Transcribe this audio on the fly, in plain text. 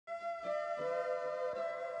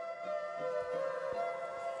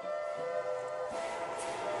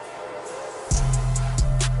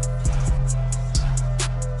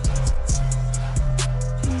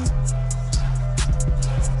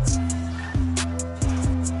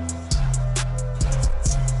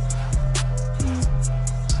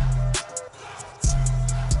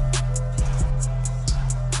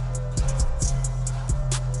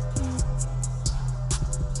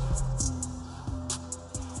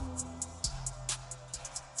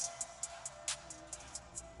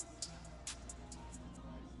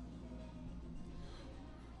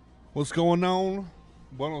What's going on?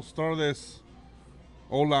 Buenos tardes.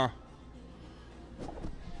 Hola.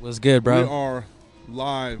 What's good, bro? We are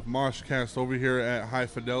live, MOSHCAST over here at High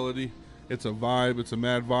Fidelity. It's a vibe. It's a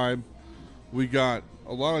mad vibe. We got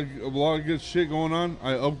a lot of good shit going on.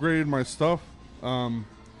 I upgraded my stuff.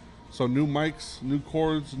 So new mics, new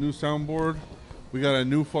cords, new soundboard. We got a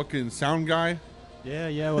new fucking sound guy.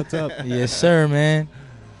 Yeah, what's up? Yes, sir, man.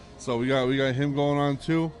 So we got him going on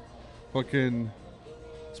too. Fucking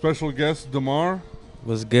special guest DAMAR.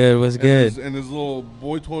 What's good? What's good? And his little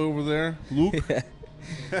boy toy over there, Luke.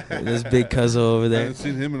 This big cousin over I there. haven't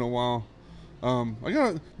seen him in a while.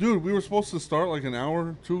 Dude, we were supposed to start like an hour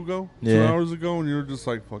or two ago, Yeah. 2 hours ago, and you were just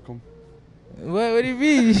like, fuck them. What do you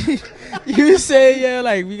mean? You say, yeah,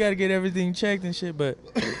 like, we got to get everything checked and shit, but...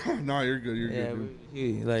 Nah, you're good, yeah,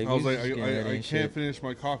 dude. I I was like, I can't finish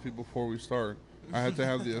my coffee before we start. I had to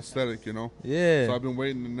have the aesthetic, you know? Yeah. So I've been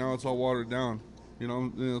waiting, and now it's all watered down. You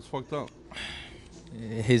know, it's fucked up.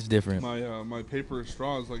 His different. My paper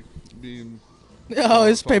straw is like being... Oh,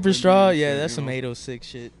 it's soft paper and straw? shit, Yeah, you that's some know? 806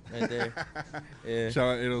 shit right there. Yeah.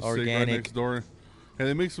 Shout out 806 right Organic. next door. Hey,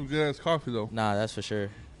 they make some good ass coffee though. Nah, that's for sure.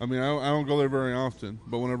 I mean, I don't go there very often,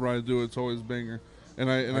 but whenever I do, it's always banger.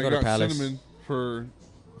 And I go to got Palace. cinnamon for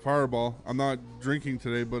Fireball. I'm not drinking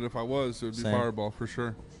today, but if I was, it would be Same. Fireball for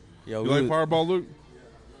sure. Yo, You like Fireball, Luke?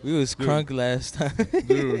 we was Dude. crunk last time.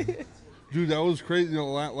 Dude, that was crazy. You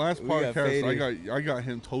know, last We got podcast, faded. I got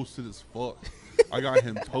him toasted as fuck. I got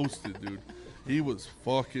him toasted, dude. He was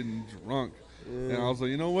fucking drunk, and I was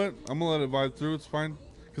like, you know what? I'm gonna let it vibe through. It's fine,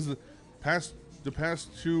 because the past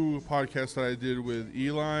two podcasts that I did with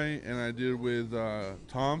Eli and I did with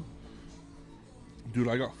Tom, dude,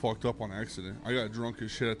 I got fucked up on accident. I got drunk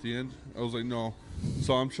as shit at the end. I was like, no.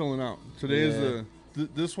 So I'm chilling out. Today is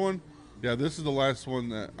this one. Yeah, this is the last one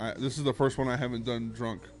this is the first one I haven't done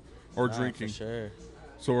drunk or drinking. For sure.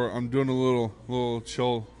 So I'm doing a little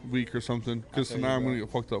chill week or something, because I feel tonight you, I'm bro. gonna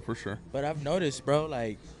get fucked up for sure. But I've noticed, bro,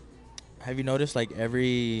 like, have you noticed, like,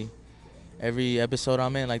 every episode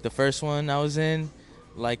I'm in, like, the first one I was in,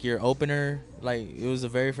 like, your opener, like, it was the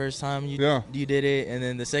very first time you did it, and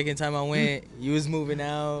then the second time I went, you was moving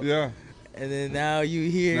out, Yeah, and then now you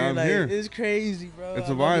here, Now I'm like, here. it's crazy, bro. it's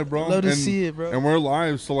I a love vibe, it. bro. Love to and, see it, bro. And we're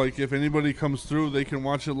live, so like if anybody comes through, they can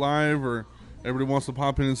watch it live, or everybody wants to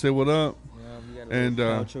pop in and say what up. We got a And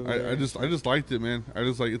little couch over I there. just liked it, man. I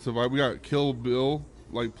just like, it's a vibe. We got Kill Bill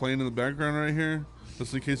like playing in the background right here,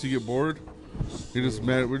 just in case you get bored. You're just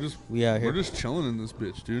mad. We out here. We're just chilling in this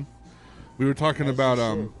bitch, dude. We were talking about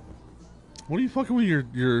shit. what are you fucking with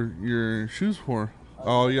your shoes for?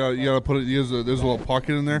 Oh, you gotta put it. There's a little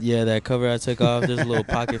pocket in there. Yeah, that cover I took off, there's a little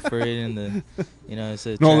pocket for it, and it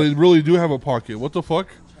said No, they really do have a pocket. What the fuck?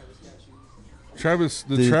 Travis,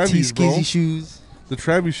 the Travis, bro. T-skizzy shoes. The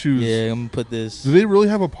Travis shoes. Yeah, I'm gonna put this. Do they really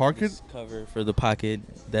have a pocket? This cover for the pocket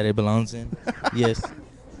that it belongs in. Yes.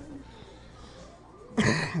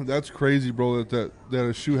 That's crazy, bro. That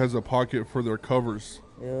a shoe has a pocket for their covers.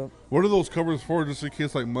 Yep. What are those covers for? Just in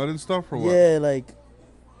case like mud and stuff, or what? Yeah, like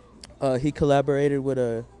he collaborated with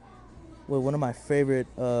one of my favorite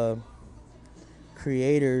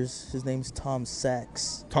creators. His name's Tom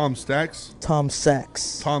Sachs. Tom Stacks. Tom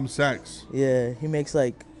Sachs. Tom Sachs. Yeah, he makes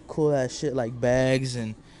like cool ass shit like bags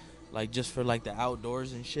and like just for like the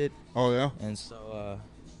outdoors and shit. Oh yeah. And so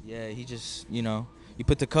yeah, he just you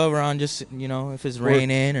put the cover on just if it's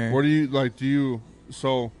raining or. What do you like?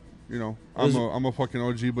 So was- I'm a fucking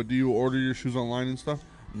OG, but do you order your shoes online and stuff?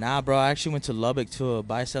 Nah, bro. I actually went to Lubbock to a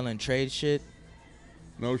buy, sell, and trade shit.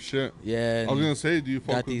 No shit. Yeah. I was gonna say, do you got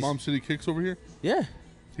fuck with these- Bomb City Kicks over here? Yeah.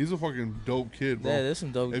 He's a fucking dope kid, bro. Yeah, there's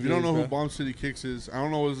some dope If you don't kids, know who bro. Bomb City Kicks is, I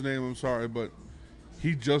don't know his name. I'm sorry, but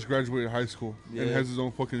he just graduated high school and Yeah. has his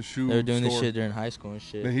own fucking shoe. They were doing this store. shit during high school and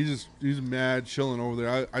shit. And he's mad chilling over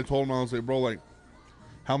there. I told him, I was like, bro, like,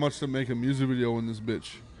 how much to make a music video in this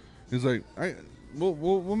bitch? He's like,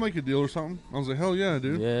 we'll make a deal or something. I was like, hell yeah,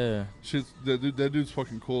 dude. Yeah. Shit, that dude's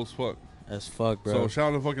fucking cool as fuck. As fuck, bro. So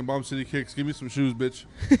shout out to fucking Bomb City Kicks. Give me some shoes, bitch.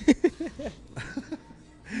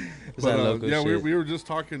 It's that local yeah, shit. we were just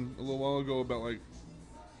talking a little while ago about like,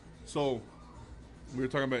 so we were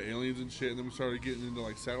talking about aliens and shit, and then we started getting into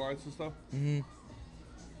like satellites and stuff. Mm-hmm.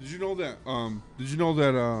 Did you know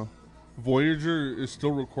that? Voyager is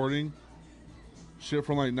still recording shit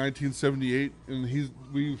from like 1978, and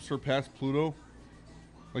we surpassed Pluto.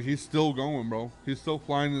 Like he's still going, bro. He's still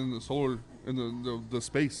flying in the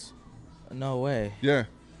space. No way. Yeah,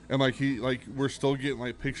 and we're still getting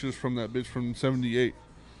like pictures from that bitch from '78.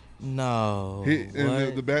 No.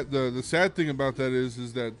 And the sad thing about that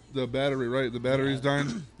is that the battery, right? The battery's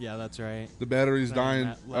dying. Yeah, that's right. The battery's It's not dying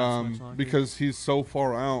gonna last much longer. because he's so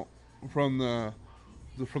far out from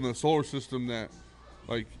from the solar system that,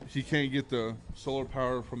 like, he can't get the solar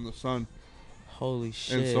power from the sun. Holy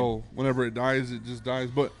shit! And so whenever it dies, it just dies.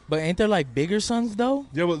 But ain't there like bigger suns though?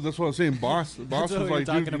 Yeah, but that's what I'm saying. Boss was like,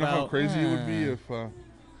 dude, you know how crazy it would be if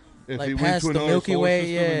like he went to another Milky solar Way,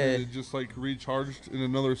 system yeah, and it just like recharged in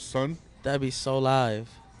another sun. That'd be so live.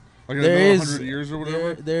 Like in another 100 years or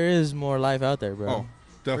whatever. There is more life out there, bro. Oh,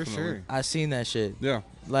 definitely. For sure. I seen that shit. Yeah.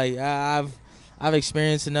 Like I've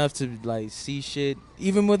experienced enough to like see shit.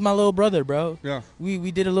 Even with my little brother, bro. Yeah. We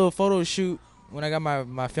did a little photo shoot when I got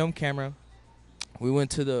my film camera. We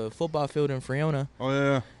went to the football field in Friona. Oh,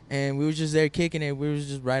 yeah. And we was just there kicking it. We was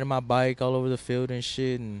just riding my bike all over the field and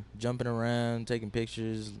shit and jumping around, taking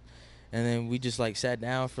pictures. And then we just, like, sat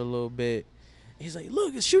down for a little bit. He's like,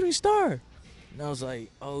 look, it's shooting star. And I was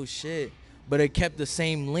like, oh, shit. But it kept the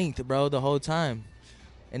same length, bro, the whole time.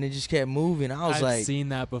 And it just kept moving. I was like... I've seen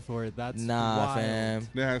that before. That's nah, wild. fam.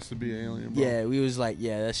 That has to be alien, bro. Yeah, we was like,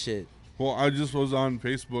 yeah, that shit. Well, I just was on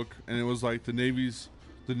Facebook, and it was like the Navy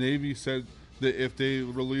said... that if they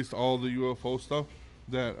released all the UFO stuff,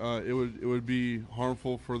 that it would be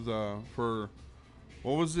harmful for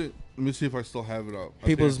what was it? Let me see if I still have it up.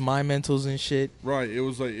 People's mind mentals and shit. Right. It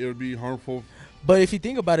was like it would be harmful. But if you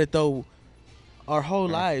think about it though, our whole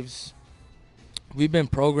lives, we've been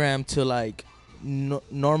programmed to like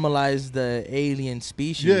normalize the alien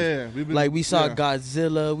species. Yeah. Like we saw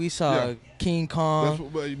Godzilla, we saw King Kong. That's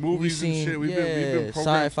what, like, movies and shit. We've been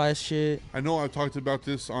programmed. Sci-fi shit. I know I've talked about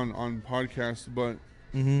this on podcasts, but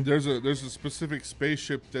there's a specific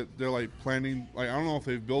spaceship that they're like planning. Like I don't know if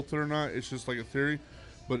they've built it or not. It's just like a theory.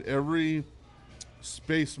 But every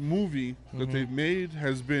space movie that they've made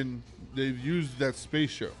they've used that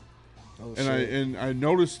spaceship. Oh, and I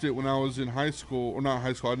noticed it when I was in high school, or not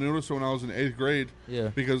high school. I noticed it when I was in 8th grade. Yeah.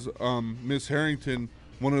 Because Miss Harrington,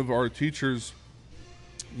 one of our teachers,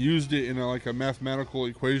 used it in a mathematical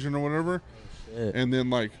equation or whatever. Oh, shit. And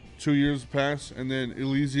then like 2 years pass, and then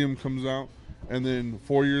Elysium comes out, and then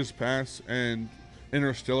 4 years pass, and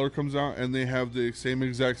Interstellar comes out, and they have the same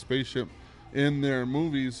exact spaceship in their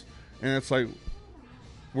movies, and it's like.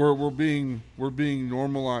 We're being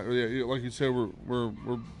normalized. Like you said, we're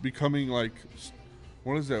becoming like,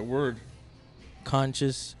 what is that word?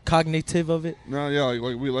 Cognitive of it. No, yeah,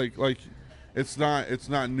 like it's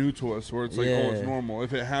not new to us. Where it's like, oh, it's normal.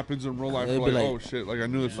 If it happens in real life, we're like, oh shit, like I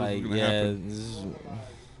knew this was gonna happen.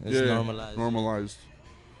 This is normalized. Normalized,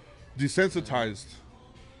 desensitized.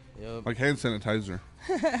 Yep. Like hand sanitizer.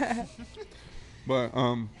 But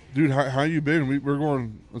dude, how you been? We're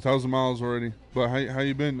going 1,000 miles already. But how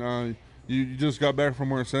you been? You just got back from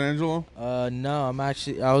where, San Angelo? No,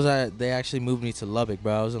 they actually moved me to Lubbock,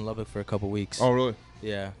 bro. I was in Lubbock for a couple weeks. Oh, really?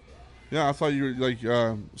 Yeah. Yeah, I thought you were like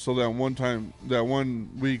so that one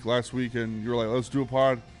week last weekend, you were like, let's do a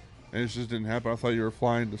pod, and it just didn't happen. I thought you were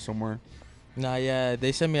flying to somewhere. Nah, yeah,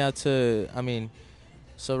 they sent me out to.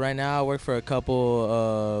 So right now I work for a couple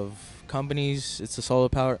of companies. It's a solar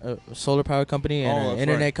power company and an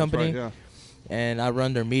internet company. Right, yeah. And I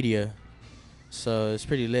run their media. So it's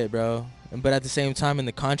pretty lit, bro. But at the same time, in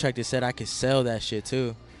the contract, it said I could sell that shit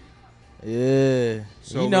too. Yeah.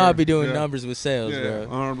 So you know I'll be doing numbers with sales, bro.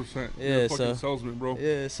 100%. Yeah, you're a fucking salesman, bro.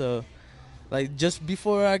 Yeah, so like just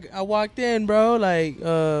before I walked in, bro, like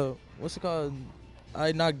what's it called?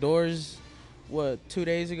 I knocked doors 2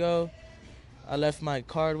 days ago. I left my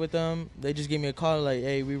card with them. They just gave me a call like,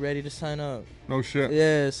 hey, we ready to sign up. No shit.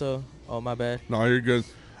 Yeah, so my bad. No, you're good.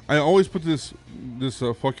 I always put this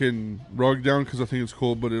fucking rug down because I think it's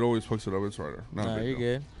cool, but it always fucks it up. It's right there. Nah, you're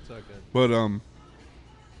good. It's all good. But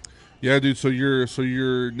yeah, dude. So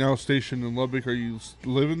you're now stationed in Lubbock. Are you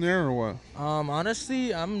living there or what?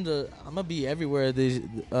 Honestly, I'm gonna be everywhere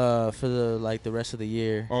for the rest of the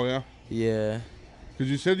year. Oh yeah. Yeah.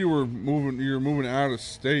 Because you said you were moving out of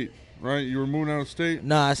state, right? You were moving out of state.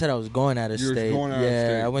 No, I said I was going out of state. You were going out of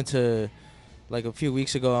state. Yeah, I went to. Like a few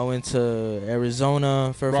weeks ago, I went to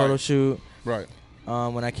Arizona for a photo shoot. Right.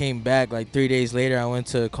 When I came back, like 3 days later, I went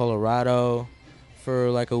to Colorado for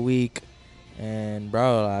like a week. And,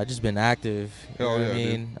 bro, I just been active. You know what I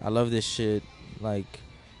mean? Dude. I love this shit. Like,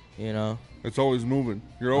 you know. It's always moving.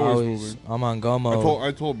 You're always moving. I'm on go mode.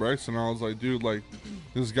 I told Braxton, I was like, dude, like,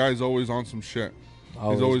 this guy's always on some shit.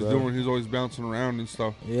 He's always bouncing around and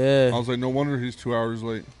stuff. Yeah. I was like, no wonder he's 2 hours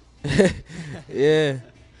late. Yeah.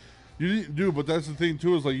 You dude, but that's the thing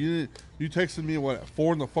too. Is like you texted me at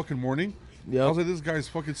 4 in the fucking morning. Yeah. I was like, this guy's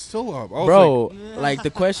fucking still up. Bro, like the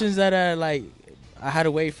questions that I had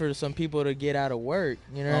to wait for some people to get out of work.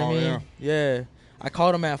 You know what I mean? Yeah. I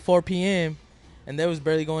called them at 4 p.m. and they was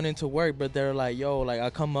barely going into work, but they're like, yo, like I'll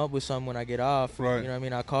come up with something when I get off. Right. You know what I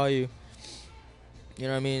mean? I'll call you. You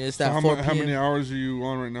know what I mean? It's So that 4 p.m. How many hours are you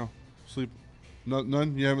on right now? Sleep?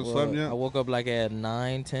 None? You haven't slept yet? I woke up like at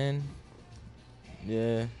 9, 10.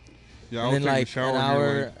 Yeah. Yeah, and then like a shower an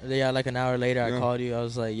hour, like an hour later, I called you. I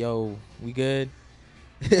was like, "Yo, we good?"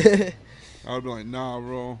 I would be like, "Nah,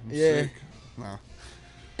 bro, I'm sick." Nah.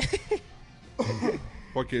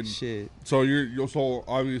 Fucking shit. So so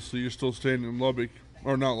obviously you're still staying in Lubbock,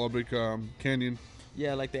 or not Lubbock, Canyon.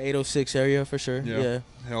 Yeah, like the 806 area for sure. Yeah.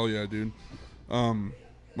 Hell yeah, dude.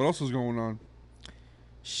 What else is going on?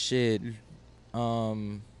 Shit.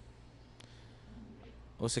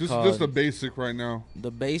 What's it called? Just the basic right now.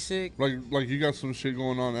 The basic? Like you got some shit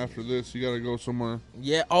going on after this. You got to go somewhere.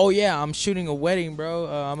 Yeah. Oh, yeah. I'm shooting a wedding, bro.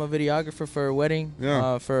 I'm a videographer for a wedding.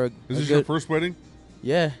 Yeah. Is this your first wedding?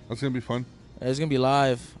 Yeah. That's going to be fun. It's going to be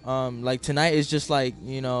live. Like tonight is just like,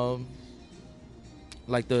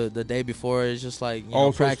 like the day before is just like,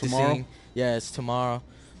 practicing. It's tomorrow? Yeah, it's tomorrow.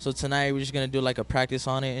 So tonight we're just going to do like a practice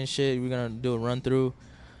on it and shit. We're going to do a run through.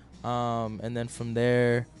 And then from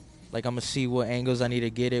there, like I'm gonna see what angles I need to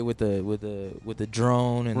get it with the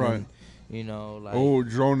drone and right. Then, like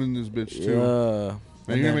drone in this bitch too. Yeah.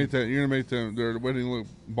 Man, you're gonna make their wedding look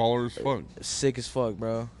baller as fuck. Sick as fuck,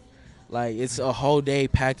 bro. Like it's a whole day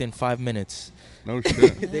packed in 5 minutes. No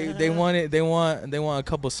shit. they want a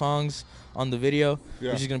couple songs on the video,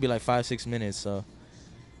 which is gonna be like 5-6 minutes. So,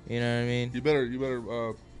 you know what I mean?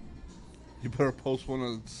 You better post one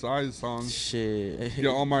of the size songs. Shit. Yeah,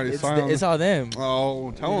 Almighty Silence. It's all them. Oh,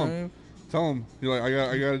 tell them. Tell them. You're like,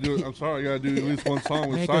 I gotta do it. I'm sorry, I gotta do at least one song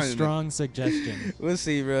with Make a strong suggestion. We'll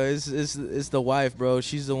see, bro. It's the wife, bro.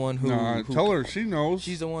 She's the one who. Nah, tell her. She knows.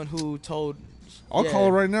 She's the one who told. I'll call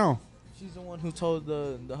her right now. She's the one who told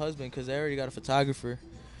the husband, because they already got a photographer.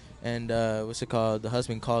 And what's it called? The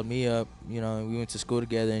husband called me up, and we went to school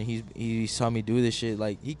together, and he saw me do this shit.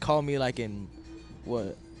 Like, he called me like in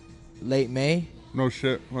late May. No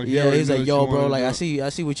shit. Like, he's like, "Yo, bro, like I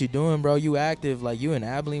see what you're doing, bro. You active, like you in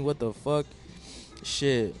Abilene. What the fuck,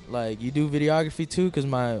 shit? Like you do videography too? Cause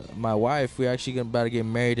my wife, we actually about to get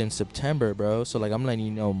married in September, bro. So like I'm letting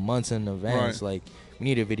you know months in advance. Right. Like we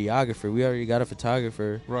need a videographer. We already got a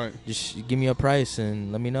photographer. Right. Just give me a price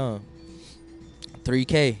and let me know.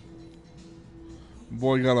 $3K.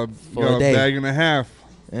 Boy got a bag and a half.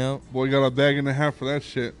 Yeah. Boy got a bag and a half for that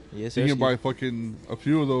shit. Yes, you can buy fucking a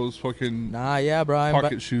few of those fucking bro.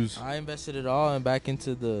 pocket shoes. I invested it all and back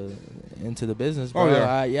into the business, bro.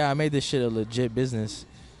 Oh yeah. I made this shit a legit business.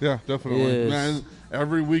 Yeah, definitely. Yes. Man,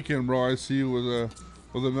 every weekend, bro, I see you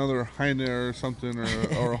with another Heine or something or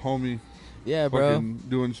a homie. Yeah, bro.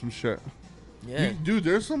 Doing some shit. Yeah. Dude,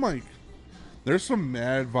 there's some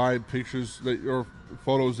mad vibe pictures or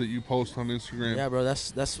photos that you post on Instagram. Yeah, bro,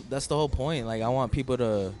 that's the whole point. Like I want people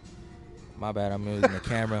to. My bad, I'm moving the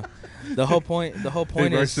camera. The whole point Hey,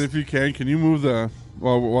 is. Bryson, if you can you move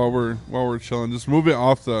while we're chilling, just move it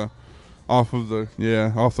off the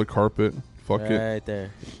carpet. Fuck it. Right there.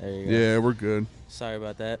 There you go. Yeah, we're good. Sorry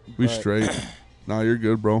about that. We straight. Nah, you're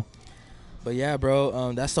good, bro. But yeah,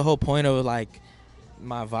 bro, that's the whole point of like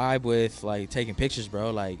my vibe with like taking pictures, bro.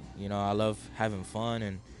 Like, I love having fun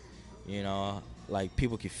and like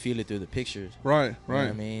people can feel it through the pictures. Right. You know what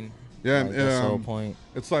I mean? Yeah, like, that's the whole point.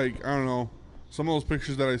 It's like, I don't know, some of those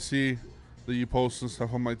pictures that I see that you post and stuff,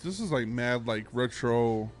 I'm like, this is like mad, like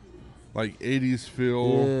retro, like 80s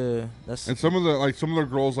feel. Yeah, and some of the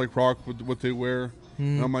girls like rock with what they wear.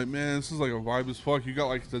 And I'm like, man, this is like a vibe as fuck. You got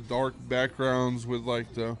like the dark backgrounds with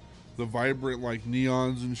like the vibrant like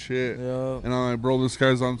neons and shit. Yeah. And I'm like, bro, this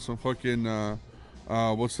guy's on some fucking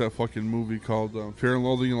what's that fucking movie called? Fear and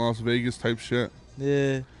Loathing in Las Vegas type shit.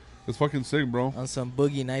 Yeah. It's fucking sick, bro. On some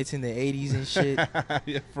boogie nights in the 80s and shit.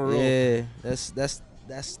 Yeah, for real. Yeah,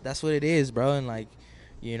 that's what it is, bro. And like,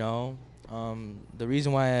 the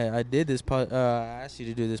reason why I did this I asked you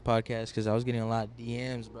to do this podcast because I was getting a lot of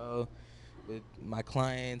DMs, bro, with my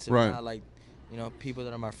clients and right. not, like, people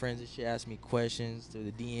that are my friends and shit ask me questions through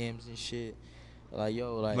the DMs and shit. Like,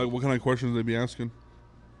 yo, like what kind of questions they be asking?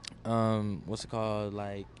 What's it called?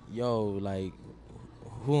 Like, yo, like,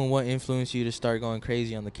 who and what influenced you to start going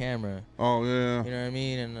crazy on the camera? Oh, yeah. You know what I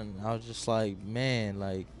mean? And then I was just like, man,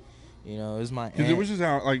 like, it was my aunt. Because it was just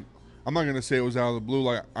out, like, I'm not going to say it was out of the blue.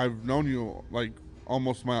 Like, I've known you, like,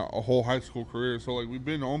 almost my whole high school career. So, like, we've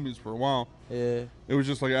been homies for a while. Yeah. It was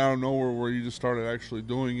just, like, out of nowhere where you just started actually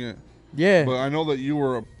doing it. Yeah. But I know that you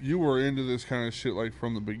were into this kind of shit, like,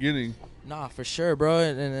 from the beginning. Nah, for sure, bro.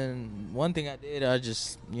 And then one thing I did, I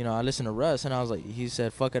just, I listened to Russ, and I was like, he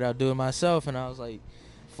said, fuck it, I'll do it myself. And I was like,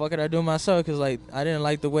 fuck it, I do it myself, because, like, I didn't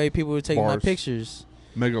like the way people were taking my pictures.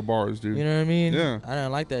 Mega bars, dude. You know what I mean? Yeah. I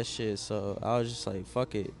didn't like that shit, so I was just like,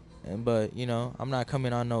 fuck it. but you know, I'm not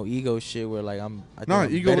coming on no ego shit where like I think nah,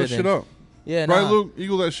 I'm ego that shit up. Yeah, right, nah. Luke,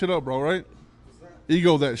 ego that shit up, bro. Right,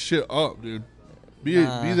 ego that shit up, dude. Be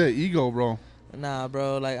that ego, bro. Nah,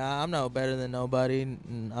 bro. Like I'm not better than nobody.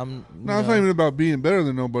 I'm. No, it's not even about being better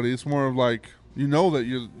than nobody. It's more of like you know that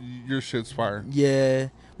your shit's fire. Yeah,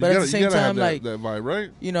 but at the same time, like that vibe, right?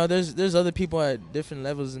 You know, there's other people at different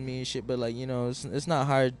levels than me and shit. But like you know, it's not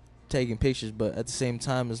hard taking pictures. But at the same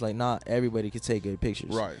time, it's like not everybody can take good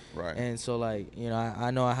pictures. Right, right. And so like you know,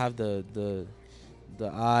 I know I have the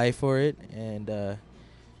eye for it, and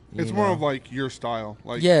it's more of like your style.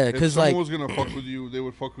 Like yeah, if because someone was gonna fuck with you, they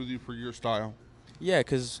would fuck with you for your style. Yeah,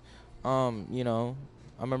 because you know,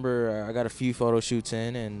 I remember I got a few photo shoots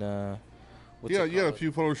in, and you had a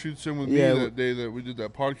few photo shoots in with me that day that we did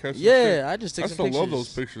that podcast. Yeah, I just took some pictures. I still love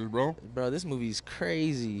those pictures, bro. Bro, this movie's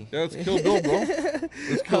crazy. Yeah, it's Kill Bill, bro.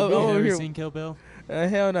 It's Kill Bill. Have you ever seen Kill Bill?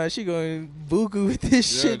 Hell no, she going buku with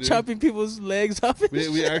this shit, dude. Chopping people's legs off.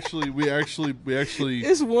 We actually.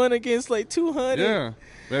 It's 1 against like 200. Yeah,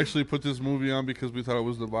 we actually put this movie on because we thought it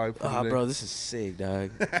was the vibe. For bro, this is sick,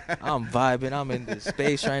 dog. I'm vibing. I'm in this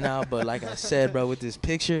space right now, but like I said, bro, with these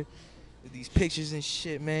pictures and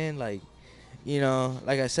shit, man, like, you know,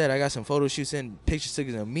 like I said, I got some photo shoots and pictures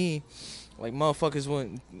taken of me. Like motherfuckers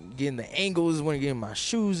weren't getting the angles, weren't getting my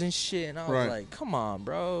shoes and shit, and I was like, come on,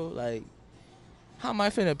 bro, like. How am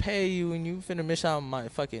I finna pay you when you finna miss out on my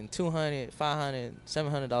fucking $200, $500,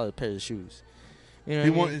 $700 pair of shoes? You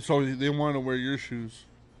know what I mean? So they want to wear your shoes?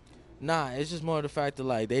 Nah, it's just more the fact that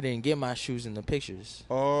like they didn't get my shoes in the pictures.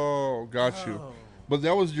 Oh, got you. But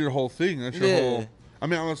that was your whole thing. That's your whole. I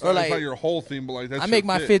mean, it's not your whole thing, but like that's. I make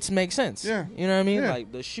my fits make sense. Yeah. You know what I mean? Yeah.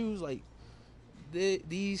 Like the shoes, like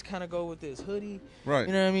these kind of go with this hoodie. Right.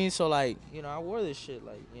 You know what I mean? So like, you know, I wore this shit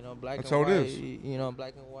like, you know, black that's and white. That's how it is. You know,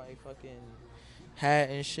 black and white fucking hat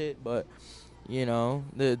and shit, but you know,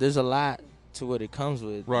 there's a lot to what it comes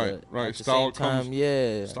with. Right. At the same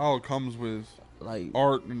time, style comes with like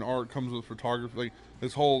art, and art comes with photography. Like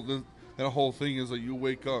that whole thing is like you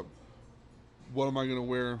wake up, what am I gonna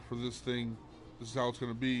wear for this thing? This is how it's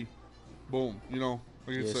gonna be. Boom. You know,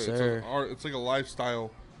 like it's like a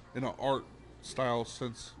lifestyle in an art style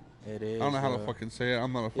sense. It is. I don't know how to fucking say it.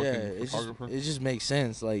 I'm not a fucking photographer. It just makes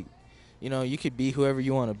sense. Like, you know, you could be whoever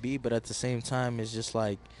you want to be, but at the same time, it's just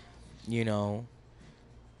like, you know,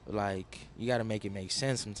 like you got to make it make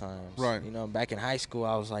sense sometimes. Right. You know, back in high school,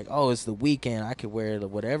 I was like, oh, it's the weekend. I could wear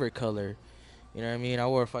whatever color. You know what I mean? I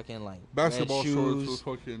wore fucking like basketball red shoes. Shorts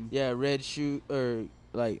with fucking. Yeah, red shoe or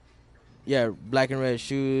like, yeah, black and red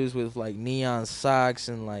shoes with like neon socks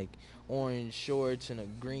and like orange shorts and a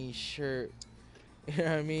green shirt. You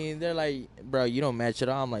know what I mean? They're like, bro, you don't match it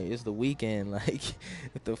all. I'm like, it's the weekend. Like,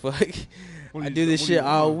 what the fuck? I do this shit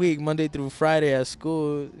all week, Monday through Friday at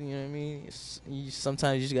school. You know what I mean?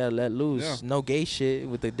 Sometimes you just gotta let loose. Yeah. No gay shit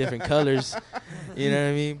with the different colors. You know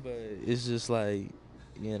what I mean? But it's just like,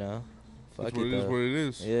 you know, fuck it. It is what it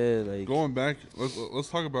is. Yeah, like going back. Let's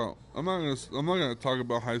talk about. I'm not gonna talk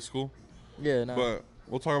about high school. Yeah, no. But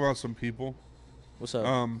we'll talk about some people. What's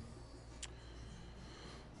up?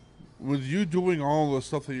 With you doing all the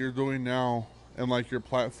stuff that you're doing now, and like your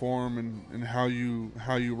platform, and how you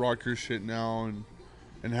rock your shit now,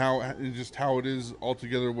 and just how it is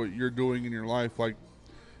altogether what you're doing in your life, like,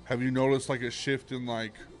 have you noticed like a shift in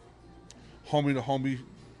like homie to homie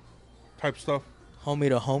type stuff? Homie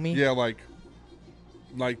to homie? Yeah, like,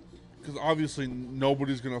 because obviously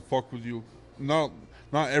nobody's gonna fuck with you. Not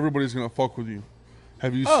everybody's gonna fuck with you.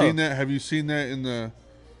 Have you seen that? Have you seen that in the?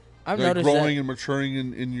 I've like noticed growing that. and maturing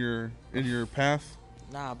in your path.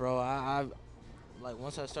 Nah, bro. I like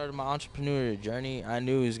once I started my entrepreneurial journey, I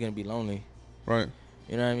knew it was gonna be lonely. Right.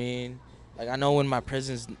 You know what I mean? Like I know when my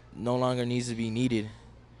presence no longer needs to be needed.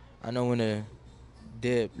 I know when to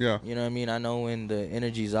dip. Yeah. You know what I mean? I know when the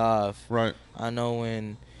energy's off. Right. I know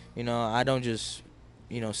when, you know, I don't just,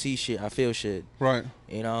 you know, see shit. I feel shit. Right.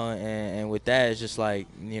 You know, and with that, it's just like,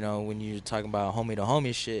 you know, when you're talking about homie to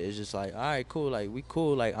homie shit, it's just like, all right, cool. Like, we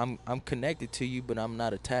cool. Like, I'm connected to you, but I'm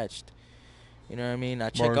not attached. You know what I mean? I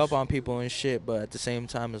check up on people and shit, but at the same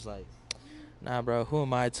time, it's like, nah, bro, who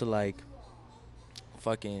am I to, like,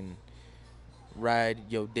 fucking ride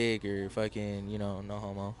your dick or fucking, you know, no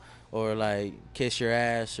homo. Or, like, kiss your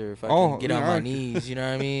ass or fucking get on my knees. You know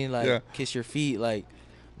what I mean? Like, kiss your feet. Like,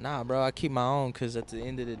 nah, bro, I keep my own because at the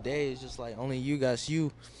end of the day, it's just like only you got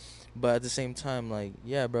you. But at the same time, like,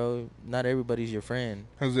 yeah, bro, not everybody's your friend.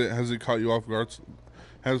 Has it caught you off guard?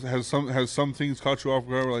 Has some things caught you off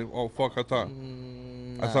guard? Like, oh fuck, I thought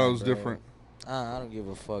it was different. I don't give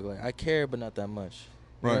a fuck. Like, I care, but not that much.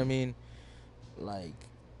 You know what I mean? Like,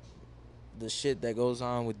 the shit that goes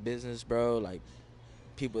on with business, bro. Like,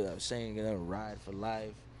 people that were saying they're gonna ride for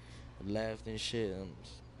life, left and shit.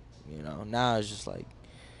 You know, now it's just like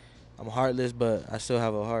I'm heartless, but I still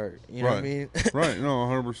have a heart. You know what I mean? Right. No,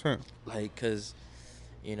 100%. Like, cause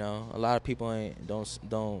you know, a lot of people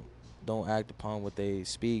don't act upon what they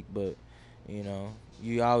speak, but you know,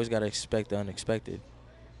 you always gotta expect the unexpected.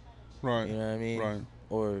 Right. You know what I mean? Right.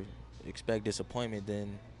 Or expect disappointment.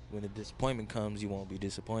 Then when the disappointment comes, you won't be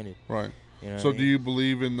disappointed. Right. You know So what I do mean? you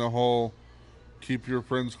believe in the whole keep your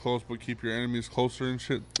friends close but keep your enemies closer and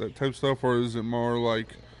shit, that type of stuff? Or is it more like,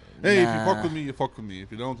 hey, if you fuck with me, you fuck with me.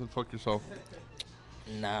 If you don't, then fuck yourself?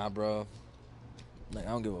 Nah, bro. Like, I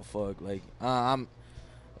don't give a fuck. Like, I'm...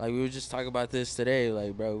 Like, we were just talking about this today.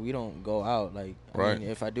 Like, bro, we don't go out. Like, I mean,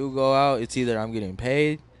 if I do go out, it's either I'm getting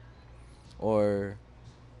paid or,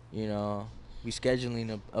 you know, we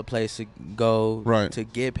scheduling a place to go to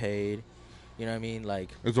get paid. You know what I mean? Like,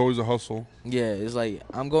 it's always a hustle. Yeah, it's like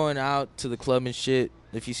I'm going out to the club and shit.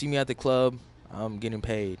 If you see me at the club, I'm getting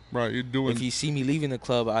paid. Right, you're doing... If you see me leaving the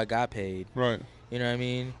club, I got paid. Right. You know what I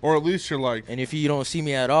mean? Or at least you're like... And if you don't see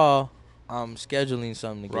me at all, I'm scheduling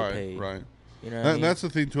something to get paid. Right. You know what I mean? That's the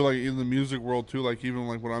thing, too, like, in the music world, too, like, even,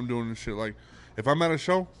 like, what I'm doing and shit, like, if I'm at a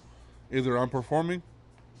show, either I'm performing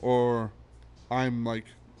or I'm, like,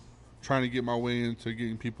 trying to get my way into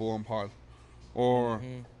getting people on pod. Or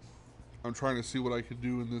I'm trying to see what I could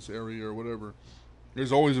do in this area or whatever.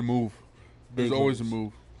 There's always a move. There's always a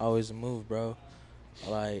move. Always a move, bro.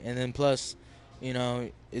 Like, and then plus, you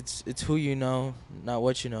know, it's who you know, not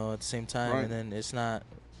what you know at the same time. Right. And then it's not,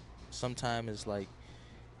 sometimes it's like,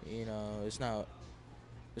 you know, it's not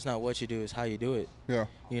what you do, it's how you do it. Yeah.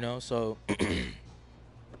 You know, so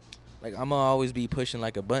like I'm gonna always be pushing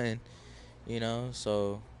like a button, you know.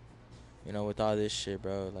 So, you know, with all this shit,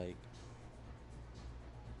 bro, like,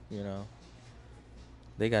 you know,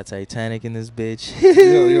 they got Titanic in this bitch.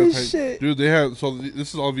 Yeah, shit. Dude, they have, so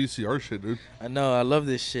this is all VCR shit, dude. I know, I love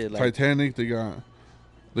this shit. Like, Titanic, they got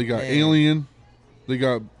Alien, they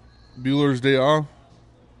got Bueller's Day Off,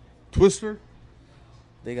 Twister.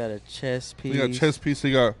 They got a chess piece. They got chess piece.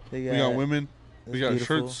 They got women. They got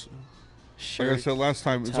shirts. Like I said last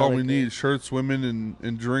time, it's all we need: shirts, women,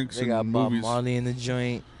 and drinks and movies. They got Bob Marley in the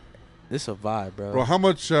joint. This a vibe, bro. Bro, how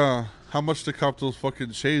much to cop those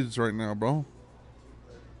fucking shades right now, bro?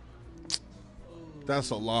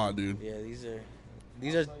 That's a lot, dude. Yeah, these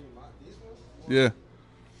are. Yeah.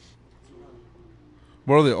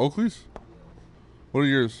 What are they? Oakleys? What are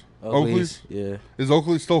yours? Oakleys? Yeah. Is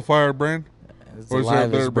Oakley still fire brand? Or is there a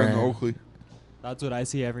better brand than Oakley? That's what I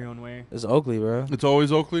see everyone wear. It's Oakley, bro. It's always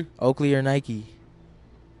Oakley? Oakley or Nike.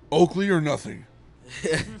 Oakley or nothing.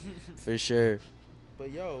 For sure.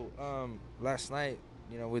 But yo, last night,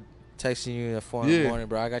 you know, with texting you at 4 in the morning,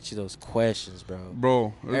 bro, I got you those questions, bro.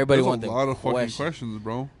 Bro, everybody wants a lot of fucking questions,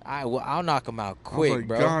 bro. I'll knock them out quick, I was like,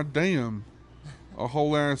 bro. God damn. A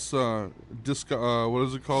whole ass what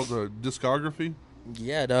is it called? Discography?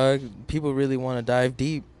 Yeah, dog. People really want to dive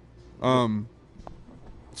deep.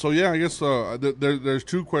 So yeah, I guess there's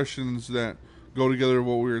two questions that go together with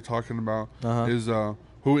what we were talking about. Is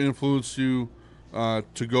who influenced you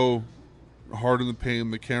to go hard in the paint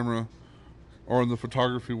in the camera or in the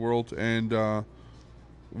photography world, and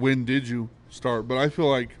when did you start? But I feel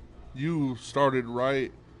like you started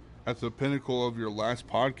right at the pinnacle of your last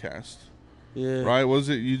podcast. Yeah. Right? Was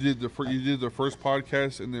it you did the first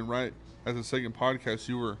podcast, and then right at the second podcast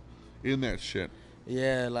you were in that shit?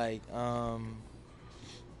 Yeah, like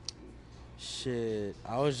shit.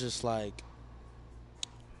 I was just like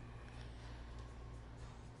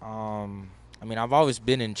I mean, I've always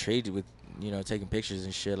been intrigued with, you know, taking pictures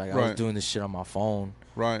and shit. Like, I was doing this shit on my phone.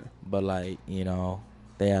 Right. But like, you know,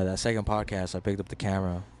 that second podcast I picked up the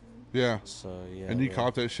camera. Yeah. So yeah. And you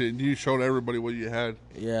caught that shit, and you showed everybody what you had.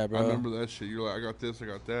 Yeah, bro. I remember that shit. You're like, I got this, I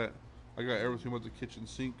got that, I got everything but the kitchen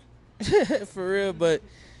sink. For real, but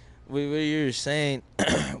with what you're saying,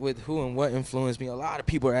 with who and what influenced me, a lot of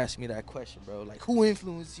people are asking me that question, bro. Like, who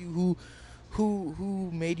influenced you? Who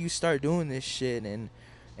made you start doing this shit? And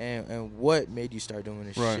what made you start doing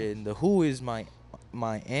this shit? And the who is my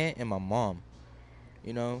aunt and my mom.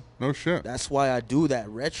 You know? No shit. That's why I do that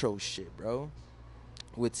retro shit, bro.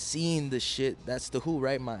 With seeing the shit, that's the who,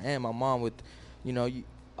 right? My aunt, my mom. With, you know,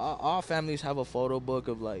 all families have a photo book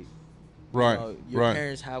of like, you know, your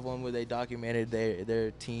parents have one where they documented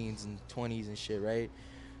their teens and 20s and shit, right?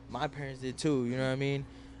 My parents did too, you know what I mean?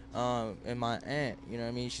 And my aunt, you know what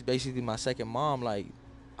I mean? She's basically my second mom. Like,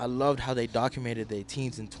 I loved how they documented their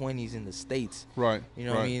teens and 20s in the States. Right. You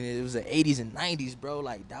know what I mean? It was the 80s and 90s, bro.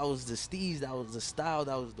 Like, that was the steez, that was the style,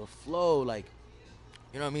 that was the flow. Like,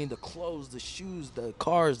 you know what I mean? The clothes, the shoes, the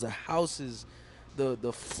cars, the houses,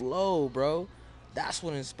 the flow, bro. that's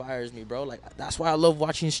what inspires me, bro. Like, that's why I love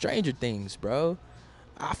watching Stranger Things, bro.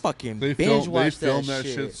 I fucking binge watch that shit. They film that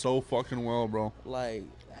shit so fucking well, bro. Like,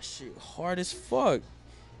 that shit hard as fuck.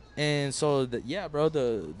 And so, yeah, bro,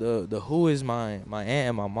 the who is my aunt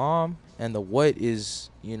and my mom, and the what is,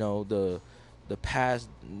 you know, the past,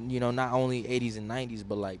 you know, not only 80s and 90s,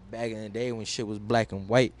 but like back in the day when shit was black and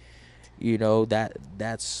white, you know,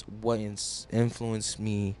 that's what influenced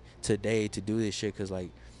me today to do this shit. Because,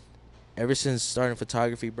 like, ever since starting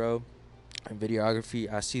photography, bro, and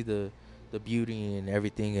videography, I see the beauty in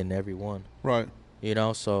everything and everyone. Right. You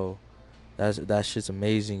know, so that shit's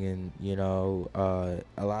amazing. And, you know,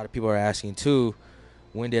 a lot of people are asking too,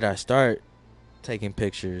 when did I start taking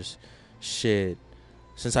pictures? Shit,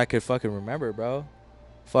 since I could fucking remember, bro.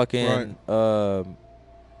 Fucking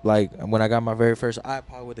like when I got my very first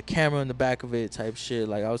iPod with a camera in the back of it, type shit.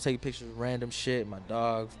 Like, I was taking pictures of random shit, my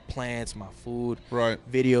dog, plants, my food,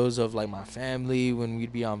 videos of like my family when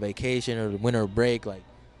we'd be on vacation or the winter break, like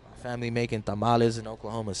my family making tamales in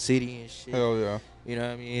Oklahoma City and shit. Hell yeah. You know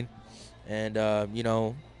what I mean? And you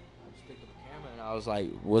know, I just picked up the camera and I was like,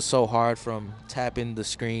 what's so hard from tapping the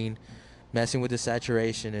screen, messing with the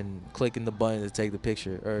saturation, and clicking the button to take the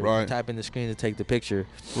picture, or tapping the screen to take the picture.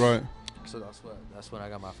 Right. So that's when I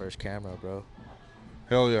got my first camera, bro.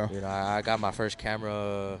 Hell yeah. You know, I got my first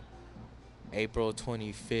camera April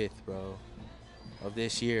 25th, bro, of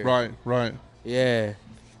this year. Right. Yeah.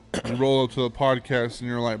 You roll up to the podcast and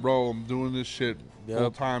you're like, bro, I'm doing this shit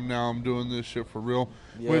full time now. I'm doing this shit for real.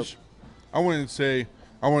 Which I wouldn't say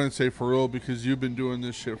for real, because you've been doing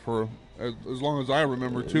this shit for as long as I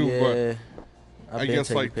remember too. But I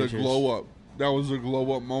guess like pictures. The glow up. That was a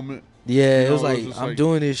glow up moment. Yeah, you know, it was like, I'm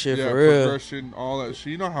doing this shit for real. Progression, all that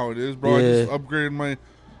shit. You know how it is, bro. I just upgraded my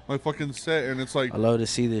fucking set, and it's like, I love to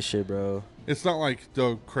see this shit, bro. It's not like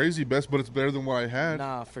the crazy best, but it's better than what I had.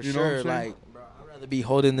 Nah, for sure. Like, bro, I'd rather be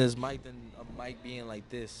holding this mic than a mic being like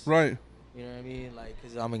this. Right. You know what I mean? Like,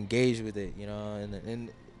 because I'm engaged with it, you know, and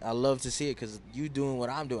I love to see it because you doing what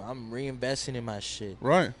I'm doing. I'm reinvesting in my shit.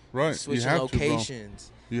 Right. Switching locations.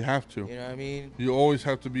 You have to. You know what I mean? You always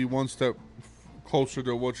have to be one step closer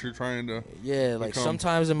to what you're trying to like become.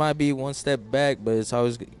 Sometimes it might be one step back, but it's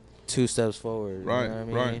always 2 steps forward. Right, you know what I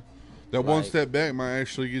mean? Right. That like, one step back might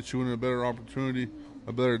actually get you in a better opportunity,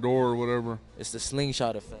 a better door or whatever. It's the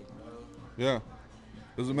slingshot effect, bro. Yeah.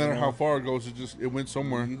 Doesn't matter how far it goes, it went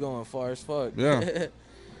somewhere. You going far as fuck. Yeah.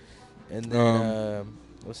 And then,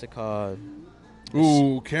 what's it called?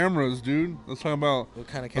 Ooh, cameras, dude. Let's talk about what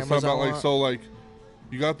kind of cameras. Let's talk about like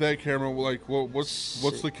you got that camera. Like, what's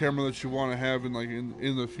the camera that you want to have in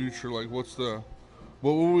the future? Like, what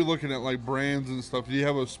were we looking at? Like brands and stuff. Do you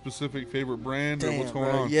have a specific favorite brand or what's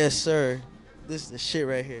going on? Yes, sir. This is the shit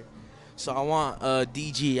right here. So I want a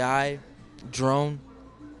DJI drone.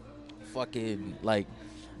 Fucking like,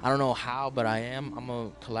 I don't know how, but I'm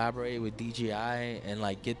gonna collaborate with DJI and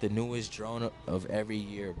like get the newest drone of every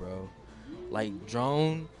year, bro. Like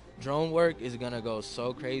drone work is gonna go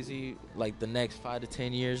so crazy. Like the next 5 to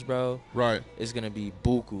 10 years, bro. Right. It's gonna be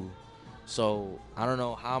buku. So I don't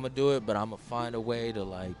know how I'm gonna do it, but I'm gonna find a way to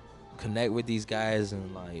like connect with these guys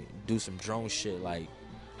and like do some drone shit, like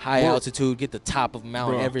high altitude, get the top of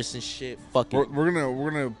Mount Everest and shit. Fuck it. We're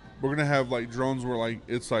gonna have like drones where like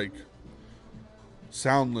it's like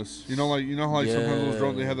soundless. You know how like sometimes those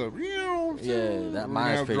drones they have the that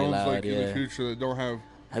mine's pretty loud. Like in the future that don't have.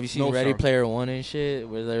 Have you seen Ready Player One and shit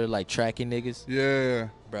where they're like tracking niggas? Yeah,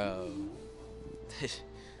 bro,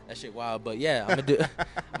 that shit wild. But yeah,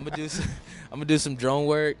 I'm gonna do some drone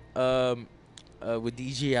work. With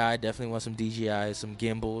DJI, definitely want some DJI, some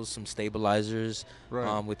gimbals, some stabilizers.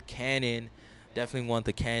 Right. With Canon, definitely want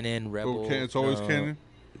the Canon Rebel. Okay, it's always Canon.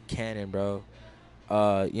 Canon, bro.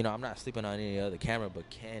 You know, I'm not sleeping on any other camera, but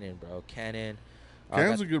Canon, bro. Canon.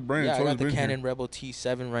 Canon's a good brand. Yeah, I got the Canon Rebel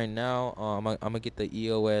T7 right now. I'm gonna get the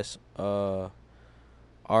EOS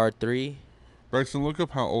R3. Bryson, look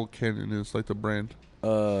up how old Canon is, like the brand.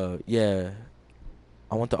 Yeah.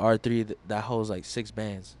 I want the R3 that holds like 6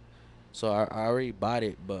 bands. So I already bought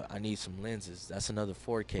it, but I need some lenses. That's another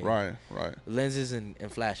 4K. Right. Lenses and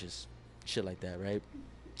flashes, shit like that, right?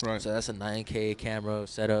 Right. So that's a 9K camera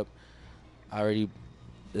setup. I already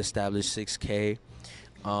established 6K.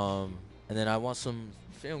 And then I want some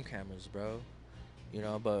film cameras, bro. You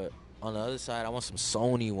know, but on the other side, I want some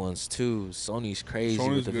Sony ones too. Sony's crazy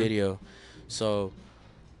with the video. So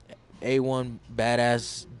A1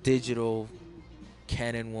 badass digital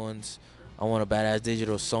Canon ones. I want a badass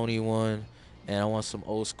digital Sony one. And I want some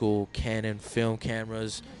old school Canon film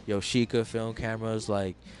cameras, Yoshika film cameras,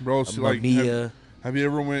 like bro, so Mamiya. Have you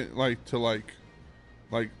ever went like to like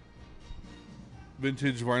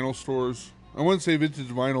vintage vinyl stores I wouldn't say vintage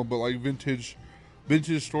vinyl, but like vintage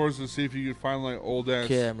stores to see if you could find like old ass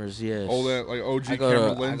cameras. Yes, old ass like OG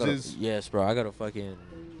camera lenses. Yes, bro. I go to fucking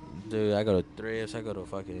dude. I go to thrifts. I go to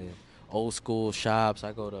fucking old school shops.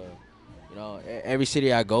 I go to, you know, every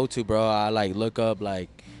city I go to, bro. I like look up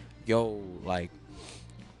like, yo, like,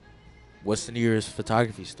 what's the nearest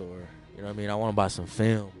photography store? You know what I mean? I want to buy some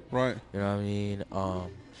film. Right. You know what I mean?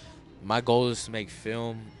 My goal is to make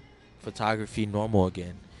film photography normal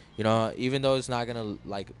again. You know, even though it's not gonna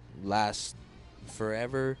like last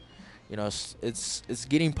forever, you know, it's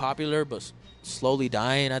getting popular, but slowly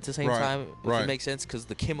dying at the same time. If it makes sense, because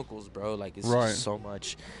the chemicals, bro, like it's just so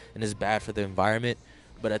much, and it's bad for the environment.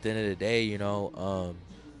 But at the end of the day, you know,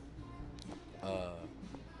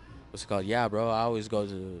 what's it called? Yeah, bro. I always go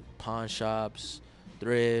to pawn shops,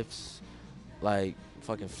 thrifts, like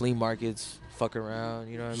fucking flea markets. Fuck around,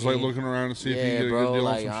 you know what I mean? Just like looking around to see if you get a good deal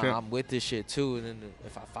on some shit. I'm with this shit too, and then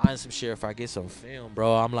if I find some shit, if I get some film,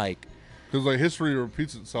 bro, I'm like, because like history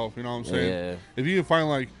repeats itself, you know what I'm saying? Yeah. If you can find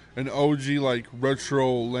like an OG like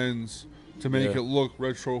retro lens to make it look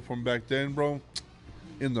retro from back then, bro,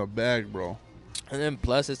 in the bag, bro. And then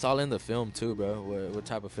plus it's all in the film too, bro. What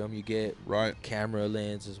type of film you get? Right. Camera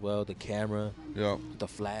lens as well. The camera. Yeah. The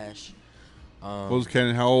flash. What was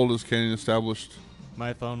Canon? How old is Canon established?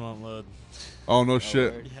 My phone won't load. Oh, no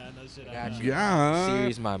shit. Word. Yeah, no shit. Got you. Yeah.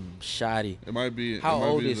 Series my shoddy. It might be. How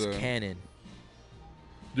old is Canon?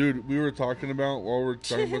 Dude, we were talking about, while we're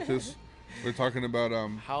talking about this, we're talking about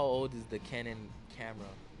how old is the Canon camera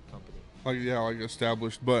company? Like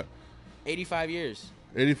established, but 85 years.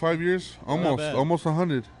 85 years? Almost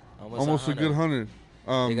 100. Almost a good 100.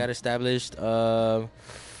 They got established in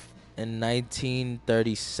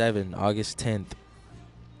 1937, August 10th.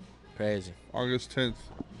 Crazy. August 10th.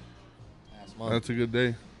 Last month. That's a good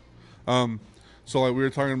day. So like we were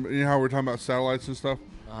talking, you know how we're talking about satellites and stuff?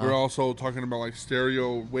 We're also talking about like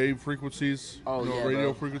stereo wave frequencies,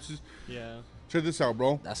 radio frequencies. Yeah. Check this out,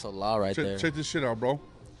 bro. That's a law right there. Check this shit out, bro.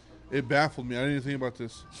 It baffled me. I didn't even think about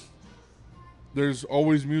this. There's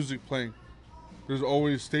always music playing. There's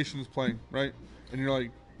always stations playing, right? And you're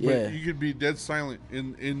like, but you could be dead silent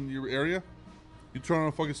in your area. You turn on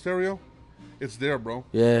a fucking stereo, it's there, bro.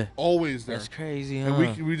 Yeah. Always there. That's crazy, huh?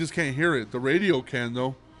 And we just can't hear it. The radio can,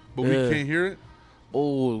 though, but we can't hear it.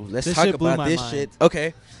 Oh, let's talk about this shit.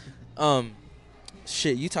 Okay.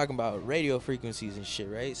 Shit, you talking about radio frequencies and shit,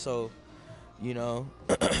 right? So, you know,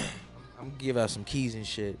 I'm gonna give out some keys and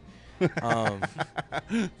shit.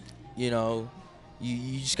 You know,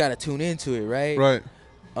 you just gotta tune into it, right?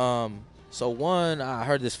 Right. So one, I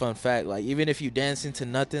heard this fun fact, like even if you dance into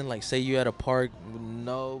nothing, like say you at a park with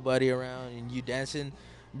nobody around and you dancing,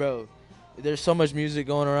 bro, there's so much music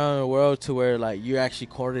going around in the world to where like you're actually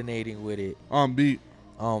coordinating with it. On beat.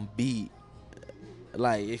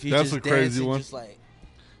 Like if you That's just a crazy dancing, one. just like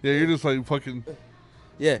you're just like fucking.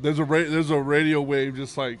 Yeah. There's a radio wave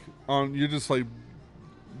just like on. You're just like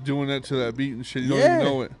doing that to that beat and shit. You don't even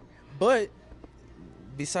know it. But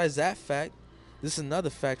besides that fact, this is another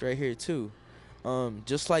fact right here too.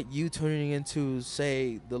 Just like you tuning into,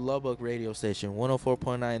 say, the Lubbock radio station,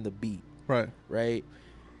 104.9 The Beat. Right. Right.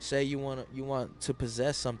 Say you want to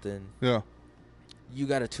possess something. Yeah. You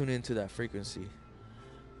gotta tune into that frequency.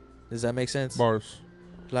 Does that make sense? Bars.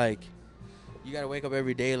 Like, you gotta wake up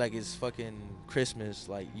every day like it's fucking Christmas.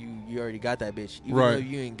 Like you already got that bitch. Even though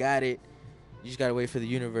you ain't got it, you just gotta wait for the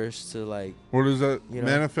universe to like. What is that? You know?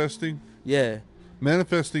 Manifesting. Yeah.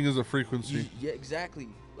 Manifesting is a frequency. Yeah, exactly.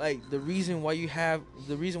 Like the reason why I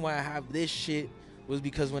have this shit was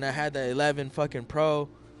because when I had the 11 fucking Pro,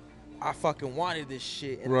 I fucking wanted this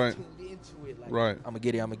shit and I tuned into it. Like, I'm gonna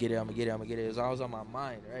get it. It was always on my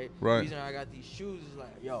mind, right? Right. The reason I got these shoes is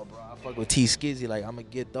like, yo, bro, I fuck with T Skizzy. Like, I'm gonna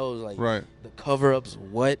get those. Like, the cover ups,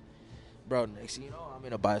 what? Bro, next thing you know, I'm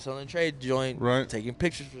in a buy, sell, and trade joint, taking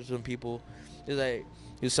pictures for some people. He's like,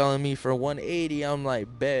 he was selling me for 180. I'm like,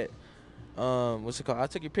 bet. What's it called? I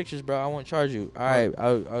took your pictures, bro. I won't charge you. All right,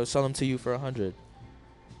 I'll sell them to you for 100.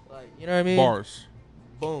 Like, you know what I mean? Bars.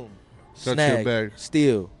 Boom. That's Snag. your bag.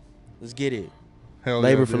 Steal. Let's get it. Hell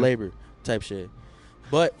labor yeah, for dude. labor type shit.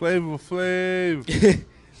 But Flavor Flav.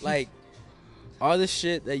 like all the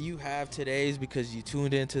shit that you have today is because you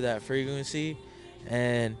tuned into that frequency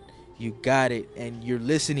and you got it and you're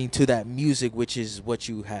listening to that music, which is what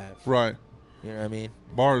you have. Right. You know what I mean?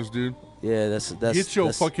 Bars, dude. Yeah, that's get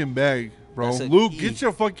your fucking bag, bro. That's a Luke, key. get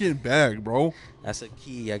your fucking bag, bro. That's a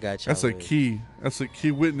key I got you. That's a key. That's a key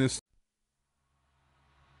witness.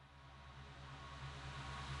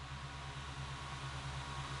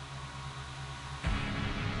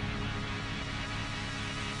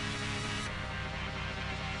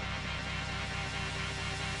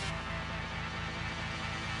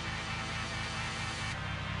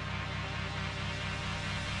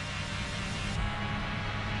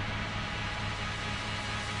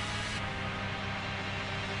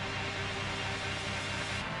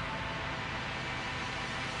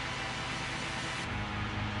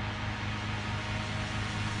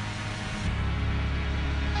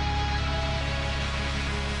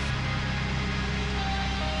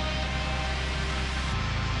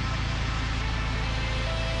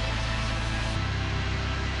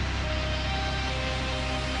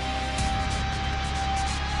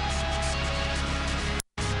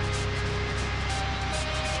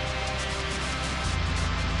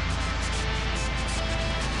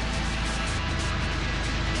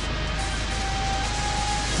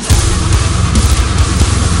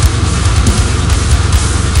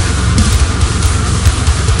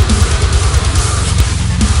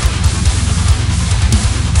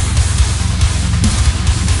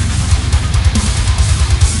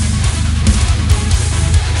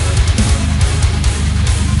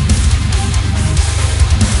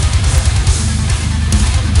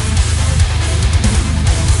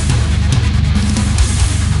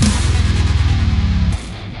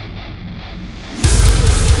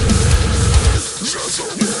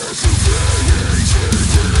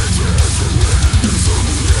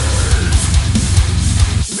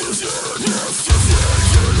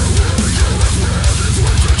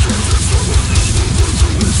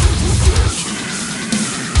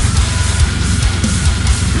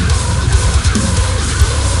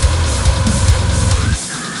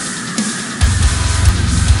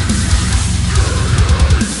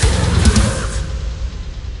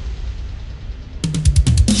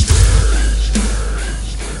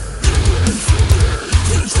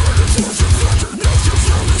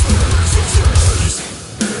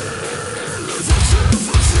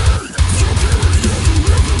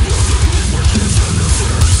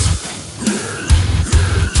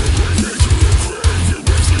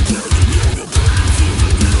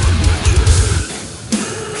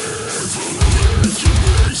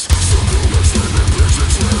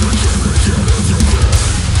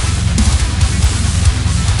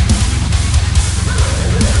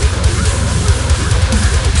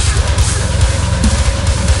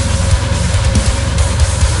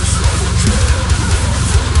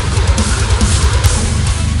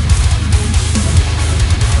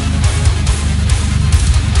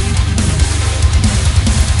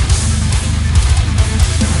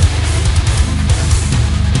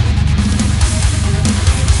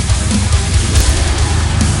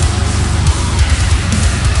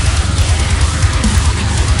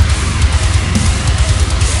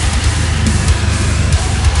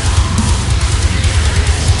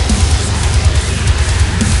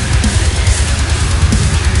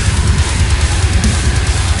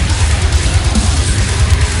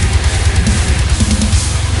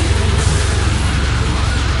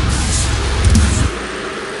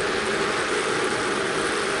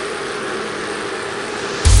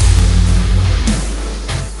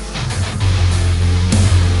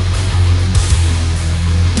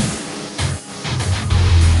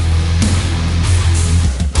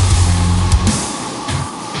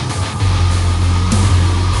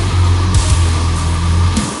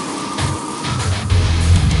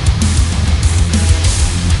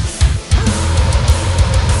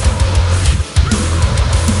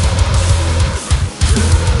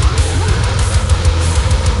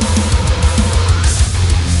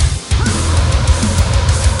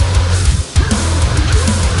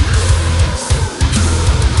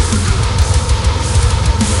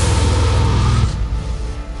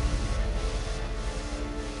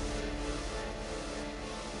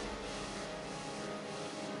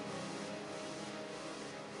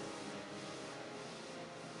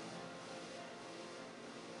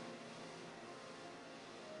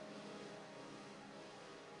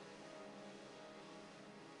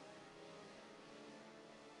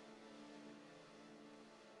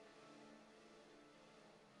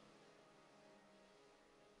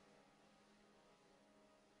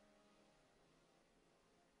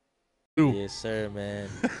 Yes, sir, man.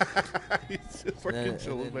 He's just fucking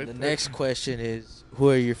chilling right the there. next question is, who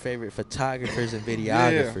are your favorite photographers and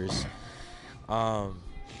videographers?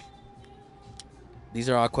 These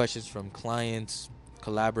are all questions from clients,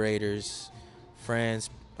 collaborators, friends,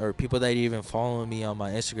 or people that even follow me on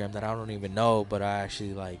my Instagram that I don't even know, but I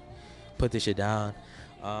actually like put this shit down.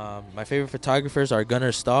 My favorite photographers are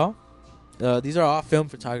Gunnar Stahl. These are all film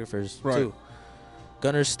photographers too.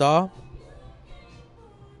 Gunnar Stahl,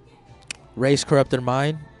 Race Corrupted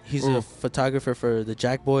Mind. He's a photographer for the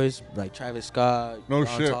Jack Boys, like Travis Scott, Don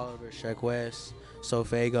Toliver, Shrek West,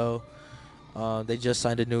 Sofago. They just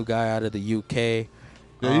signed a new guy out of the UK.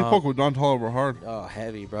 Yeah, you fuck with Don Toliver hard. Oh,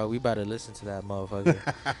 heavy, bro. We about to listen to that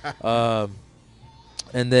motherfucker.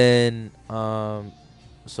 And then,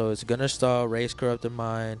 so it's Gunnar Stahl, Race Corrupted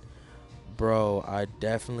Mind. Bro, I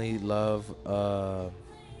definitely love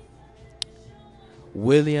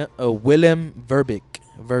Willem Verbeek.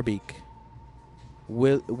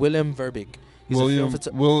 Willem Verbeek. He's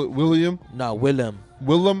William. No, Willem.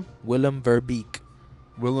 Willem Verbeek.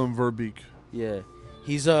 Willem Verbeek. Yeah,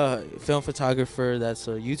 he's a film photographer that's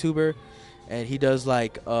a YouTuber, and he does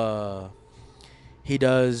like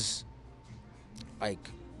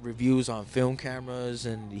reviews on film cameras,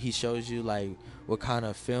 and he shows you like what kind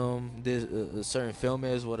of film this a certain film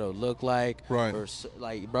is, what it'll look like. Right. Or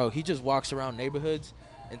like, bro, he just walks around neighborhoods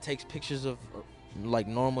and takes pictures of like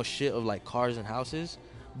normal shit of like cars and houses,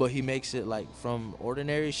 but he makes it like from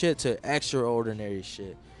ordinary shit to extraordinary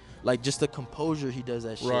shit. Like just the composure he does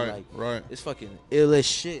that shit. Right. It's fucking ill as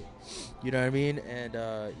shit. You know what I mean? And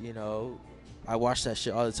you know, I watch that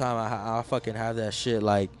shit all the time. I fucking have that shit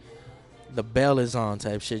like the bell is on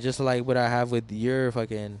type shit, just like what I have with your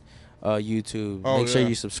fucking YouTube. Make sure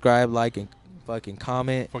you subscribe, like, and fucking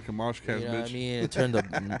comment. Fucking MOSHCAST, you know bitch. What I mean? And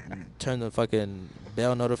turn the fucking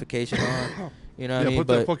bell notification on. You know what I mean? Yeah, put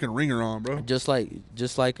that fucking ringer on, bro. Just like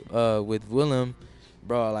with Willem,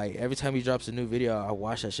 bro. Like every time he drops a new video, I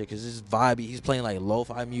watch that shit because it's vibey. He's playing like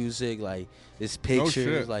lo-fi music, like it's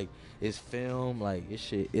pictures, like it's film, like it's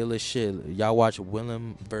shit ill as shit. Y'all watch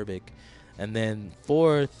Willem Verbeek, and then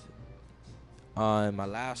fourth. My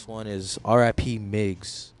last one is R.I.P.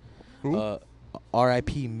 Miggs. Who?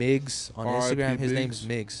 R.I.P. Miggs on Instagram. His Miggs. name's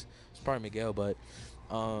Miggs. It's probably Miguel, but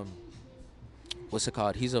what's it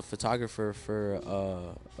called? He's a photographer for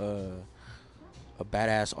a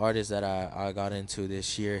badass artist that I got into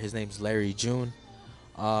this year. His name's Larry June,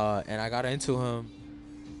 and I got into him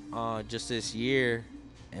just this year.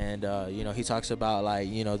 And you know, he talks about like,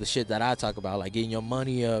 you know, the shit that I talk about, like getting your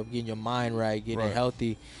money up, getting your mind right, getting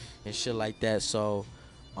healthy and shit like that. So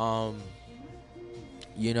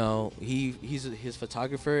you know, he's his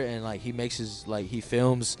photographer, and like he makes his, like, he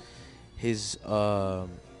films his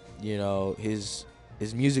you know, his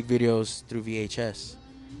music videos through VHS.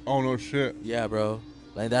 Oh no shit. Yeah, bro.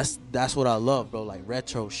 Like that's what I love, bro. Like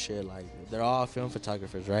retro shit. Like they're all film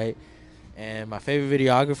photographers, right? And my favorite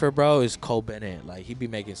videographer, bro, is Cole Bennett. Like he be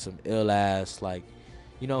making some ill ass, like,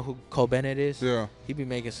 you know who Cole Bennett is? Yeah. He be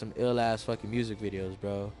making some ill ass fucking music videos,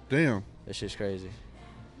 bro. Damn. That shit's crazy.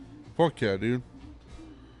 Fuck yeah, dude.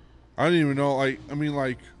 I didn't even know. Like, I mean,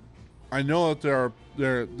 like, I know that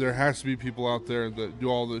there has to be people out there that do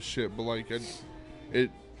all this shit, but like, it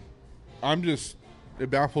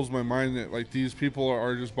baffles my mind that like these people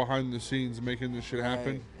are just behind the scenes making this shit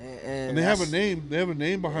happen, and they have a name. They have a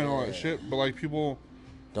name behind all that shit, but like people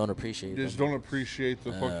don't appreciate. Don't appreciate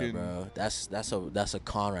the fucking. Bro, that's a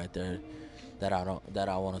con right there that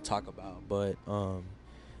I want to talk about. But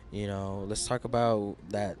you know, let's talk about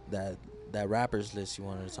that rappers list you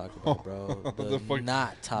wanted to talk about, bro.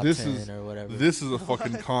 Not top 10 or whatever. This is a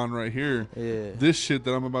fucking con right here. Yeah. This shit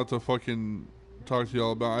that I'm about to fucking talk to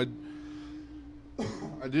y'all about.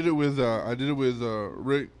 I did it with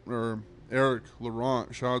Rick or Eric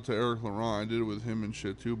Laurent. Shout out to Eric Laurent. I did it with him and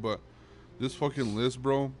shit too. But this fucking list,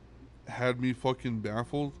 bro, had me fucking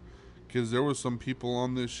baffled because there was some people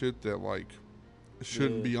on this shit that like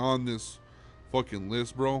shouldn't be on this fucking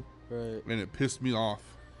list, bro. Right. And it pissed me off.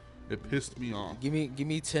 It pissed me off. Give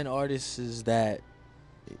me 10 artists that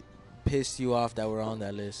pissed you off that were on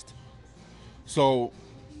that list. So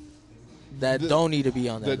that don't need to be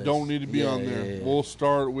on that list. That don't need to be on there. Yeah. We'll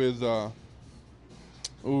start with Lil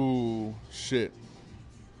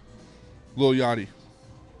Yachty.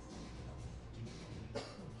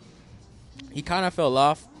 He kind of fell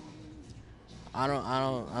off. I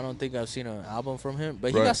don't think I've seen an album from him,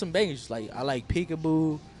 but he got some bangers. Like I like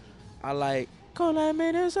Peekaboo. I like Cold Like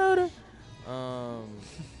Minnesota.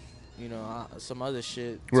 You know, some other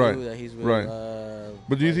shit too that he's with. Right.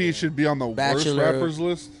 But do you think he should be on the worst rappers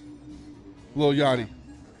list? Lil Yachty.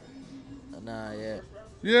 Nah, yeah.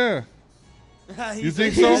 Yeah. You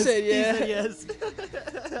think so? He said yeah. He said yes.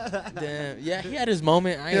 Damn. Yeah, he had his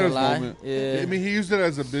moment. I He ain't had gonna his lie. moment. Yeah. I mean, he used it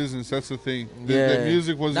as a business. That's the thing. Yeah. The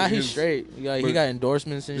music wasn't. Nah, he's his, straight. He but- got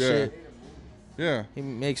endorsements and Yeah. shit. Yeah. He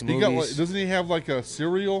makes He movies. got. Like, doesn't he have like a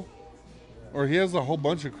cereal? Or he has a whole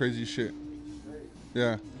bunch of crazy shit.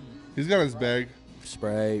 Yeah. He's got his bag.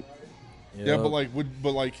 Sprite. Yeah, but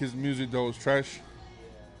like his music though is trash.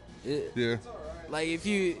 Yeah. Like if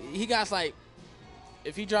he got like,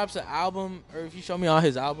 if he drops an album or if you show me all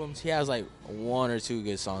his albums, he has like 1 or 2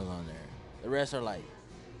 good songs on there. The rest are like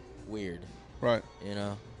weird. Right. You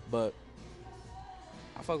know, but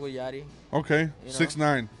I fuck with Yachty. Okay. You know?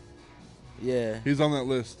 6ix9ine. Yeah, He's on that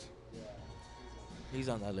list. he's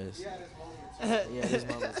on that list. Yeah, his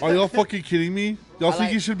mama. Are y'all fucking kidding me? Y'all I think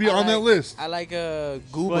like- he should be I on that like- list? I like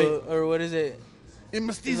Gooba Wait. or what is it?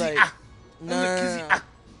 He's like, nah. He's like,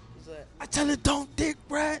 I tell it don't dick,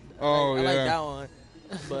 Brad. Oh, I like yeah. that one.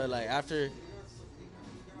 But like after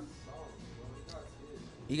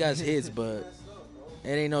he got his hits, but it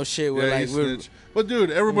ain't no shit where Yeah, like he we're snitched. But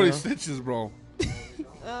dude, everybody You know? snitches, bro.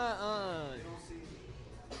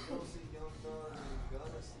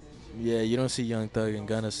 Yeah, you don't see Young Thug and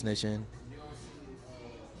Gunna snitching.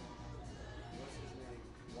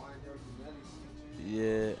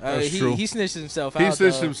 Yeah, That's true. He snitched himself He out.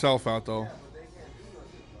 snitched though. himself out though.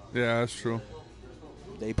 Yeah, that's true.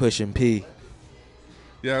 They pushing P.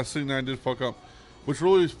 Yeah, 6ix9ine did fuck up, which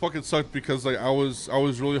really fucking sucked because like I was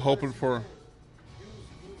really hoping for.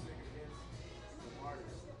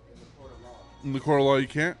 In the court of law, you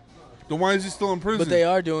can't. Then why is he still in prison? But they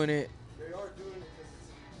are doing it.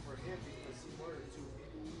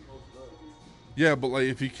 Yeah, but like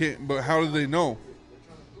if he can't, but how do they know?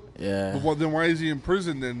 Yeah. But then why is he in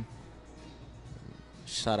prison then?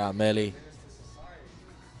 Shout out Melly.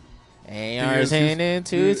 And Because yours he's- handing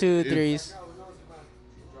 2 dude, 2 if- 3s.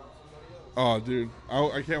 Oh, dude,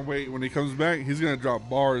 I can't wait when he comes back. He's gonna drop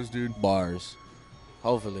bars, dude. Bars.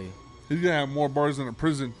 Hopefully. He's gonna have more bars than a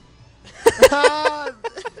prison.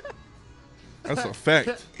 That's a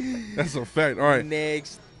fact. That's a fact. All right.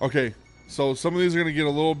 Next. Okay. So some of these are gonna get a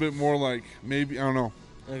little bit more like maybe I don't know.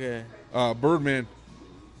 Okay. Birdman.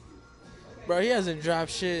 Bro, he hasn't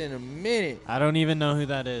dropped shit in a minute. I don't even know who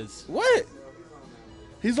that is. What?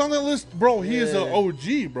 He's on that list, bro. He is an Yeah.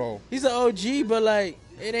 OG, bro. He's an OG, but like,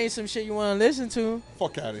 it ain't some shit you want to listen to.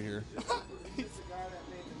 Fuck out of here.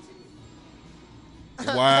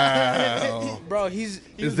 Wow. Bro, he's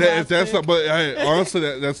Is that if that's not? But hey, honestly,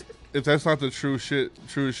 that's if that's not the truest shit.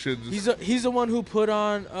 Just, he's the one who put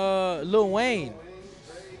on Lil Wayne.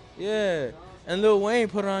 Yeah, and Lil Wayne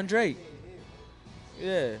put on Drake.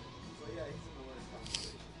 Yeah.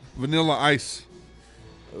 Vanilla Ice.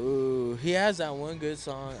 Ooh, he has that one good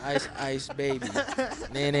song, Ice Ice Baby. Nah.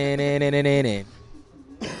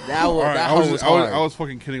 That one, All right, that I was, hoe was I was hard. I was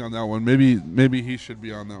fucking kidding on that one. Maybe he should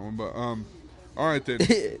be on that one. But all right then.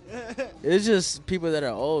 It's just people that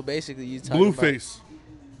are old, basically. You talking Blueface.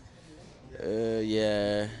 about,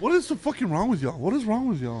 yeah. What is the fucking wrong with y'all? What is wrong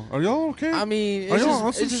with y'all? Are y'all okay? I mean, Are it's y'all on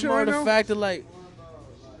just, some it's just shit more right the now? fact that like,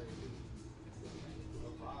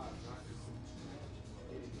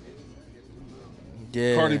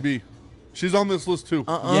 yeah. Cardi B. She's on this list too.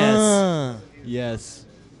 Yes.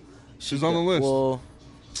 She's on the list. Well,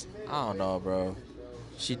 I don't know, bro.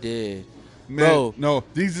 She did. Man, bro. no,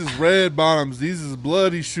 these is red bottoms. These is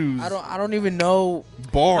bloody shoes. I don't even know.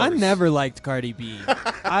 Bars. I never liked Cardi B.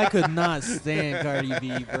 I could not stand Cardi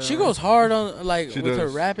B, bro. She goes hard on like She with her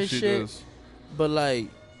does. rap and She shit. does. But like,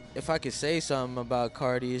 if I could say something about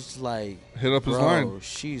Cardi, it's just like, Hit up his bro, line.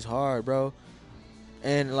 she's hard, bro.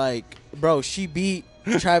 And like, bro, she beat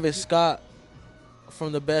Travis Scott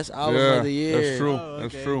from the best album Yeah, of the year. that's true. Oh,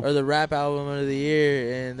 That's okay. true. Or the rap album of the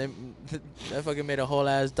year, and that fucking made a whole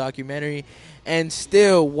ass documentary. And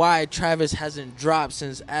still, why Travis hasn't dropped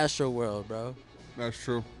since Astroworld, bro? That's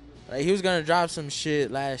true. Like, he was gonna drop some shit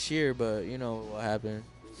last year, but you know what happened.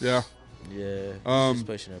 Yeah. Yeah, he's just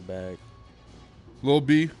pushing it back. Lil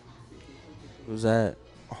B. Who's that?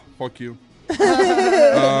 Oh, fuck you.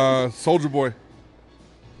 Soldier Boy.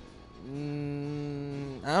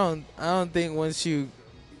 I don't think once you,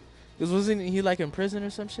 cause wasn't he like in prison or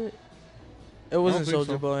some shit? It wasn't think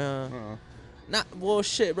Soldier so. Boy, huh? Uh-uh. Not well,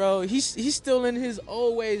 shit, bro. He's still in his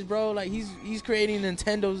old ways, bro. Like he's creating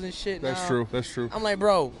Nintendos and shit. That's now. true. That's true. I'm like,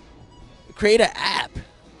 bro, create an app.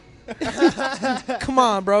 Come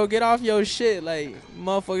on, bro, get off your shit. Like,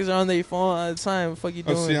 motherfuckers are on their phone all the time. What the fuck you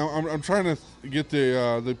doing? See, I'm trying to get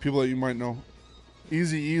the people that you might know.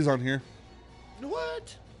 Easy E's on here.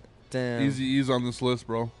 What? Damn, Easy E's on this list,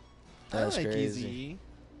 bro. that's I like crazy. Easy.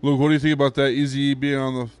 Luke, what do you think about that? Easy E being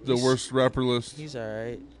on the worst rapper list. He's all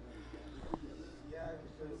right.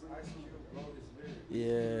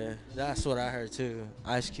 Yeah, that's what I heard too.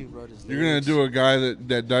 Ice Cube wrote his. You're gonna do a guy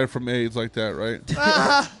that died from AIDS like that, right?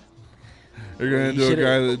 You're gonna do a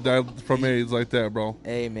guy that died from AIDS like that, bro.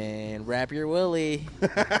 Hey man, wrap your willy.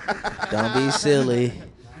 Don't be silly.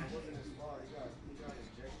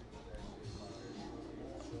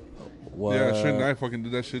 What? Yeah, shouldn't I fucking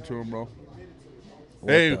did that shit to him, bro? What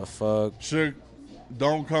the fuck? Suge,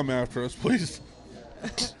 don't come after us, please.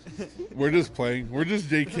 We're just playing. We're just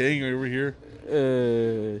JKing over here.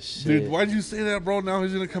 Shit. Dude, why'd you say that, bro? Now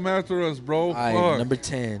he's gonna come after us, bro. All right, number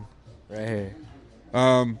 10, right here.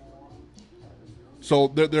 So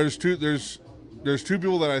there's two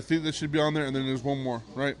people that I think that should be on there, and then there's one more,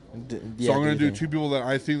 right? So I'm gonna do two people that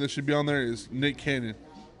I think that should be on there. Is Nick Cannon.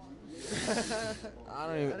 I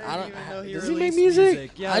don't even know he does he make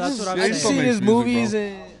music? Yeah, that's what I'm I just saying. seen his music, movies bro.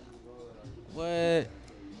 and what?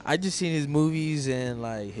 I just seen his movies and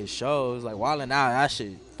like his shows, like Wildin' Out. That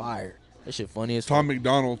shit fire. That shit funny as fuck. Tom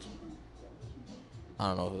McDonald. I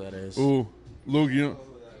don't know who that is. Ooh, Luke, you know.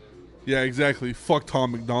 Yeah, exactly. Fuck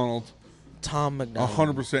Tom McDonald. Tom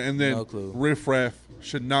McDonald. 100%. And then No clue. Riff Raff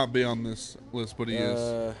should not be on this list, but he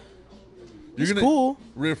is. He's cool.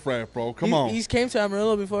 Riff Raff, bro. Come on. He's came to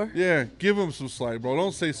Amarillo before. Yeah, give him some slack, bro.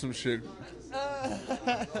 Don't say some shit.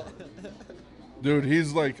 Dude,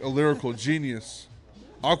 he's like a lyrical genius.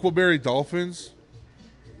 Aquaberry Dolphins.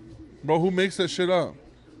 Bro, who makes that shit up?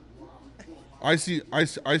 Icy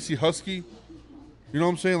Husky. You know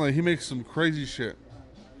what I'm saying? Like, he makes some crazy shit.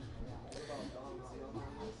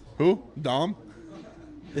 Who? Dom?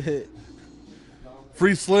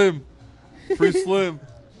 Free Slim. Free Slim.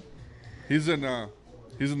 He's in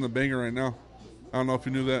the banger right now. I don't know if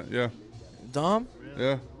you knew that. Yeah. Dom?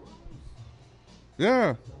 Yeah.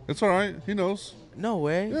 Yeah. It's all right. He knows. No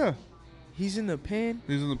way. Yeah. He's in the pen.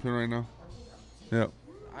 He's in the pen right now. Yeah.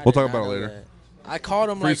 I We'll did talk not about it know later. that. I called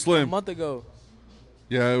him Free like Slim. a month ago.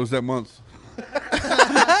 Yeah, it was that month. What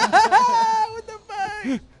the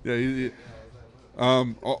fuck? Yeah.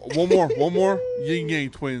 One more. Yin Yang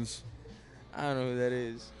Twins. I don't know who that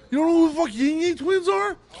is. You don't know who the fuck Yin Yang Twins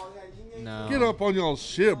are? No. Get up on y'all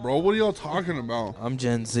shit, bro. What are y'all talking about? I'm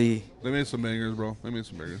Gen Z. They made some bangers, bro. They made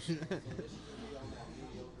some bangers.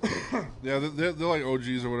 Yeah, they're like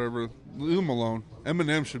OGs or whatever. Leave them alone.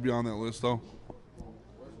 Eminem should be on that list, though.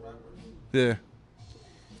 Yeah.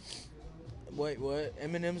 Wait, what?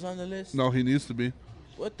 Eminem's on the list? No, he needs to be.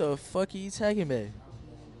 What the fuck are you tagging, man?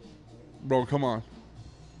 Bro, come on.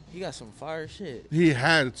 He got some fire shit. He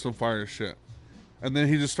had some fire shit. And then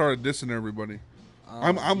he just started dissing everybody.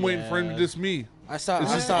 I'm waiting for him to diss me. It's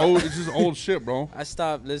just old shit, bro. I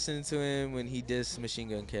stopped listening to him when he dissed Machine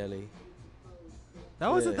Gun Kelly. That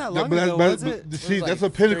wasn't that long but ago, was it? see, It was that's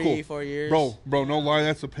like a pinnacle. 3-4 years. Bro, no lie,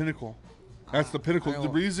 that's a pinnacle. That's the pinnacle. The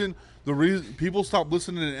reason people stopped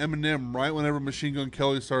listening to Eminem right whenever Machine Gun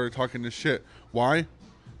Kelly started talking this shit. Why?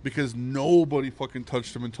 Because nobody fucking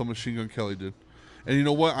touched him until Machine Gun Kelly did. And you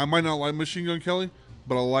know what? I might not like Machine Gun Kelly,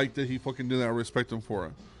 but I like that he fucking did that. I respect him for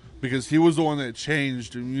it. Because he was the one that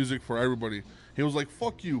changed music for everybody. He was like,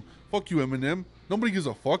 fuck you, Eminem. Nobody gives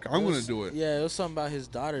a fuck. I'm going to do it. Yeah, it was something about his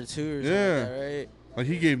daughter, too, or something Yeah. like that, right? Like,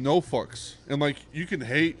 he gave no fucks. And, like, you can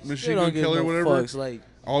hate Machine Still Gun don't give Kelly or no whatever. fucks, like,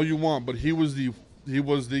 all you want, but he was the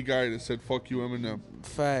guy that said fuck you, Eminem.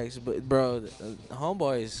 facts. But, bro, the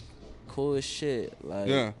homeboy is cool as shit. Like,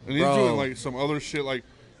 Yeah, and he's doing, like, some other shit. Like,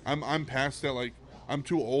 I'm past that. Like, I'm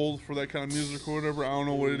too old for that kind of music or whatever. I don't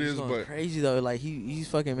know what it is, but crazy though. Like he's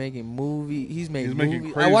fucking making movie. He's making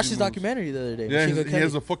making I watched his crazy moves. documentary the other day. yeah, Machine Gun he Kelly.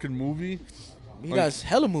 has a fucking movie. He like- got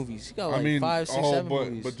hella movies. He got like 5, 6, 7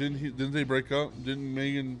 movies. But didn't they break up? Didn't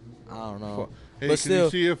Megan? I don't know. Hey, But can still, you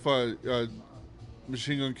see if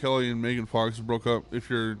Machine Gun Kelly and Megan Fox broke up? If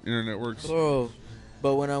your internet works. bro.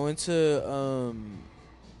 But when I went to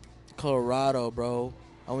Colorado, bro,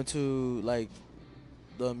 I went to like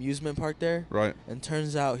the amusement park there, Right. and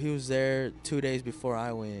turns out he was there 2 days before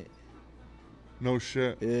I went. No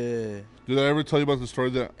shit. Yeah. Did I ever tell you about the story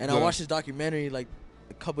that? And I watched his documentary like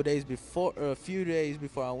a couple days before, or a few days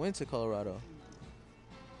before I went to Colorado.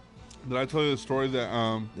 Did I tell you the story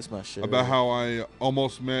that This my shit. about how I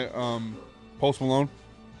almost met Post Malone?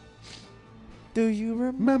 Do you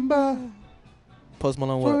remember? Post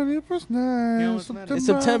Malone what? 21st night, almost met him. It's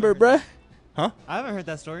September, bruh. Huh? I haven't heard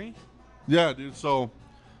that story. Yeah, dude. So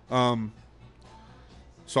I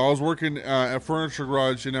was working at Furniture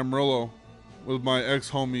Garage in Amarillo with my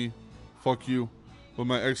ex-homie. Fuck you. With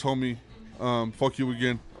my ex-homie. Fuck you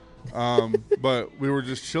again. But we were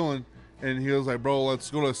just chilling, and he was like, bro,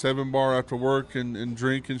 let's go to a 7 bar after work and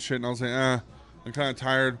drink and shit. And I was like, I'm kind of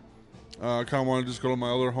tired. I kind of want to just go to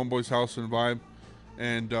my other homeboy's house and vibe.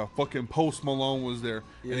 and fucking Post Malone was there,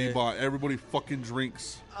 and he Yeah. bought everybody fucking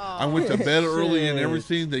drinks. I went to bed early and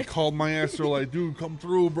everything. They called my ass. They're like, dude, come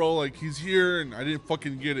through, bro. Like, he's here, and I didn't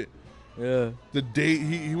fucking get it. Yeah. The day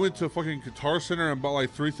he went to fucking Guitar Center and bought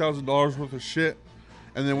like $3,000 worth of shit,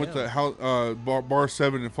 and then went to Bar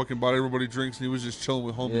 7 and fucking bought everybody drinks, and he was just chilling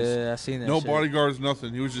with homies. Yeah, I seen that. No shit. bodyguards,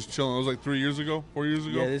 nothing. He was just chilling. It was like 4 years ago.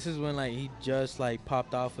 Yeah, this is when like he just like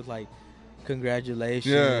popped off with like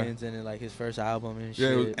congratulations and then like his first album and shit.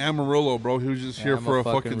 Yeah, it was Amarillo, bro. He was just here for a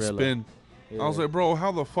fucking spin. Yeah. I was like, bro,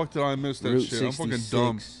 how the fuck did I miss that Route shit? 66. I'm fucking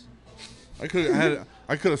dumb.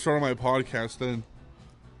 I could have started my podcast then.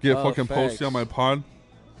 Get fucking facts. Posty on my pod.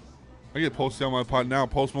 I get Posty on my pod now.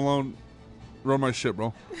 Post Malone, run my shit,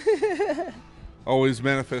 bro. Always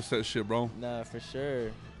manifest that shit, bro. Nah, for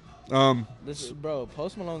sure. Bro,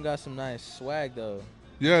 Post Malone got some nice swag though.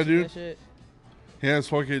 Yeah, dude. That shit? He has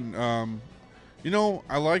fucking, you know,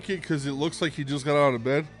 I like it because it looks like he just got out of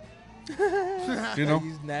bed. You know?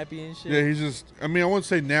 He's nappy and shit. Yeah, he's just, I mean, I wouldn't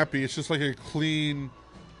say nappy. It's just like a clean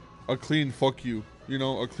fuck you. You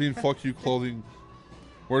know, a clean fuck you clothing.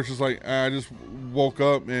 Where it's just like, I just woke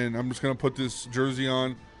up and I'm just going to put this jersey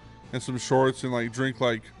on and some shorts and like drink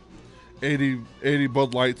like 80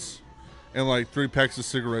 Bud Lights and like 3 packs of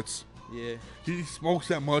cigarettes. Yeah. He smokes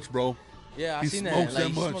that much, bro. Yeah, I seen that. Smokes Like, that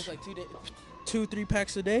he much. smokes like 2-3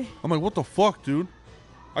 packs a day. I'm like, what the fuck, dude?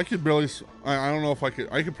 I could barely. I don't know if I could.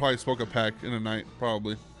 I could probably smoke a pack in a night,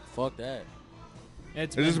 probably. Fuck that.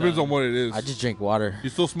 It just depends on what it is. I just drink water. You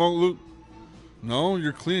still smoke, Luke? No,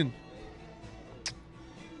 you're clean.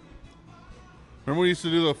 Remember we used to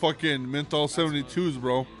do the fucking menthol 72s,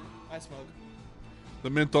 bro? I smoke. The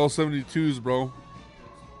menthol 72s, bro.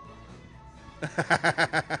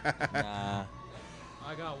 Nah.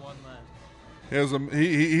 I got one left.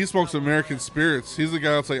 He smokes American Spirits. He's the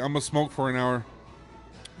guy that's like, I'm gonna smoke for an hour.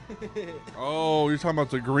 Oh, you're talking about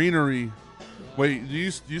the greenery. Wait, do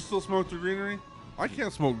you still smoke the greenery? I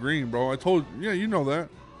can't smoke green, bro. I told yeah, you know that.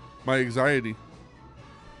 My anxiety.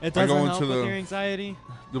 It doesn't go help into with the- your anxiety.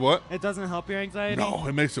 The what? It doesn't help your anxiety. No,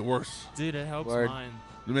 it makes it worse. Dude, it helps Word. mine.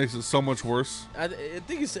 It makes it so much worse. I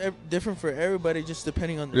think it's different for everybody, just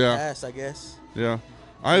depending on the Yeah. past, I guess. Yeah,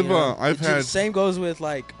 I've had same goes with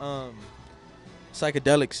like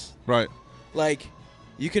psychedelics. right. Like,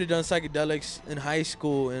 you could have done psychedelics in high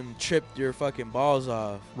school and tripped your fucking balls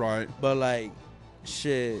off. Right. But like,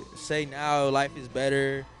 shit, say now life is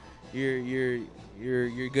better. You're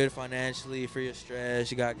good financially for your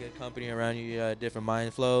stress. You got good company around you. You got a different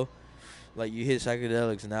mind flow. Like, you hit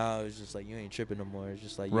psychedelics now, it's just like you ain't tripping no more. It's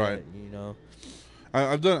just like Right. you know.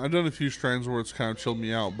 I've done a few strands where it's kind of chilled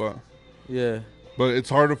me out, but Yeah. it's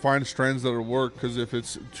hard to find strands that'll work because if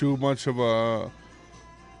it's too much of a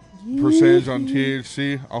percentage on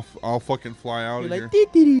THC, I'll fucking fly out You're of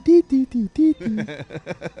like, here.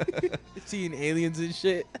 seeing aliens and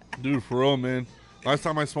shit. Dude, for real, man. Last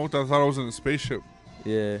time I smoked, I thought I was in a spaceship.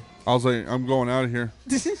 Yeah. I was like, I'm going out of here.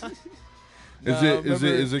 Is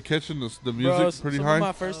it catching the music pretty some high? Of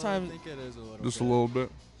my first time, I think it is a little Just bit. a little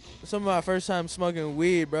bit. some of my first time smoking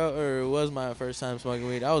weed, bro, or it was my first time smoking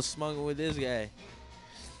weed. I was smoking with this guy,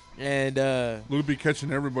 and Luke be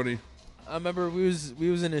catching everybody. I remember we was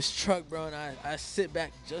in his truck, bro, and I sit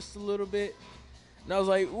back just a little bit, and I was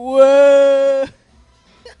like, whoa.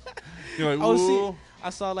 You're like, I was whoa. I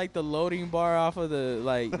saw like the loading bar off of the,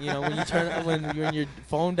 like, you know, when you turn when your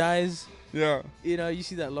phone dies, Yeah. you know, you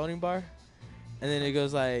see that loading bar, and then it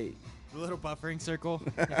goes like, The little buffering circle.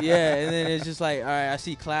 yeah, and then it's just like, all right, I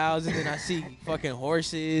see clouds, and then I see fucking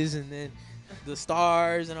horses, and then the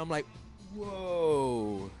stars, and I'm like,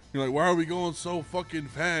 whoa. You're like, why are we going so fucking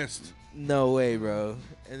fast? No way, bro.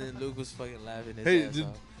 And then Luke was fucking laughing his Hey, ass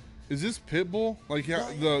off. is this Pitbull? Like,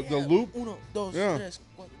 yeah, No, the loop? Uno, dos, Yeah. tres.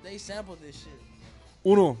 They sampled this shit.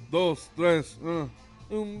 Uno, dos, tres.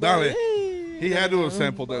 Dale. He had to have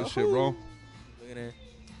sampled that shit, bro. Look at that.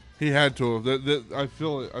 He had to have. I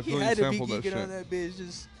feel it. I He feel he had to be sampled that geeking shit. on that bitch,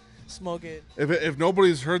 just smoking. If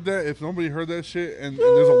nobody's heard that, if nobody heard that shit, and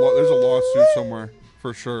there's a lawsuit somewhere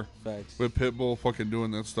for sure Facts. with Pitbull fucking doing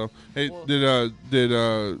that stuff. Hey, Well-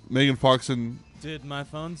 did Megan Fox and Dude, my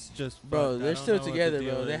phone's just. Bro, fucked. I they're don't still know what the together,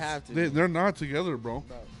 deal bro. They is. have to. they're not together, bro.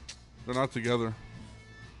 Bro. They're not together.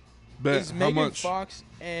 Bet Is how Megan much? Fox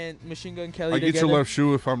and Machine Gun Kelly I get together? your left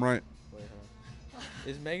shoe if I'm right. Wait, hold on.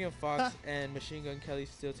 Is Megan Fox and Machine Gun Kelly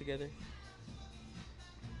still together?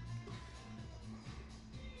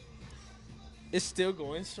 It's still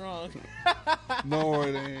going strong. No,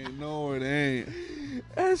 it ain't. No, it ain't.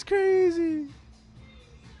 That's crazy.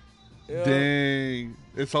 Yeah. Dang.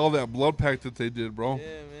 It's all that blood pact that they did, bro. Yeah,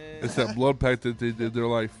 man. It's that blood pact that they did. They're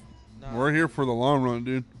like, Nah, we're here for the long run,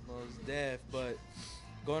 dude. most deaf, but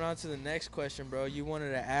going on to the next question, bro. You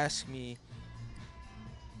wanted to ask me.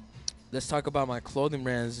 Let's talk about my clothing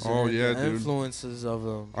brands. Oh and yeah, the dude. Influences of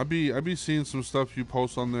them. I be seeing some stuff you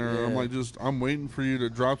post on there. Yeah. I'm like, I'm waiting for you to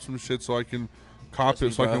drop some shit so I can cop Trust me,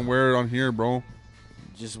 it, so I bro. can wear it on here, bro.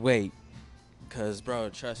 Just wait, cause bro,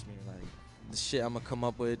 trust me, like the shit I'm gonna come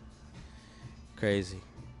up with, crazy.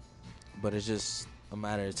 But it's just a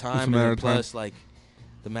matter of time. It's a matter and of time. plus, like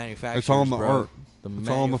the manufacturers, It's all in the bro, art. The It's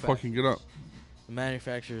all in the fucking get up. The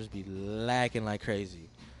manufacturers be lacking like crazy.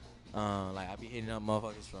 Like I be hitting up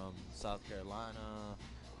motherfuckers from South Carolina,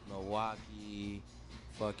 Milwaukee,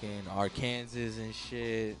 fucking Arkansas and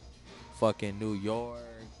shit, fucking New York.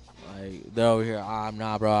 Like they're over here. I'm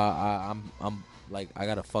not, bro. I'm like I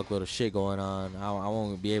got a fuckload of shit going on. I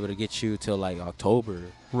won't be able to get you till like October,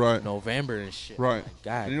 Right. November and shit. Right. Like,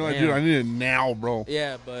 God And you're like, damn. dude, I need it now, bro.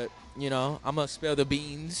 Yeah, but you know, I'm gonna spill the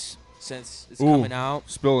beans since it's Ooh, coming out.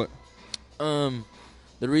 Spill it. The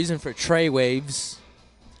reason for Trey Waves,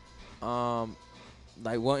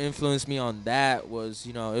 like what influenced me on that was,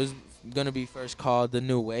 you know, it was gonna be first called the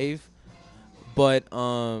New Wave, but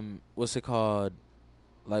what's it called?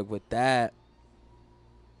 Like with that,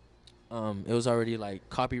 it was already like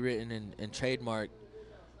copywritten and trademarked,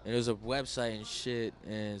 and it was a website and shit,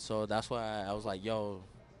 and so that's why I was like, yo,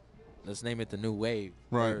 let's name it the New Wave,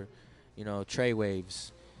 Right? or, you know, Trey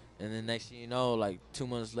Waves. And then next thing you know, like 2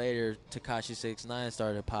 months later, Tekashi 6ix9ine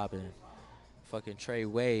started popping. Fucking Trey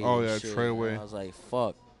Wave. Oh and yeah, shit. Trey And Way. I was like,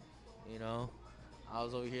 fuck. You know? I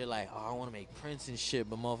was over here like, oh, I want to make prints and shit,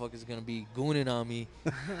 but motherfuckers gonna be gooning on me.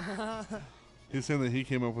 He's saying that he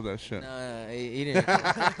came up with that shit. Nah, he didn't.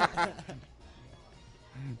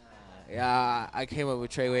 Yeah, I came up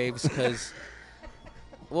with Trey Waves because,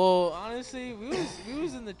 well, honestly, we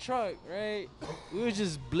was in the truck, right? We was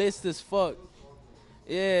just blitzed as fuck.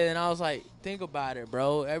 Yeah, and I was like, think about it,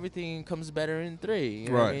 bro. Everything comes better in 3. You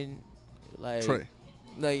know what I mean? Like, Trey.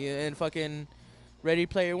 like, and fucking Ready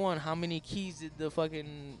Player One. How many keys did the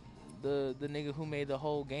fucking the nigga who made the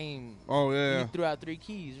whole game? Oh yeah. He threw out 3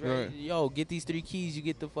 keys, right? Right. Yo, get these 3 keys, you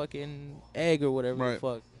get the fucking egg or whatever Right. the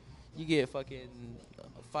fuck. You get fucking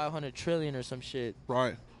 500 trillion or some shit,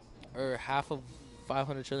 Right. or half of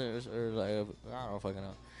 500 trillion, or like I don't fucking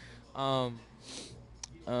know.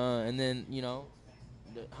 And then you know.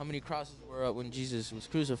 How many crosses were up when Jesus was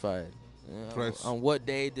crucified? On what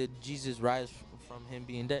day did Jesus rise from him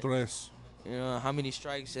being dead? Tres. You know, how many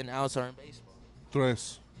strikes and outs are in baseball?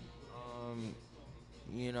 Tres.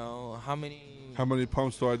 You know, how many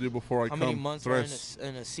pumps do I do before I come? How many months Tres. are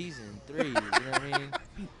in a season? 3. You know what I mean?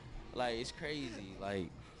 Like, it's crazy. Like,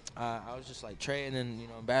 I was just like Trey, and then, you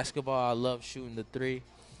know, basketball, I love shooting the 3.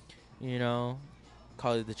 You know,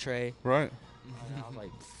 call it the Trey. Right. And I was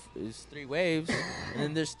like, it's 3 waves, and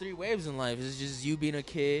then there's 3 waves in life. It's just you being a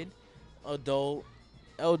kid, adult,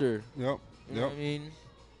 elder. Yep. You know what I mean? You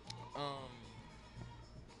know,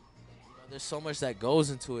 there's so much that goes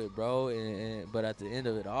into it, bro. But at the end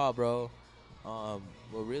of it all, bro,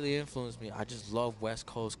 what really influenced me, I just love West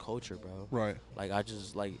Coast culture, bro. Right. Like, I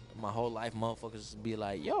just, like, my whole life, motherfuckers be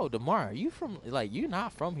like, yo, DAMAR, you from, like, you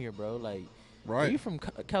not from here, bro. Like, right. Are you from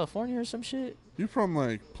California or some shit? You from,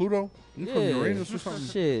 like, Pluto? You from Uranus or something?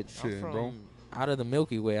 Shit, I'm from bro. Out of the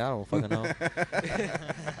Milky Way. I don't fucking know.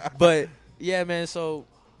 But, yeah, man, so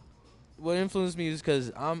what influenced me is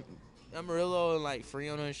because I'm Amarillo and, like,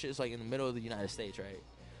 Friona and shit is, like, in the middle of the United States, right?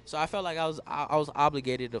 So I felt like I was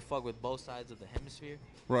obligated to fuck with both sides of the hemisphere.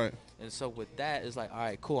 Right. And so with that, it's like, all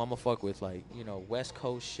right, cool, I'm going to fuck with, like, you know, West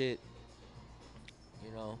Coast shit,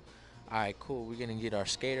 you know. All right, cool, we're going to get our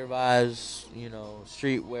skater vibes, you know,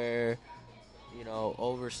 streetwear, you know,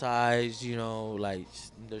 oversized, you know, like,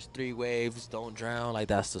 there's 3 waves, don't drown, like,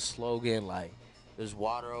 that's the slogan, like, there's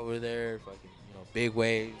water over there, fucking, you know, big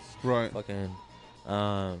waves. Right. Fucking,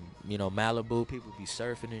 you know, Malibu, people be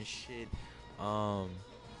surfing and shit,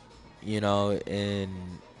 you know, and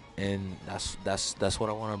that's what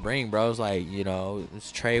I want to bring, bro. It's like, you know,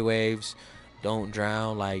 it's Trey Waves, don't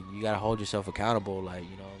drown, like, you got to hold yourself accountable, like,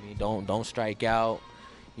 you know what I mean, don't strike out.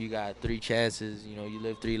 You got 3 chances, you know, you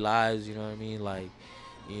live 3 lives, you know what I mean? Like,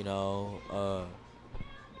 you know,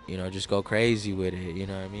 just go crazy with it, you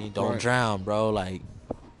know what I mean? Don't drown, bro. Like,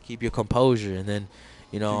 keep your composure. And then,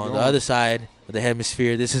 you know, on the other side of the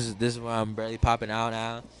hemisphere, this is where I'm barely popping out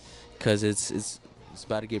now, because it's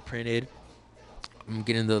about to get printed. I'm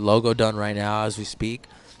getting the logo done right now as we speak,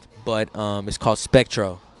 but it's called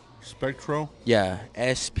Spectro. Spectro? Yeah,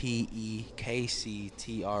 SPEKCTRO.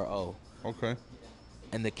 Okay.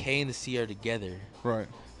 And the K and the C are together. Right.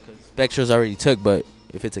 Because Spectro's already took, but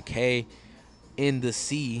if it's a K in the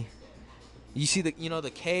C, you see the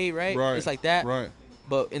K, right? Right. It's like that. Right.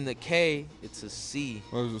 but in the K, it's a C.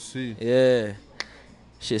 Oh, there's a C. Yeah.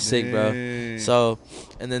 Shit's sick, bro. Dang. So,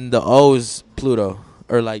 and then the O is Pluto.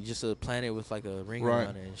 Or, like, just a planet with, like, a ring Right.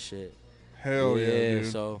 around it and shit. Hell yeah,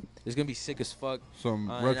 dude. So, it's going to be sick as fuck.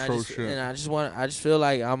 Some retro shit. And I just feel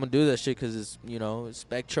like I'm going to do that shit because it's, you know, it's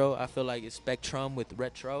Spectro. I feel like it's Spectrum with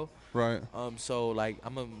retro. Right. So, like,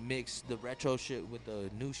 I'm going to mix the retro shit with the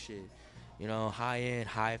new shit. You know, high-end,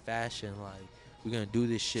 high fashion. Like, we're going to do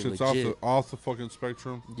this shit legit. Off the fucking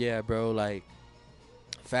spectrum. Yeah, bro. Like,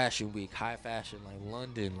 Fashion Week, high fashion, like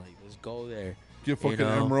London. Like, let's go there. Get fucking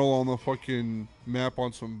Emerald on the fucking map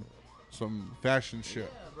on some fashion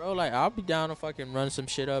shit. Yeah, bro. Like, I'll be down to fucking run some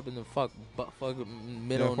shit up in the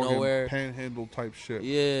middle of nowhere. Panhandle type shit.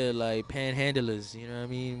 Yeah, like panhandlers. You know what I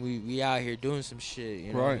mean? We out here doing some shit.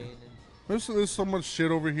 You know right. what I mean? There's so much shit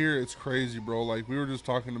over here. It's crazy, bro. Like, we were just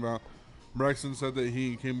talking about. Braxton said that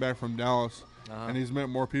he came back from Dallas, and he's met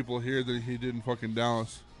more people here than he did in fucking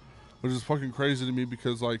Dallas, which is fucking crazy to me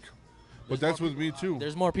because, like, but that's with me too.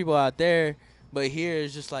 There's more people out there, but here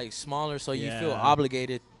it's just like smaller, so you feel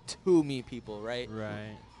obligated to meet people, right?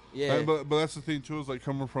 Right. Yeah. But that's the thing too, is like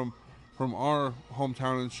coming from our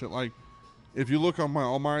hometown and shit. Like, if you look on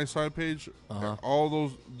my side page, all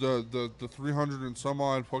those the 300 and some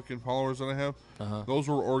odd fucking followers that I have, those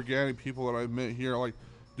were organic people that I met here. Like,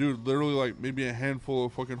 dude, literally like maybe a handful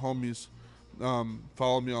of fucking homies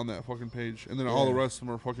followed me on that fucking page, and then all the rest of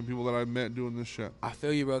them are fucking people that I met doing this shit. I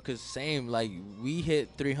feel you, bro, because same, like, we hit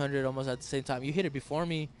 300 almost at the same time. You hit it before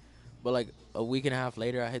me, but like a week and a half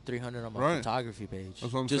later, I hit 300 on my photography page.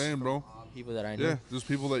 That's what I'm saying, bro. People that I knew. Yeah, just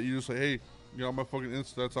people that you just say, hey, you know, my fucking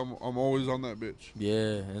Insta, I'm always on that bitch.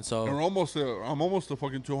 Yeah, and so. And I'm almost to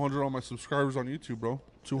fucking 200 on my subscribers on YouTube, bro.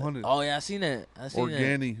 200. Oh yeah, I seen that.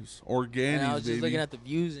 Organies, and I was just baby. looking at the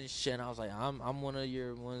views and shit, and I was like, I'm one of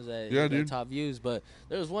your ones that dude. top views. But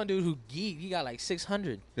there was one dude who geeked. He got like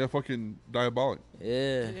 600. Yeah, fucking Diabolic.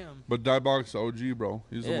 Yeah. Damn. But Diabolic's the OG, bro.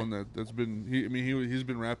 He's the one that's been. He's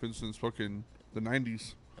been rapping since fucking the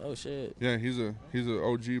 90s. Oh shit. Yeah, he's a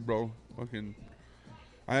OG, bro. Fucking.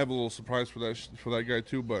 I have a little surprise for that guy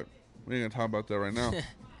too, but we ain't gonna talk about that right now.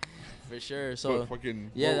 For sure. So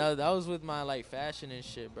fucking, that was with my like fashion and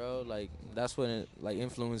shit, bro. Like, that's when it like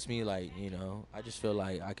influenced me. Like, you know, I just feel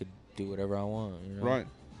like I could do whatever I want. You know? Right.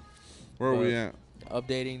 Where are we at?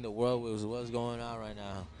 Updating the world with what's going on right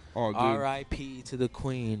now. Oh, dude. R.I.P. to the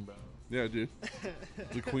Queen, bro. Yeah, dude.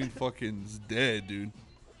 The Queen fucking's dead, dude.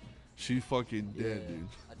 She fucking dead, dude.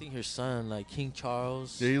 I think her son, like King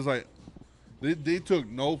Charles. Yeah, he's like. They took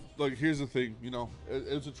no, like, here's the thing, you know,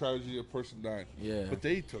 it's a tragedy, a person died. Yeah. But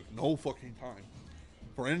they took no fucking time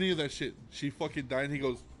for any of that shit. She fucking died, and he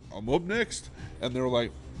goes, I'm up next. And they're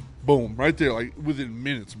like, boom, right there, like, within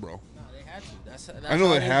minutes, bro. No, they had to. That's I know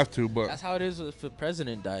they have to, but. That's how it is if the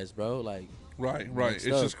president dies, bro. Like. Right. It's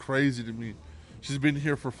just crazy to me. She's been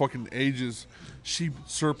here for fucking ages. She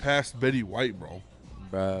surpassed Betty White, bro.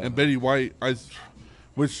 Bro. And Betty White,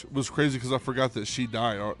 which was crazy because I forgot that she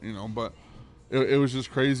died, you know, but. It was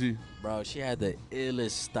just crazy. Bro, she had the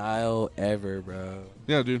illest style ever, bro.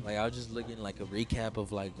 Yeah, dude. Like, I was just looking like a recap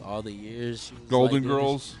of like all the years she was Golden like,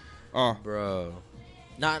 Girls. Bro.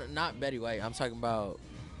 Not Betty White. I'm talking about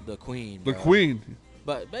the Queen, The bro. Queen.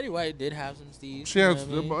 But Betty White did have some steeds. She has, I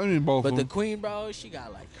mean, both but of them. the Queen, bro, she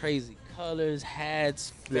got like crazy colors,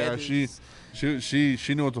 hats, feathers. Yeah,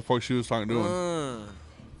 she knew what the fuck she was doing.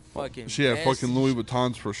 Fucking she had fucking Louis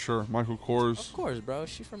Vuittons for sure. Michael Kors. Of course, bro.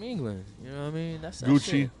 She from England. You know what I mean? That's that Gucci.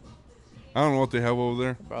 Shit. I don't know what they have over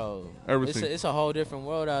there. Bro. Everything. It's a whole different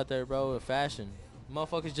world out there, bro, with fashion.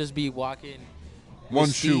 Motherfuckers just be walking one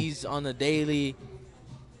with shoe steez on the daily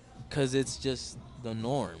because it's just the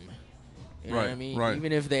norm. You know what I mean? Right.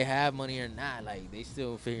 Even if they have money or not, like, they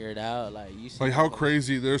still figure it out. Like, you see. Like, how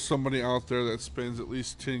crazy there's somebody out there that spends at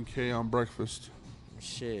least $10K on breakfast.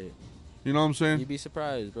 Shit. You know what I'm saying? You'd be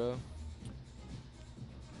surprised, bro.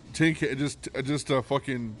 10K, just a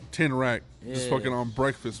fucking 10 rack, just fucking on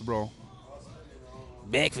breakfast, bro.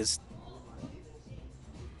 Breakfast.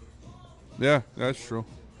 Yeah, that's true.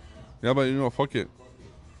 Yeah, but you know, fuck it.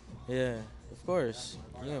 Yeah, of course.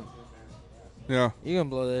 Yeah. You gonna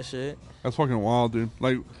blow that shit. That's fucking wild, dude.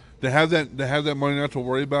 Like, they have that money not to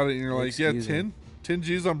worry about it, and you're like, yeah, 10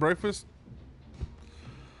 G's on breakfast.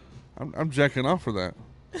 I'm jacking off for that.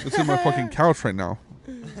 It's in my fucking couch right now.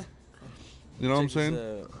 You know what I'm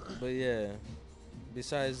saying? But yeah,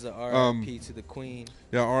 besides the R.I.P. to the Queen.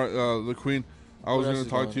 Yeah, the Queen. I was gonna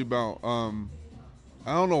talk to you about.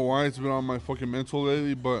 I don't know why it's been on my fucking mental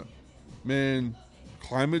lately, but man,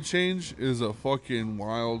 climate change is a fucking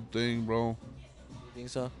wild thing, bro. You think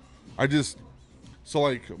so? So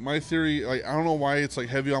like my theory, like I don't know why it's like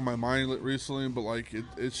heavy on my mind recently, but like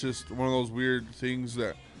it's just one of those weird things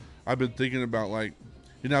that I've been thinking about. Like,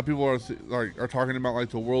 you know, how people are talking about like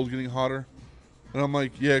the world's getting hotter, and I'm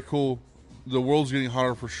like, yeah, cool, the world's getting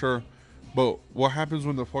hotter for sure, but what happens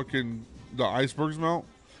when the icebergs melt?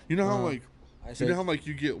 You know how like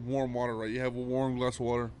you get warm water, right? You have a warm glass of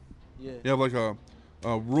water. Yeah. You have like a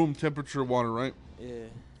room temperature water, right? Yeah.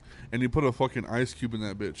 And you put a fucking ice cube in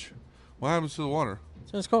that bitch. What happens to the water?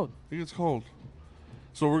 So it's cold. It gets cold.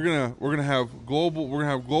 So we're gonna have global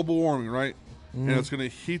warming, right? Mm-hmm. And it's gonna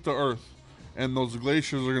heat the earth, and those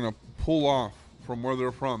glaciers are gonna pull off from where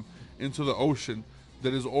they're from into the ocean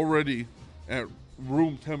that is already at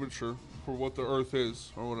room temperature for what the earth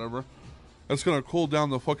is or whatever. That's gonna cool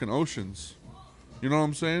down the fucking oceans. You know what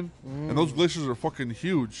I'm saying? And those glaciers are fucking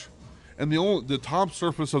huge. And the top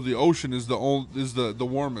surface of the ocean is the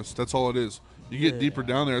warmest. That's all it is. You get deeper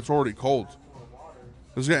down there, it's already cold.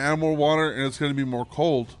 It's gonna add more water, and it's gonna be more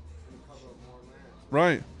cold.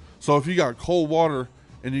 Right. So if you got cold water,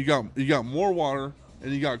 and you got more water,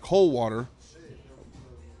 and you got cold water.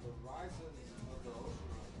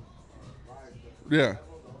 Yeah.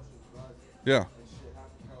 Yeah.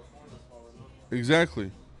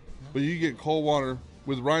 Exactly. But you get cold water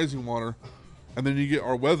with rising water, and then you get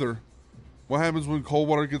our weather. What happens when cold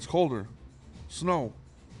water gets colder? Snow.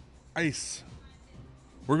 Ice.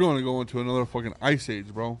 We're going to go into another fucking ice age,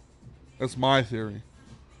 bro. That's my theory.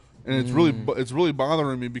 And it's really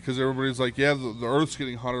bothering me because everybody's like, yeah, the Earth's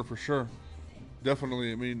getting hotter for sure.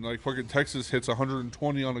 Definitely. I mean, like fucking Texas hits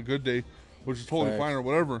 120 on a good day, which is totally fine or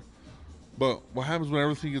whatever. But what happens when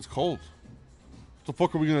everything gets cold? What the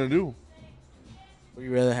fuck are we going to do? Would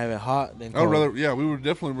you rather have it hot than cold? We would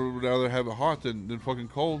definitely rather have it hot than fucking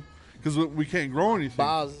cold. Because we can't grow anything.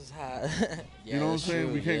 Balls is hot. You know what I'm saying?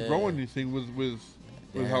 True. We can't grow anything with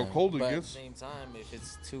how cold it gets. But at the same time, if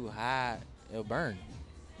it's too hot, it'll burn.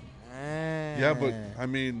 Yeah, but I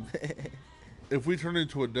mean, if we turn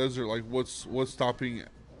into a desert, like what's stopping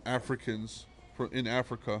Africans in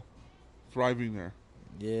Africa thriving there?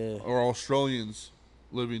 Yeah. Or Australians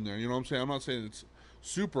living there. You know what I'm saying? I'm not saying it's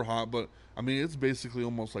super hot, but I mean it's basically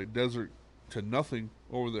almost like desert to nothing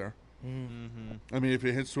over there. Mm-hmm. I mean, if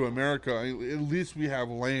it hits to America, at least we have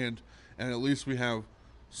land, and at least we have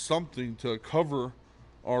something to cover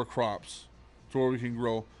our crops to where we can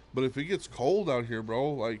grow. But if it gets cold out here,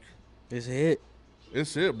 bro, like it's it.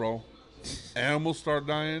 It's it, bro. Animals start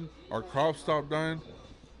dying. Our crops stop dying.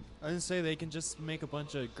 I didn't say they can just make a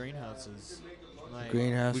bunch of greenhouses. Like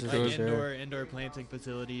indoor planting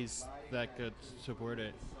facilities that could support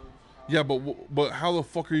it. Yeah, but how the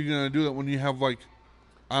fuck are you gonna do that when you have like,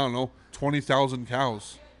 I don't know, 20,000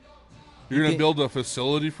 cows? You're gonna build a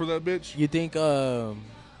facility for that bitch? You think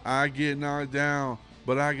I get knocked down,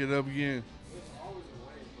 but I get up again.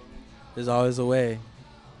 There's always a way.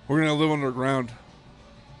 We're gonna live underground.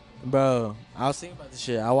 Bro, I was thinking about this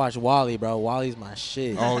shit. I watched Wall-E, bro. Wall-E's my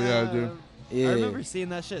shit. Oh yeah, dude. Yeah. I remember seeing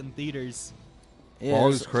that shit in theaters. Yeah,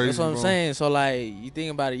 Wall-E's crazy. That's what I'm saying. So like, you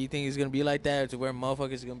think about it. You think it's gonna be like that to where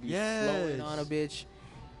motherfuckers are gonna be floating on a bitch?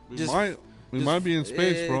 We might be in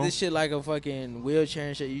space, bro. This shit like a fucking wheelchair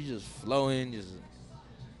and shit. You just flowing.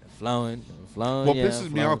 What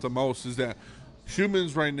pisses me off the most is that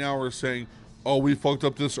humans right now are saying, oh, we fucked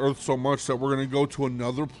up this Earth so much that we're going to go to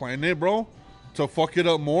another planet, bro, to fuck it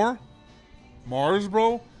up more? Mars,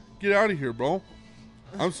 bro? Get out of here, bro.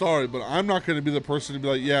 I'm sorry, but I'm not going to be the person to be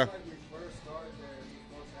like, yeah.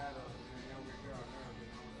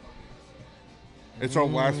 It's our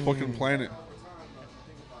last fucking planet.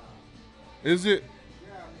 Is it?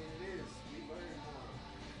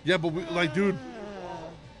 Yeah, but we, like, dude.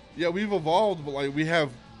 Yeah, we've evolved, but like we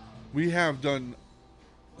have done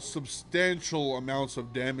substantial amounts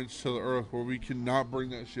of damage to the Earth where we cannot bring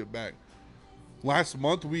that shit back. Last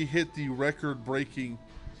month we hit the record-breaking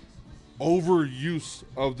overuse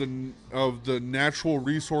of the natural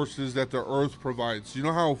resources that the Earth provides. You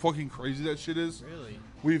know how fucking crazy that shit is? Really?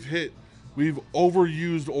 We've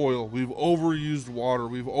overused oil, we've overused water,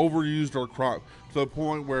 we've overused our crop to the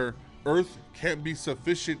point where Earth can't be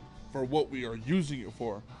sufficient for what we are using it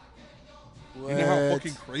for. What? You know how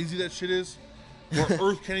fucking crazy that shit is? Where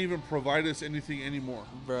Earth can't even provide us anything anymore.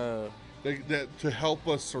 Bro. That to help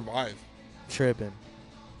us survive. Tripping.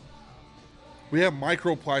 We have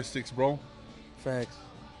microplastics, bro. Facts.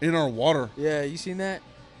 In our water. Yeah, you seen that?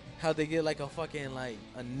 How they get like a fucking like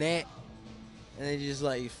a net and they just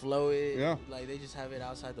like float it. Yeah. Like they just have it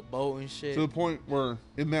outside the boat and shit. To the point where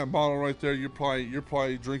in that bottle right there, you're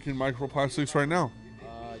probably drinking microplastics right now.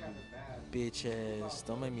 You bitch ass.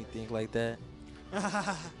 Don't make me think like that.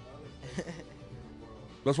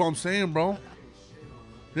 That's what I'm saying, bro.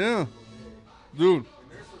 Yeah. Dude.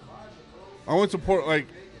 I went to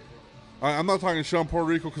I'm not talking shit on Puerto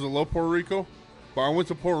Rico because I love Puerto Rico, but I went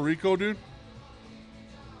to Puerto Rico, dude.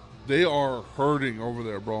 They are hurting over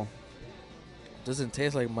there, bro. Doesn't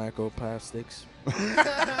taste like microplastics.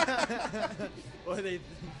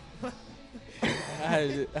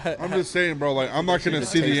 I'm just saying, bro. Like, I'm not gonna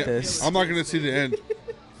see the end.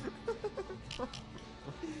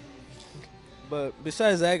 But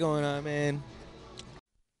besides that going on, man.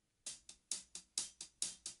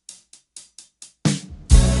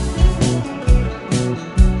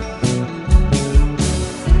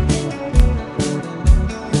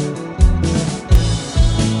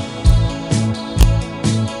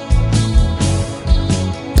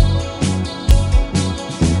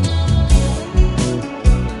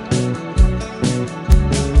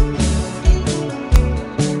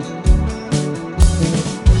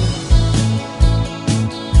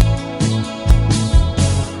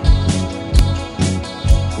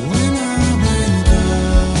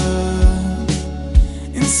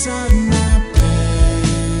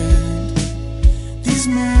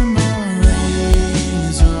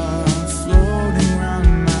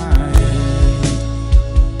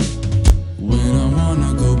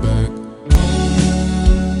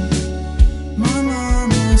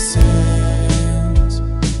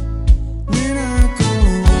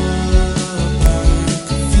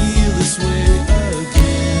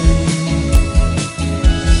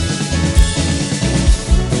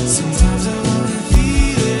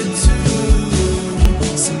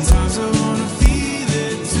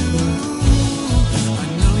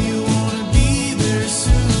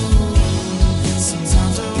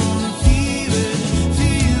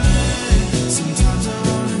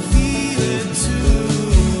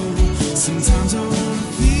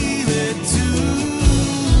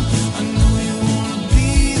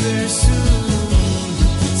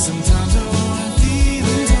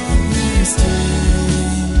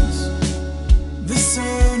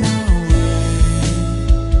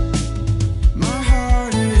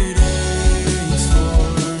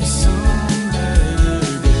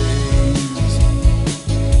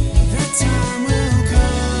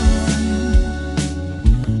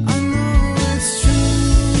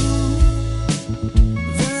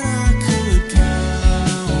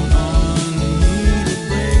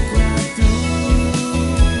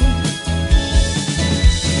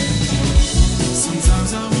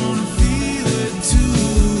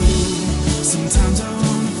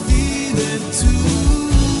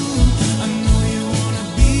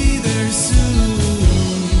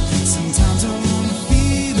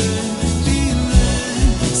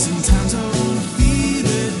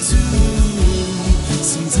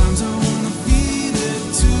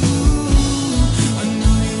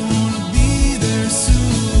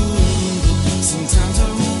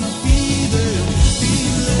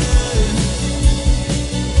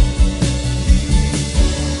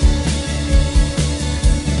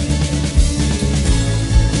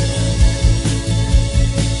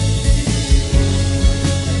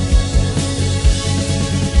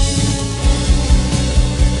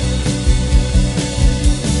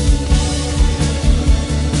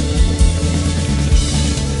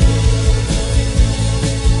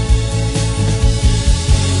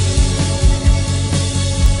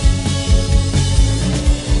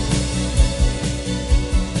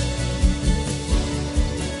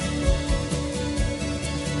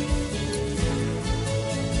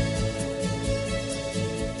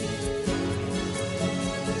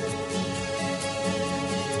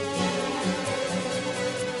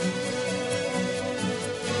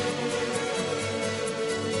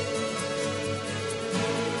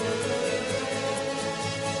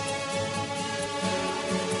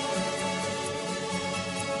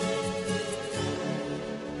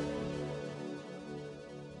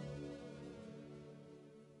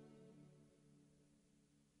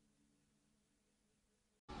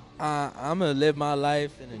 I'm gonna live my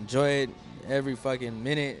life and enjoy it every fucking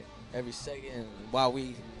minute, every second while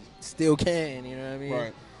we still can. You know what I mean?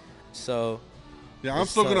 Right. So. Yeah, I'm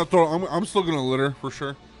still gonna throw. I'm still gonna litter for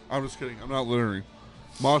sure. I'm just kidding. I'm not littering.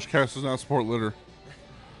 MOSHCAST does not support litter.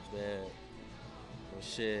 Yeah. Well,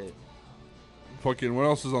 shit. Fucking, what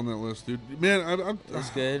else is on that list, dude? Man, That's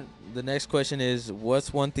good. The next question is,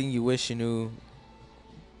 what's one thing you wish you knew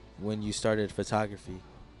when you started photography?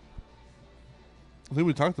 I think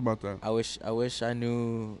we talked about that. I wish I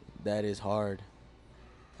knew that is hard.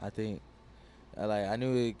 I think, I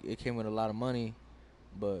knew it came with a lot of money,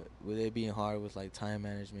 but with it being hard with like time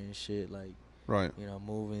management and shit, like, right, you know,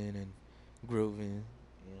 moving and grooving,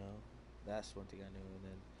 you know, that's one thing I knew. And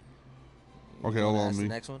then, okay, hold on, the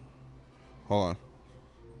next one. Hold on.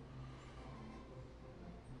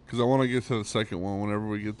 because I want to get to the second one whenever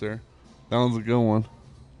we get there. That one's a good one.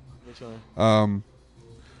 Which one?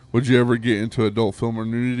 Would you ever get into adult film or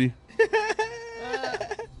nudity?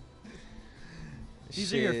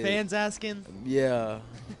 These are your fans asking? Yeah.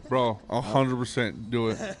 Bro, 100% do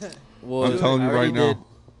it. Well, I'm telling you right now.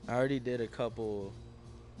 I already did a couple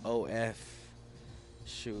OF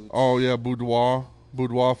shoots. Oh, yeah, boudoir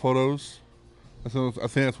photos. I think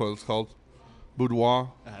that's what it's called.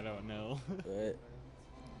 Boudoir. I don't know. But,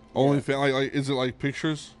 Only like is it like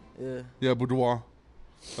pictures? Yeah. Yeah, boudoir.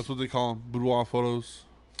 That's what they call them. Boudoir photos.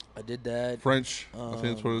 I did that. French. I think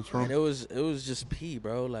that's what it's from. And it was just pee,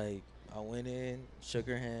 bro. Like, I went in, shook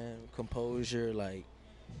her hand, composure, like,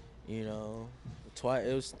 you know, twice.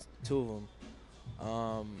 It was two of them.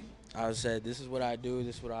 I said, this is what I do,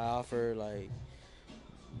 this is what I offer. Like,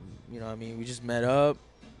 you know what I mean? We just met up.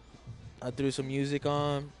 I threw some music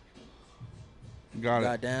on.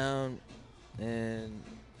 Got down. And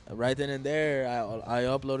right then and there, I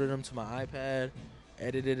uploaded them to my iPad,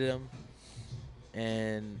 edited them,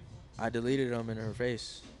 and I deleted them in her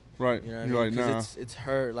face. Right. You know what I mean? Like, nah. It's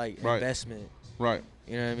her, like, investment. Right.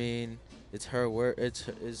 You know what I mean? It's her work.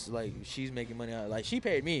 It's like she's making money out. Like, she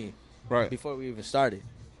paid me before we even started.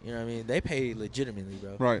 You know what I mean? They pay legitimately,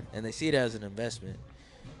 bro. Right. And they see it as an investment.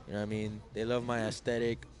 You know what I mean? They love my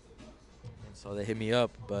aesthetic, and so they hit me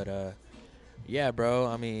up. But yeah, bro.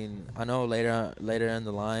 I mean, I know later in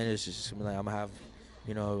the line, it's just gonna be like I'm gonna have,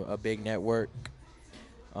 you know, a big network.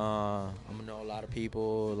 I'm gonna know a lot of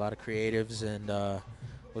people, a lot of creatives, and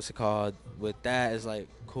what's it called? With that, it's like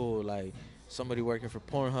cool. Like, somebody working for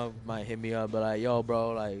Pornhub might hit me up, but like, yo,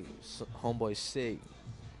 bro, like, homeboy's sick.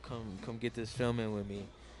 Come get this filming with me.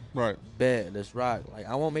 Right. Bet, let's rock. Like,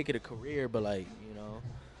 I won't make it a career, but like, you know,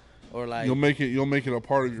 or like you'll make it a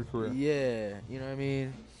part of your career. Yeah, you know what I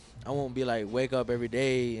mean. I won't be like wake up every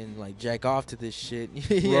day and like jack off to this shit.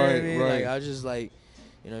 You know what I mean? Like, I'll just like,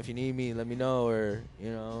 you know, if you need me, let me know, or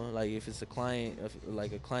you know, like if it's a client,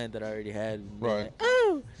 like a client that I already had. Right. Like,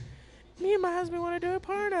 oh, me and my husband want to do a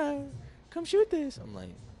porno. Come shoot this. I'm like,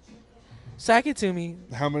 sack it to me.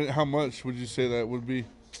 How much would you say that would be?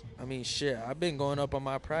 I mean, shit, I've been going up on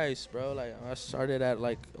my price, bro. Like, I started at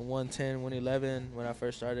like 110, 111 when I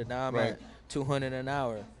first started. Now I'm at 200 an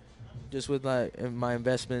hour, just with like my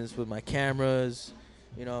investments with my cameras,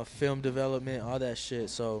 you know, film development, all that shit.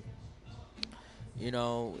 So, you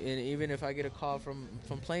know, and even if I get a call from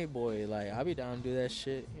Playboy, like, I'll be down to do that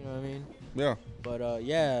shit. You know what I mean? Yeah. But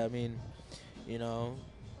yeah, I mean, you know,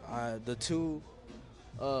 the two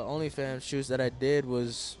OnlyFans shoots that I did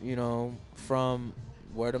was, you know, from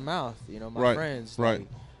word of mouth, you know, my friends. Like,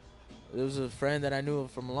 there was a friend that I knew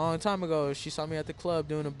from a long time ago. She saw me at the club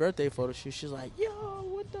doing a birthday photo shoot. She's like, yo,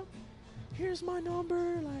 what the? Here's my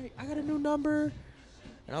number. Like, I got a new number.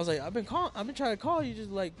 And I was like, I've been trying to call you,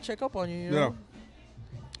 just like check up on you, you know? Yeah.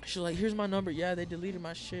 She's like, here's my number. Yeah, they deleted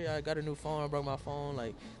my shit. I got a new phone. I broke my phone.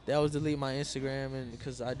 Like, they always delete my Instagram and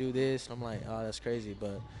because I do this. And I'm like, oh, that's crazy.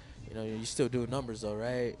 But, you know, you still do numbers though,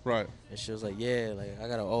 right? Right. And she was like, yeah, like, I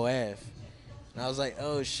got an OF. And I was like,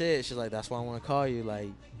 oh, shit. She's like, that's why I want to call you. Like,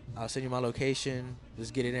 I'll send you my location.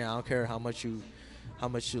 Just get it in. I don't care how much you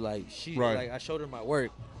like. Like, I showed her my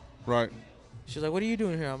work. Right. She's like, what are you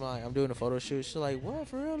doing here? I'm like, I'm doing a photo shoot. She's like, what,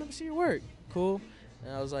 for real? Let me see your work. Cool.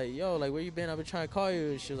 And I was like, yo, like, where you been? I've been trying to call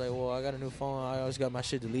you. And she was like, well, I got a new phone. I always got my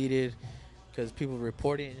shit deleted because people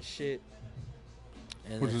reporting and shit.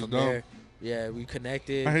 And which then is from dumb. there, yeah, we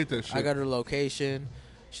connected. I hate that shit. I got her location.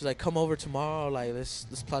 She's like, come over tomorrow. Like, let's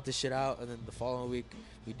plot this shit out. And then the following week,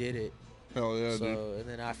 we did it. Hell yeah, so, dude. And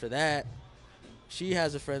then after that, she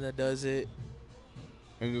has a friend that does it.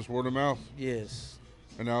 And just word of mouth. Yes.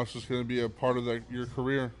 And now it's just going to be a part of your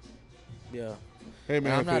career. Yeah. Hey,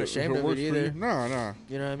 man. I'm not ashamed of it either. Nah.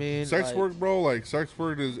 You know what I mean? Sex work, bro. Like, sex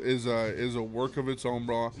work is a work of its own,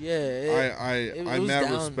 bro. Yeah. I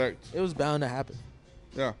mad respect. It was bound to happen.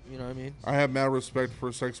 Yeah. You know what I mean? I have mad respect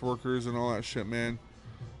for sex workers and all that shit, man.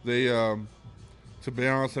 They, to be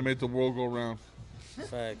honest, they make the world go round.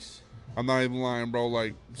 Facts. I'm not even lying, bro.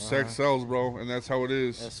 Like, sex sells, bro, and that's how it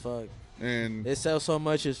is. That's fuck. And it sells so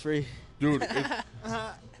much, it's free. Dude,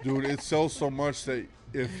 it sells so much that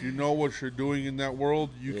if you know what you're doing in that world,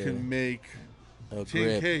 you can make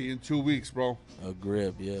 $10K in 2 weeks, bro. A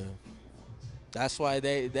grip, yeah. That's why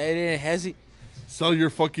they didn't hesitate. Sell your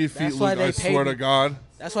fucking feet, Luke, I swear to God.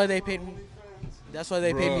 That's why they paid me. That's why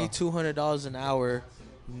they paid me $200 an hour,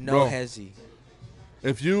 no hezzy.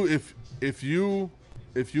 If you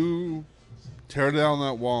tear down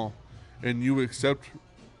that wall and you accept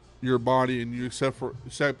your body and you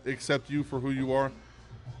accept you for who you are,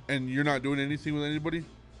 and you're not doing anything with anybody,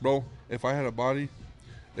 bro. If I had a body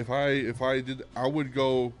if I did, I would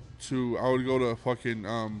go to fucking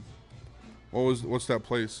what's that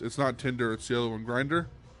place? It's not Tinder, it's the other one, Grindr.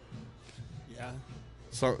 Yeah.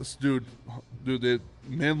 So, dude,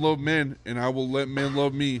 men love men, and I will let men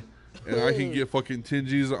love me, and I can get fucking 10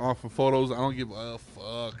 G's off of photos. I don't give a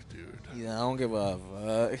fuck, dude. Yeah, I don't give a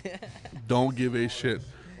fuck. Don't give a shit.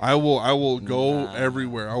 I will go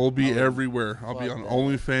everywhere. I will be everywhere. I'll be on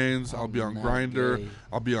OnlyFans. I'll be on Grindr.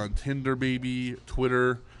 I'll be on Tinder, baby,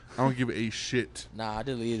 Twitter. I don't give a shit. Nah, I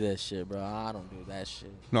delete that shit, bro. I don't do that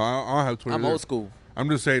shit. No, I don't have Twitter. I'm old school. I'm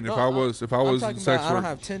just saying, if I was in sex work, I don't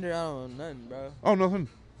have Tinder. I don't know nothing, bro. Oh, nothing.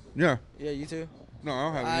 Yeah. Yeah, you too? No, I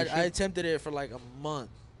don't have any shit. I attempted it for like a month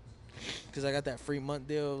because I got that free month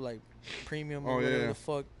deal, like premium or whatever the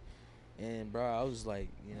fuck. And, bro, I was like,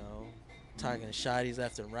 you know, talking shotties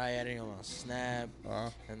left and right, adding them on Snap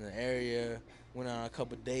in the area. Went on a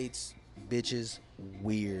couple dates. Bitches,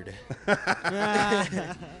 weird.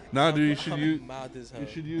 Nah, dude, you should use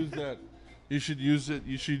that. You should use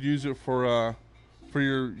it for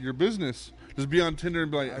your business. Just be on Tinder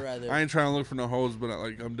and be like, I ain't trying to look for no hoes, but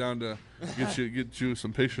I'm down to get you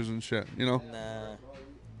some pictures and shit. You know? Nah.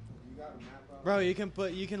 Bro, you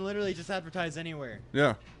can literally just advertise anywhere.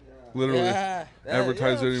 Yeah. Literally,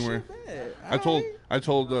 advertise anywhere. I told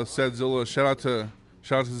Sadzilla, shout out to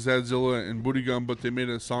Sadzilla and Booty Gum, but they made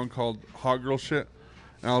a song called Hot Girl Shit,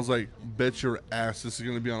 and I was like, bet your ass this is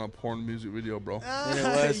gonna be on a porn music video, bro. And it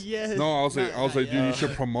was. Yes. No, I was like, dude, you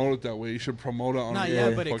should promote it that way. You should promote it on. Not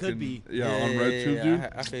yet, but it could be. Yeah, on RedTube, dude.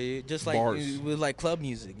 I feel you. Just like with like club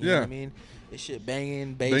music. You know what I mean? This shit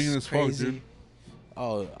banging, bass banging as crazy. fuck, dude.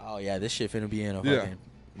 Oh yeah, this shit finna be in a yeah. fucking.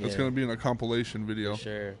 It's gonna be in a compilation video. For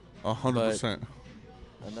sure. 100%.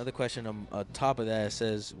 Another question on top of that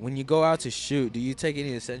says, when you go out to shoot, do you take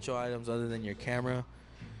any essential items other than your camera?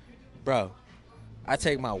 Bro, I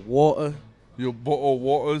take my water. Your bottle of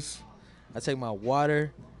waters. I take my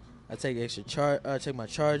water. I take I take my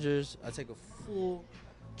chargers. I take a full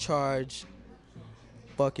charge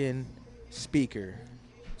fucking speaker.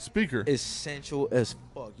 Speaker. Essential as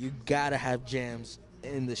fuck. You gotta have jams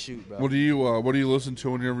in the shoot, bro. What do you listen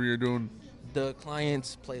to whenever you're doing? The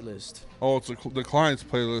client's playlist. Oh, it's the client's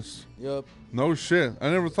playlist. Yup. No shit. I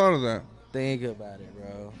never thought of that. Think about it,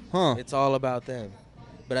 bro. Huh. It's all about them.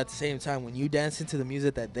 But at the same time, when you dance into the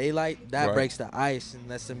music that they like, that breaks the ice and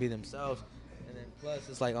lets them be themselves. And then plus,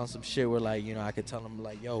 it's like on some shit where, like, you know, I could tell them,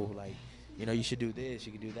 like, yo, like, you know, you should do this,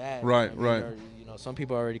 you could do that. Right, you know what I mean? right. Or, you know, some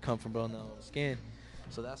people already come from blowing their own skin.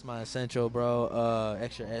 So that's my essential, bro.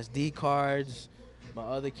 Extra SD cards, my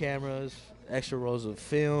other cameras, extra rolls of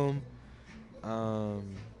film.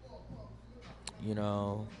 You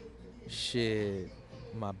know, shit.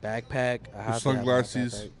 My backpack. I have your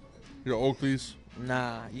sunglasses. Your Oakleys.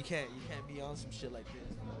 Nah, you can't be on some shit like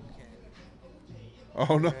this. No,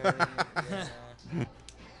 oh no. Yeah.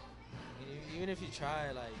 Even if you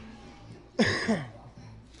try, like,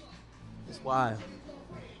 it's wild.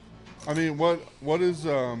 I mean, what is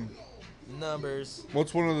numbers?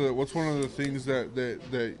 What's one of the things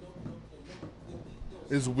that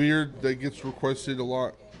is weird that gets requested a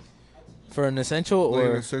lot? For an essential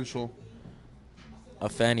or an essential? A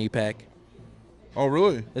fanny pack. Oh,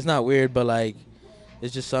 really? It's not weird, but like,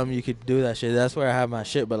 it's just something you could do that shit. That's where I have my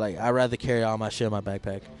shit, but like, I'd rather carry all my shit in my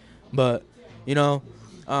backpack. But, you know,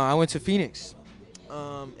 I went to Phoenix,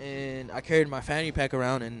 and I carried my fanny pack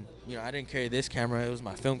around, and, you know, I didn't carry this camera. It was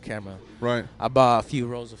my film camera. Right. I bought a few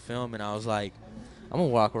rolls of film, and I was like, I'm going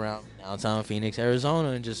to walk around downtown Phoenix, Arizona,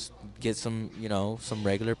 and just get some, you know, some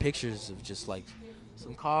regular pictures of just, like,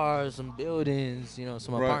 some cars, some buildings, you know,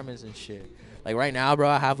 some apartments and shit. Like, right now, bro,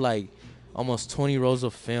 I have, like, almost 20 rolls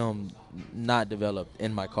of film not developed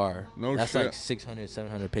in my car. No That's shit. like 600,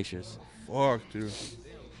 700 pictures. Fuck, dude.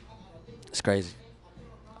 It's crazy.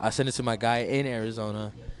 I sent it to my guy in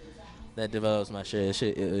Arizona that develops my shit.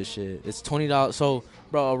 It's $20. So,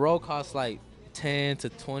 bro, a roll costs like $10 to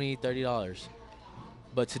 $20, $30.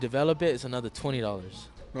 But to develop it, it's another $20.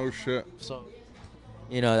 No shit. So,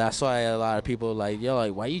 you know, that's why a lot of people like, yo,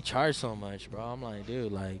 like, why you charge so much, bro? I'm like,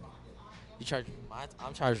 dude, like,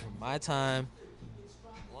 I'm charging for my time.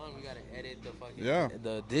 One, we gotta edit the fucking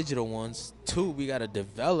the digital ones. Two, we gotta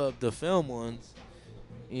develop the film ones.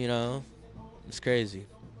 You know, it's crazy.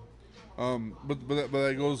 But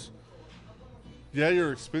that goes. Yeah,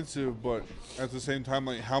 you're expensive, but at the same time,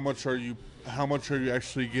 like, how much are you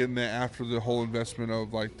actually getting that after the whole investment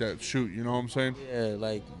of like that shoot? You know what I'm saying? Yeah,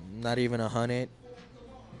 like not even 100.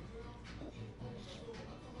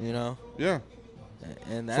 You know? Yeah.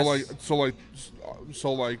 And that's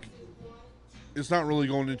so like it's not really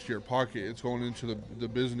going into your pocket. It's going into the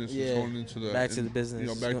business. Yeah. It's going into the back to the business. You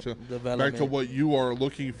know, development. back to what you are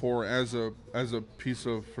looking for as a piece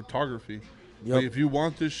of photography. Yep. Like if you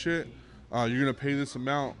want this shit, you're gonna pay this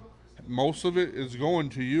amount. Most of it is going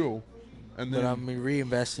to you, and then I'm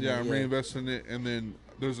reinvesting. Yeah, I'm reinvesting it, and then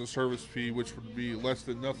there's a service fee which would be less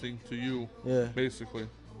than nothing to you. Yeah. Basically.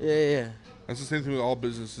 Yeah. That's the same thing with all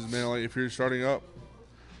businesses, man. Like if you're starting up,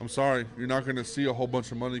 I'm sorry, you're not gonna see a whole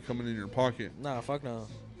bunch of money coming in your pocket. Nah, fuck no.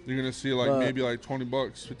 You're gonna see like maybe like $20,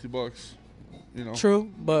 $50, you know.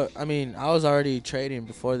 True, but I mean, I was already trading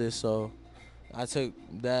before this, so I took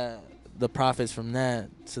the profits from that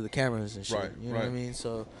to the cameras and shit. Right, you know what I mean?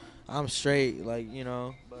 So I'm straight, like, you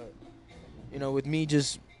know. But you know, with me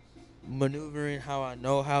just maneuvering how I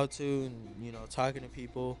know how to, and you know, talking to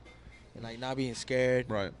people, and like not being scared.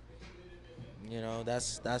 Right. You know,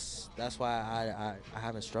 that's why I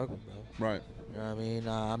haven't struggled, bro. Right. You know what I mean?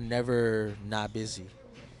 I'm never not busy.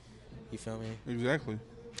 You feel me? Exactly.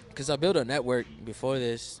 Because I built a network before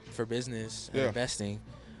this for business and Yeah. investing,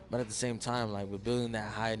 but at the same time, like with building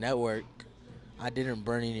that high network, I didn't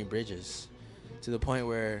burn any bridges to the point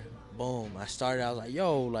where, boom, I was like,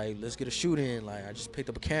 yo, like, let's get a shoot in. Like, I just picked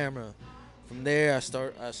up a camera. From there, I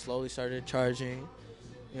slowly started charging.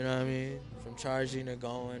 You know what I mean? From charging to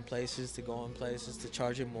going places to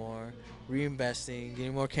charging more, reinvesting,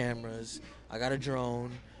 getting more cameras. I got a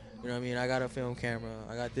drone. You know what I mean? I got a film camera.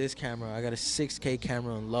 I got this camera. I got a 6K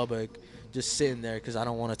camera in Lubbock just sitting there because I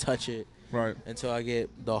don't want to touch it until I get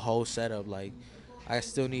the whole setup. Like, I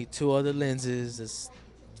still need 2 other lenses. It's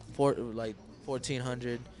like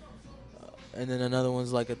 1,400. And then another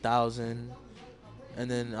one's like 1,000. And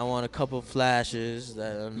then I want a couple flashes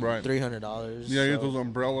that are $300. Yeah, you get those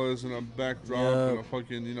umbrellas and a backdrop and a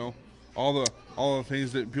fucking, you know, all the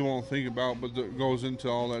things that people don't think about, but that goes into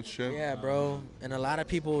all that shit. Yeah, bro. And a lot of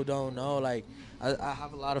people don't know. Like, I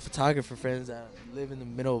have a lot of photographer friends that live in the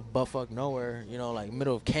middle of buttfuck nowhere. You know, like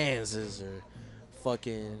middle of Kansas or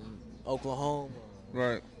fucking Oklahoma.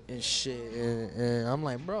 Right. And shit. And I'm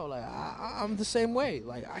like, bro, like I'm the same way.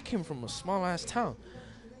 Like, I came from a small ass town.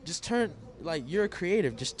 Just turn. Like, you're a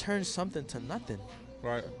creative. Just turn something to nothing.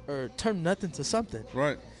 Right. Or turn nothing to something.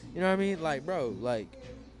 Right. You know what I mean? Like, bro, like,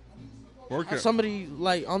 have somebody,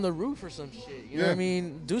 like, on the roof or some shit. You know what I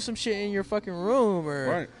mean? Do some shit in your fucking room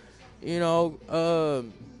or, you know,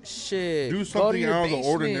 shit. Do something out of the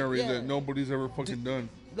ordinary that nobody's ever fucking done.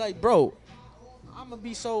 Like, bro, I'm going to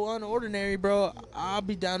be so unordinary, bro. I'll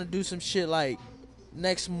be down to do some shit, like,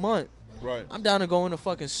 next month. Right. I'm down to go in a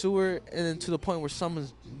fucking sewer and then to the point where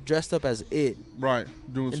someone's dressed up as it. Right.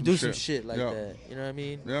 Do some shit like that. You know what I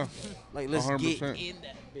mean? Yeah. Like, let's 100%. get in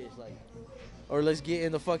that bitch. Like, or let's get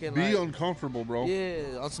in the fucking, be uncomfortable, bro.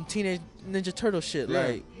 Yeah, on some Teenage Ninja Turtle shit. Yeah.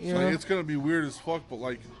 Like, you know? Like, it's going to be weird as fuck, but,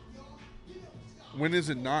 like, when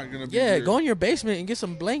is it not going to be weird? Go in your basement and get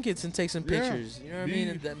some blankets and take some pictures. You know what I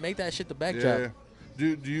mean? And make that shit the backdrop. Yeah.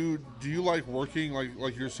 Do you like working,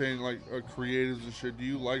 like you're saying, like creatives and shit? Do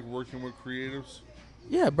you like working with creatives?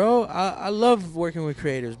 Yeah, bro. I love working with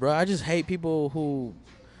creatives, bro. I just hate people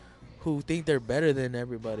who think they're better than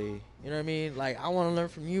everybody. You know what I mean? Like, I want to learn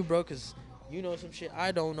from you, bro, because you know some shit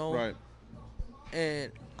I don't know. Right.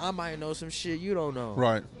 And I might know some shit you don't know.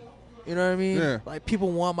 Right. You know what I mean? Yeah. Like,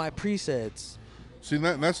 people want my presets. See,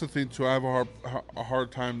 that's the thing, too. I have a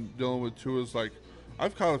hard time dealing with, too, is, like,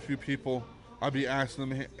 I've caught a few people. I'd be asking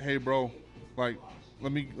them, hey, bro, like,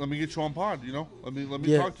 let me get you on pod, you know? Let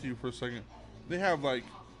me talk to you for a second. They have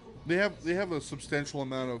a substantial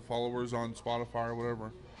amount of followers on Spotify or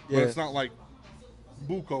whatever. Yeah. But it's not like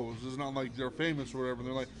bucos. It's not like they're famous or whatever.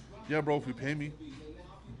 They're like, yeah, bro, if you pay me.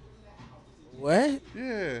 What?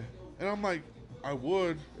 Yeah. And I'm like, I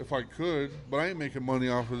would if I could, but I ain't making money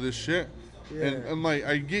off of this shit. Yeah. And like,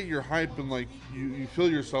 I get your hype and like you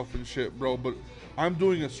feel yourself and shit, bro, but I'm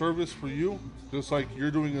doing a service for you, just like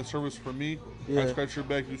you're doing a service for me. Yeah. I scratch your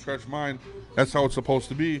back, you scratch mine. That's how it's supposed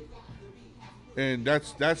to be. And I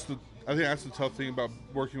think that's the tough thing about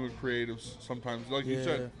working with creatives sometimes. Like you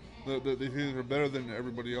said, they think they're better than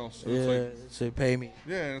everybody else. And it's like, say pay me.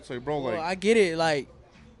 Yeah, and it's like, bro, like, I get it. Like,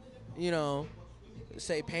 you know,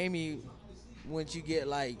 say pay me. Once you get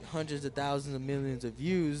like hundreds of thousands of millions of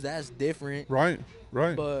views, that's different. Right.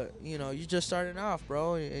 But, you know, you're just starting off,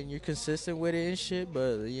 bro, and you're consistent with it and shit,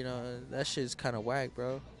 but, you know, that shit's kind of whack,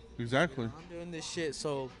 bro. Exactly. I'm doing this shit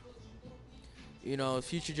so, you know, my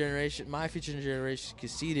future generation can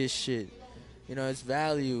see this shit. You know, it's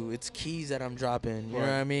value, it's keys that I'm dropping, you know what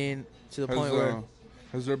I mean? To the point where...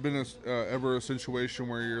 Has there been ever a situation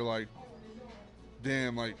where you're like,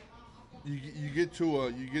 damn, like, you get to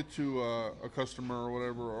a customer or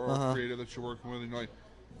whatever, or a creator that you're working with, and you're like,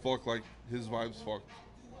 fuck, like, his vibe's fucked.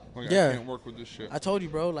 Like, Yeah. I can't work with this shit. I told you,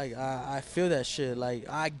 bro. Like, I feel that shit. Like,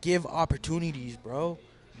 I give opportunities, bro.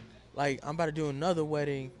 Like, I'm about to do another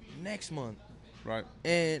wedding next month. Right.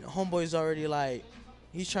 And homeboy's already like,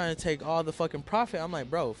 he's trying to take all the fucking profit. I'm like,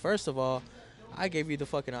 bro, first of all, I gave you the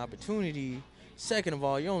fucking opportunity. Second of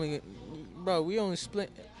all, we only split.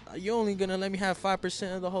 You only gonna let me have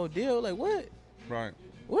 5% of the whole deal? Like, what? Right.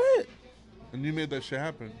 What? And you made that shit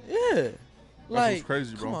happen. Yeah. Like, that's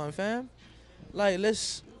crazy, bro. Come on, fam. Like,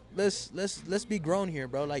 let's be grown here,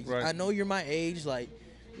 bro. Like, right. I know you're my age. Like,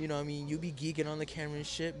 you know what I mean? You be geeking on the camera and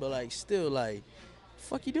shit, but like, still, like,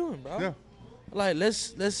 fuck you doing, bro? Yeah. Like,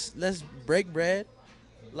 let's break bread.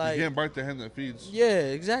 Like, you can't bite the hand that feeds. Yeah,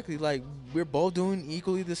 exactly. Like, we're both doing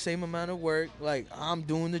equally the same amount of work. Like, I'm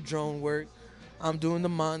doing the drone work. I'm doing the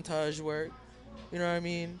montage work. You know what I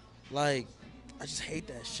mean? Like, I just hate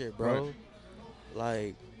that shit, bro. Right.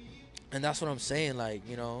 Like, and that's what I'm saying. Like,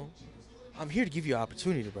 you know, I'm here to give you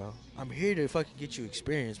opportunity, bro. I'm here to fucking get you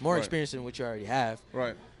experience. More experience than what you already have.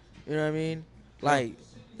 Right. You know what I mean? Like,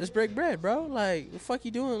 let's break bread, bro. Like, what the fuck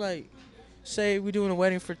you doing? Like, say we're doing a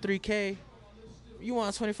wedding for $3K. You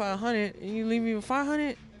want $2,500 and you leave me with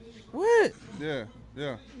 $500? What? Yeah,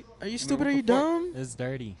 yeah. Are you stupid? Are you dumb? It's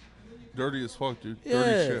dirty. Dirty as fuck, dude. Yeah.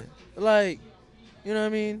 Dirty shit. Like, you know what I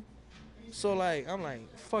mean? So, like, I'm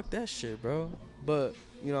like, fuck that shit, bro. But,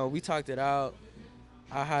 you know, we talked it out.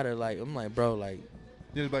 I had to, like, I'm like, bro, like.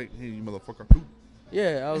 Yeah, like, hey, you motherfucker.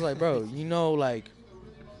 Yeah, I was like, bro, you know, like,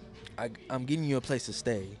 I'm getting you a place to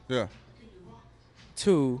stay. Yeah.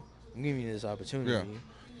 2, I'm giving you this opportunity. Yeah.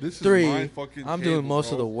 This 3, is my fucking I'm table, doing most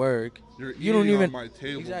bro. of the work. You don't even on my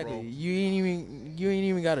table, exactly. bro. You ain't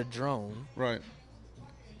even got a drone. Right.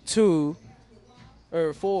 2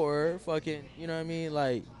 or 4, fucking, you know what I mean?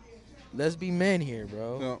 Like, let's be men here,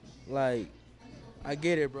 bro. Yeah. Like, I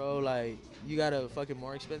get it, bro. Like, you got a fucking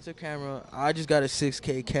more expensive camera. I just got a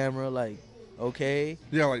 6K camera. Like, okay.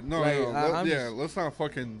 Yeah, like, no. Yeah, let's not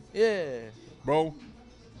fucking. Yeah. Bro,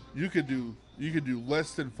 you could do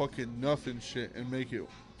less than fucking nothing shit and make it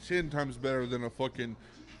 10 times better than a fucking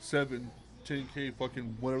 10K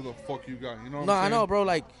fucking whatever the fuck you got. You know what I'm saying? No, I know, bro.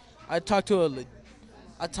 Like, I talked to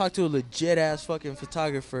a legit ass fucking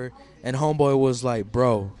photographer, and homeboy was like,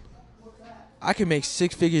 bro, I can make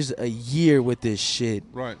 6 figures a year with this shit.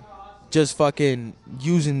 Right. Just fucking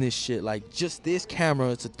using this shit. Like, just this camera.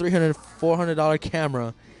 It's a $300, $400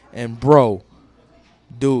 camera. And, bro,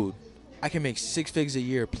 dude, I can make 6 figures a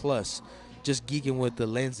year plus just geeking with the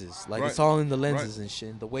lenses. Like, it's all in the lenses and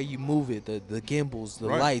shit. The way you move it, the gimbals, the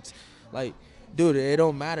lights. Like, dude, it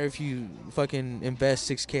don't matter if you fucking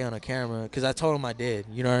invest $6K on a camera. Because I told him I did.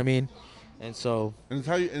 You know what I mean? And so. And it's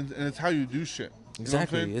how you, and it's how you do shit.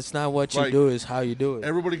 Exactly. It's not what you do, it's how you do it.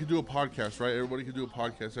 Everybody can do a podcast, right? Everybody can do a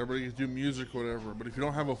podcast. Everybody can do music or whatever. But if you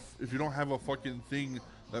don't have a fucking thing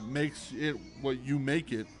that makes it what you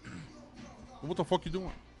make it, what the fuck you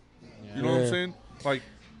doing? Yeah. You know what I'm saying? Like,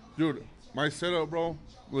 dude, my setup, bro,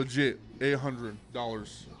 legit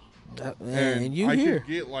 $800. And you I here. can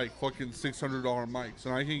get like fucking $600 mics,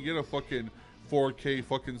 and I can get a fucking 4K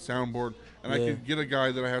fucking soundboard, and I can get a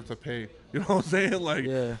guy that I have to pay. You know what I'm saying? Like,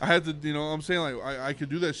 I had to, you know what I'm saying? Like, I could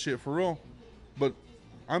do that shit for real, but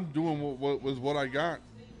I'm doing what I got,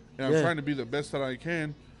 and I'm trying to be the best that I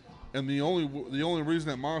can. And the only reason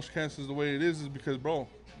that MOSHCAST is the way it is because, bro,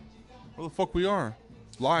 where the fuck we are.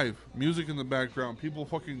 Live. Music in the background. People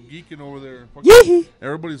fucking geeking over there.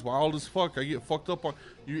 Everybody's wild as fuck. I get fucked up on.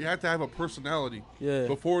 You have to have a personality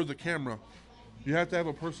before the camera. You have to have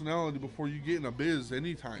a personality before you get in a biz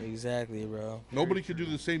anytime. Exactly, bro. Nobody can do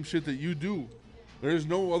the same shit that you do. There's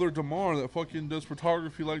no other DAMAR that fucking does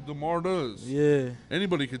photography like DAMAR does. Yeah.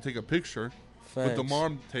 Anybody can take a picture, Facts. but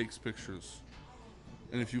DAMAR takes pictures.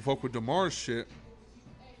 And if you fuck with DAMAR's shit,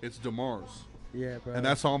 it's DAMAR's. Yeah, bro. And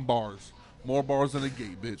that's on bars. More bars than a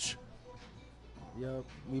gate, bitch. Yup.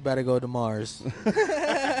 We better go to Mars. We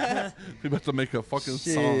about to make a fucking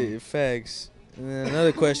song. Facts. And then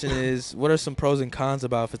another question is, what are some pros and cons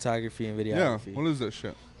about photography and videography? Yeah, what is that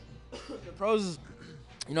shit? The pros is,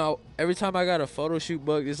 you know, every time I got a photo shoot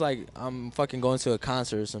booked, it's like I'm fucking going to a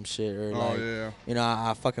concert or some shit. Or like, you know,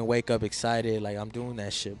 I fucking wake up excited, like I'm doing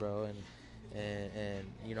that shit, bro. And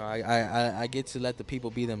you know, I get to let the people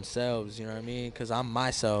be themselves, you know what I mean? Because I'm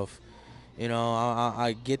myself. You know,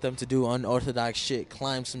 I get them to do unorthodox shit,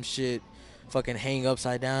 climb some shit, fucking hang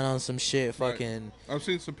upside down on some shit, fucking. Right. I've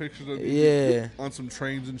seen some pictures of you on some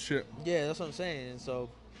trains and shit. Yeah, that's what I'm saying. And so,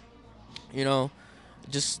 you know,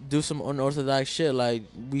 just do some unorthodox shit. Like,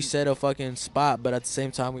 we set a fucking spot, but at the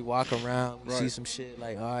same time, we walk around, we see some shit.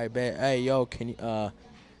 Like, all right, bet. Hey, yo, can you?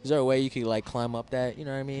 Is there a way you can like climb up that? You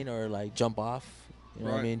know what I mean? Or like jump off? You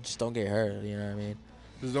know what I mean? Just don't get hurt. You know what I mean?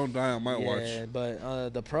 Just don't die on my watch. Yeah,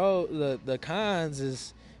 but the cons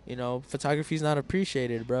is, you know, photography's not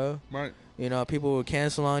appreciated, bro. Right. You know, people will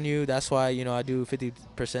cancel on you. That's why, you know, I do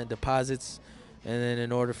 50% deposits, and then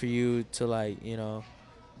in order for you to, like, you know,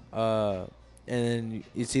 and then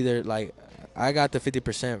it's either like I got the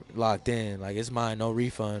 50% locked in, like it's mine, no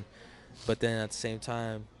refund. But then at the same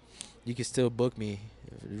time, you can still book me,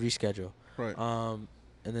 reschedule. Right.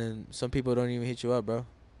 And then some people don't even hit you up, bro.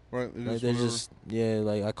 Right. Like they're just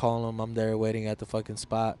like I call them, I'm there waiting at the fucking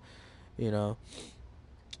spot, you know.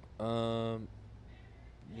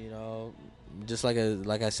 You know, just like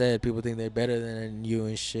I said, people think they're better than you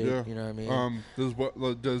and shit. Yeah. You know what I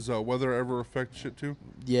mean? Does weather ever affect shit too?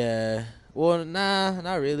 Yeah. Well, nah,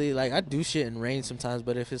 not really. Like I do shit in rain sometimes,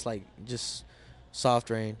 but if it's like just soft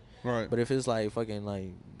rain. Right. But if it's like fucking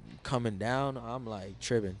like coming down, I'm like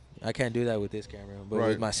tripping. I can't do that with this camera. But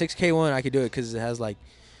with my 6K one, I could do it because it has like,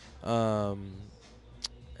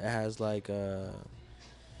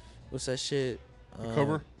 what's that shit?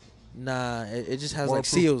 Cover? Nah, it just has like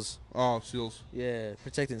seals. Oh, seals. Yeah,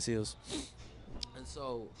 protecting seals. And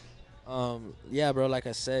so, yeah, bro. Like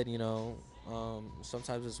I said, you know,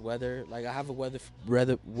 sometimes it's weather. Like I have a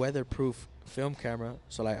weatherproof film camera,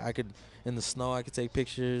 so like I could in the snow I could take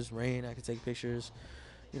pictures, rain I could take pictures.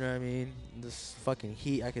 You know what I mean? This fucking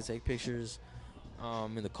heat I could take pictures.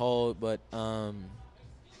 In the cold, but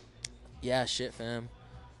yeah, shit, fam.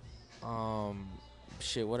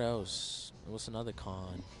 Shit. What else? What's another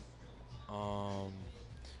con?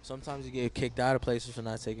 Sometimes you get kicked out of places for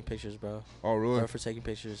not taking pictures, bro. Oh, really? Or for taking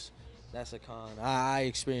pictures. That's a con. I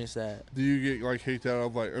experienced that. Do you get like kicked out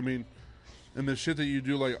of like? I mean, and the shit that you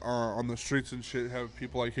do like on the streets and shit, have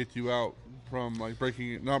people like kick you out from like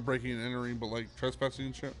not breaking and entering, but like trespassing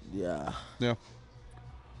and shit? Yeah. Yeah.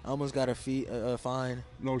 I almost got a fine.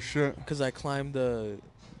 No shit. Because I climbed I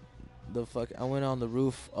went on the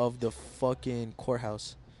roof of the fucking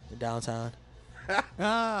courthouse in downtown.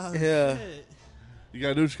 Yeah. Shit. You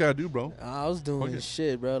gotta do what you gotta do, bro. I was doing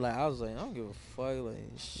shit, bro. Like I was like, I don't give a fuck. Like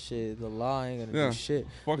shit, the law ain't gonna do shit.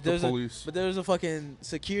 Fuck the police. But there was a fucking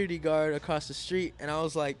security guard across the street, and I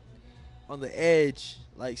was like on the edge,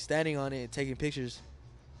 like standing on it, taking pictures.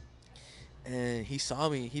 And he saw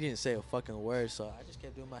me. He didn't say a fucking word, so I just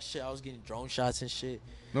kept doing my shit. I was getting drone shots and shit.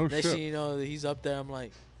 No shit. Next thing you know, he's up there. I'm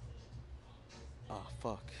like, oh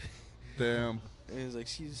fuck. Damn. And he was like,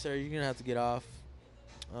 excuse me, sir, you're gonna have to get off.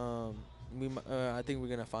 I think we're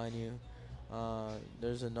gonna fine you.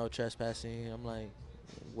 There's a no trespassing. I'm like,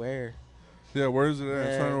 where? Yeah, where is it at?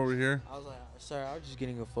 It's not over here. I was like, sir, I was just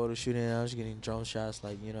getting a photo shoot and I was getting drone shots.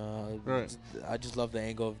 Like, you know, I just love the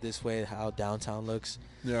angle of this way, how downtown looks.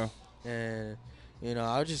 Yeah. And you know,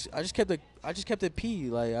 I just kept it P.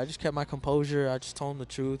 Like I just kept my composure. I just told him the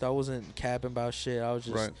truth. I wasn't capping about shit. I was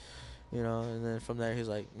just, you know. And then from there, he's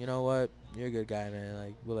like, you know what, you're a good guy, man.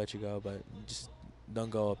 Like we'll let you go, but just don't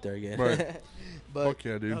go up there again. Right. But fuck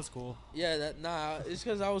yeah, dude. That was cool. Yeah, it's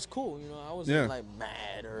because I was cool. You know, I wasn't like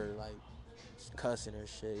mad or like cussing or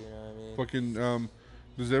shit. You know what I Fucking mean?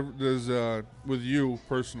 does with you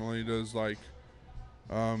personally, does like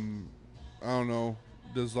I don't know,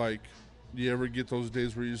 does like, do you ever get those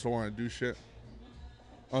days where you just don't want to do shit?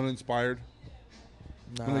 Uninspired?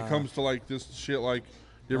 Nah. When it comes to like this shit, like,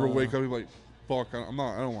 you ever wake up and be like, fuck, I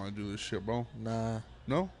don't want to do this shit, bro? Nah.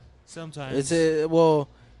 No? Sometimes.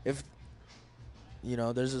 If, you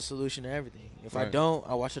know, there's a solution to everything. If I don't,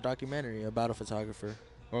 I watch a documentary about a photographer.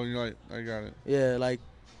 Oh, you're like, I got it. Yeah, like,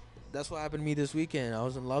 that's what happened to me this weekend. I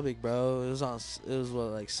was in Lubbock, bro. It was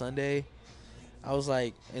like Sunday. I was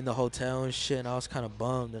like in the hotel and shit, and I was kind of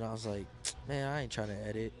bummed, and I was like, man, I ain't trying to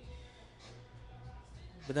edit.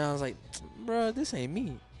 But then I was like, bro, this ain't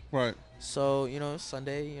me. Right. So, you know,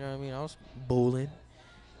 Sunday, you know what I mean? I was bowling,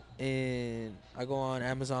 and I go on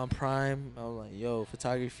Amazon Prime. I was like, yo,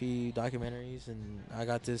 photography documentaries, and I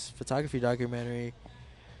got this photography documentary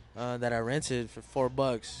that I rented for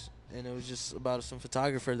 $4, and it was just about some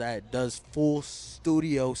photographer that does full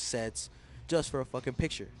studio sets just for a fucking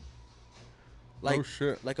picture. Like, oh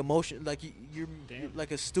shit. Like emotion, like you're like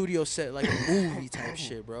a studio set, like a movie type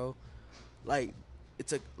shit, bro. Like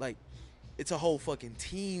it's a whole fucking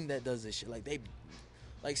team that does this shit. Like they,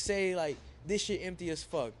 like say like this shit empty as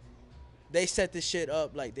fuck. They set this shit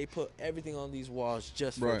up, like they put everything on these walls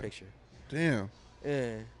just for a picture. Damn.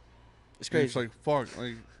 Yeah. It's crazy. And it's like fuck,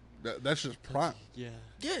 like that's just prop. Yeah.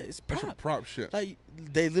 Yeah, it's prop. That's prop shit. Like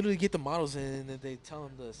they literally get the models in and then they tell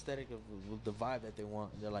them the aesthetic of the vibe that they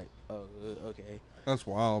want. And they're like, oh, okay. That's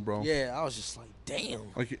wild, bro. Yeah, I was just like, damn.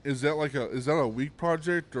 Like, is that a week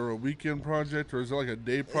project or a weekend project or is it like a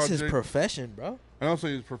day project? It's his profession, bro. I don't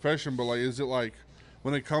say his profession, but like, is it like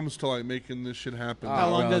when it comes to like making this shit happen. How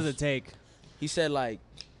long does it take? He said like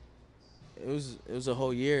it was a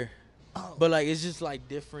whole year, but like it's just like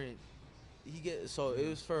different. It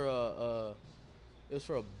was for a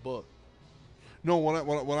book. No,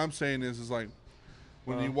 what I'm saying is like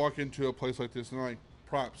when you walk into a place like this and like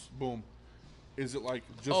props, boom. Is it like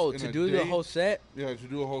just to do the whole set? Yeah, to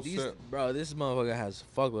do a whole set. Bro, this motherfucker has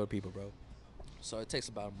a fuckload of people, bro. So it takes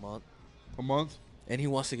about a month. A month? And he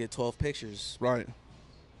wants to get 12 pictures. Right.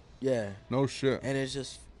 Yeah. No shit. And it's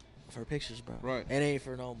just for pictures, bro. Right. It ain't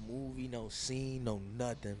for no movie, no scene, no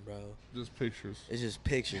nothing, bro. Just pictures. It's just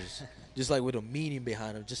pictures. Just like with a meaning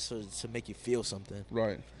behind them, just to make you feel something.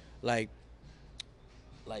 Right. Like,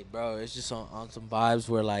 bro, it's just on some vibes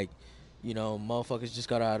where, like, you know, motherfuckers just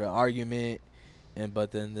got out of an argument,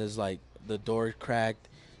 but then there's, like, the door cracked.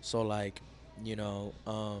 So, like, you know,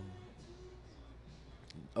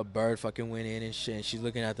 a bird fucking went in and shit, and she's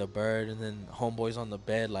looking at the bird, and then homeboy's on the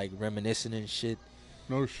bed, like, reminiscing and shit.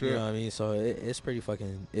 No shit. You know what I mean? So it's pretty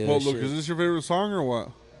fucking ill. Well, look, is this your favorite song or what?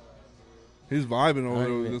 He's vibing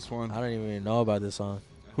over this one. I don't even know about this song.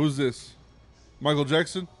 Who's this? Michael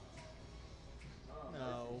Jackson?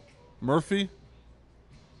 No. Murphy?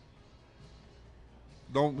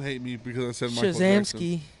 Don't hate me because I said Michael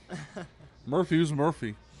Jackson. Murphy? Who's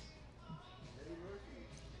Murphy?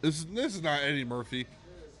 This is not Eddie Murphy.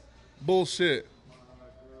 Bullshit.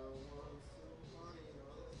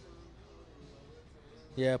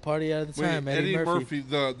 Yeah, Party Out of the Time. Eddie Murphy,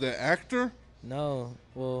 the actor? No,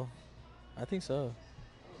 well, I think so.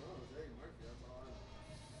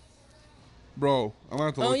 Bro, I'm gonna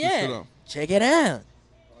have to look this shit up. Check it out.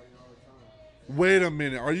 Wait a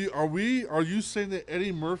minute. Are you saying that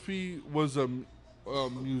Eddie Murphy was a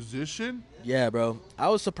musician? Yeah, bro. I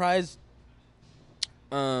was surprised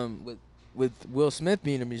with Will Smith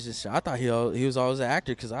being a musician. I thought he was always an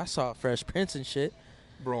actor because I saw Fresh Prince and shit.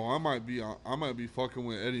 Bro, I might be fucking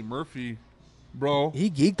with Eddie Murphy, bro.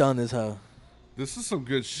 He geeked on this hoe. This is some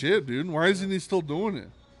good shit, dude. Why isn't he still doing it?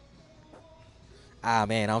 Ah,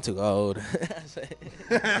 man, I'm too old. Let's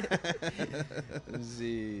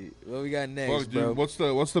see what we got next, Fuck, bro.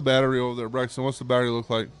 Dude, what's the battery over there, Braxton? What's the battery look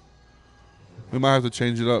like? We might have to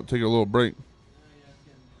change it up. Take a little break.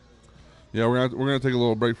 Yeah, we're gonna take a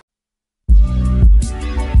little break.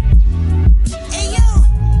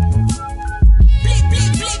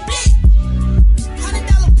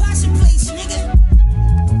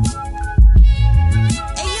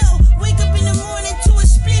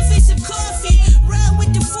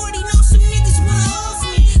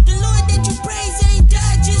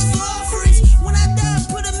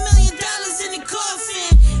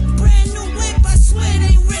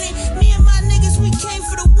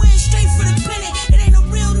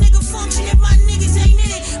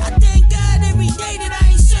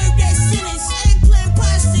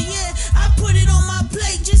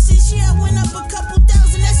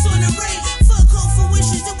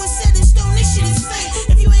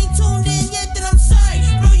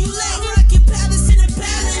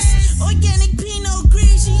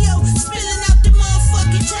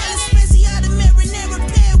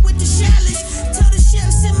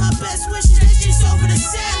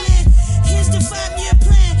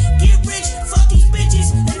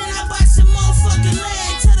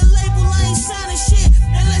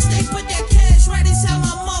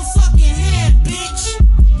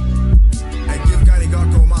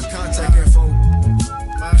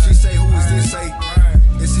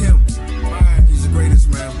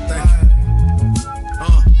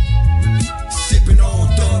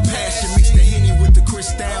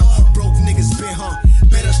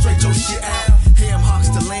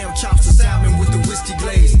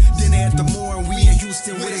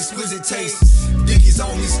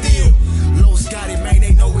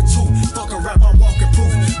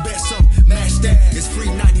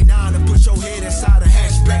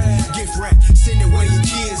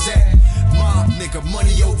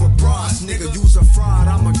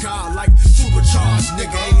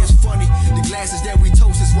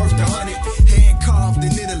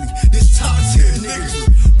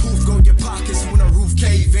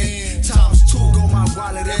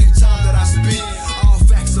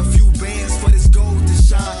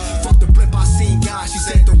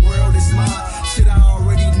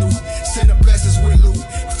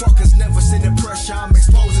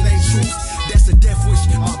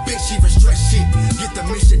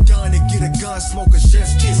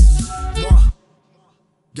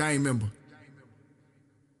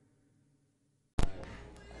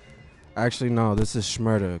 Actually, no, this is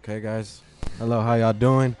Schmurda, okay, guys? Hello, how y'all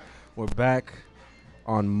doing? We're back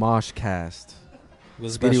on MOSHCAST.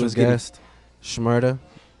 What's Special guest, Schmurda,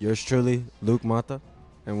 yours truly, Luke Mata.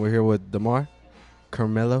 and we're here with DAMAR,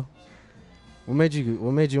 CARMELO. What made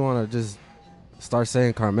you want to just start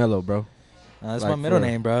saying CARMELO, bro? That's my middle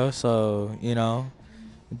name, bro. So,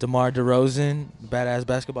 DeMar DeRozan, badass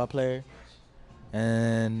basketball player.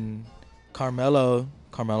 And Carmelo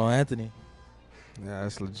Anthony. Yeah,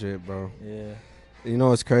 that's legit, bro. Yeah. You know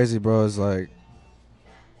what's crazy, bro, is like,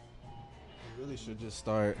 you really should just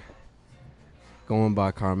start going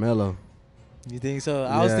by Carmelo. You think so?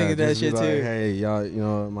 I was thinking that shit, too. Hey,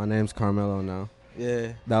 y'all, my name's Carmelo now.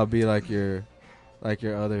 Yeah. That would be like your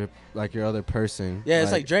other person. Yeah,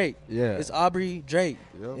 it's like Drake. Yeah. It's Aubrey Drake.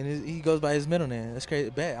 Yep. And he goes by his middle name. That's crazy.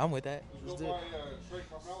 Bet, I'm with that. Let's do it.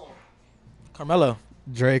 Carmelo.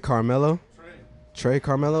 Trey Carmelo. Trey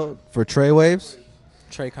Carmelo for Trey Waves.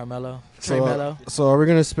 Trey Carmelo. So are we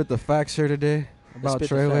gonna spit the facts here today about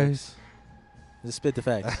Trey Waves? Just spit the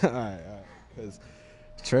facts. All right. Because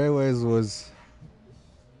Trey Waves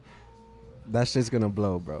that shit's gonna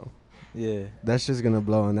blow, bro. Yeah. That shit's gonna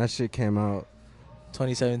blow, and that shit came out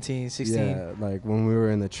 2017, 16. Yeah, like when we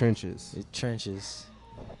were in the trenches. The trenches.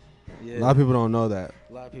 A Yeah. lot of people don't know that.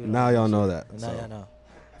 A lot of people now y'all know that. Now y'all know.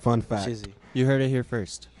 Fun fact. Shizzy. You heard it here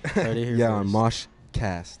first. On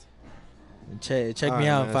MOSHCAST. Check me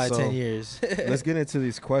out in 5-10 years. Let's get into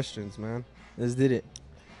these questions, man. Let's did it.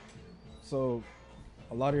 So,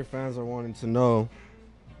 a lot of your fans are wanting to know,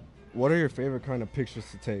 what are your favorite kind of pictures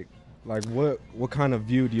to take? Like, what kind of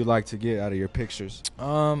view do you like to get out of your pictures?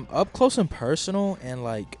 Up close and personal, and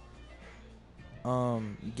like,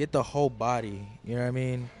 get the whole body. You know what I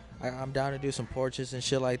mean? I'm down to do some portraits and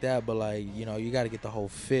shit like that, but like, you got to get the whole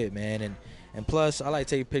fit, man. And plus, I like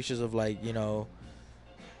taking pictures of like,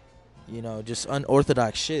 just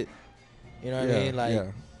unorthodox shit. You know what I mean?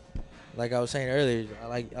 Like I was saying earlier,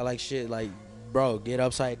 I like shit like, bro, get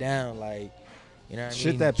upside down, like, you know what I mean?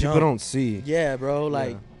 Shit that people don't see. Yeah, bro,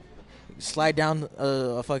 like slide down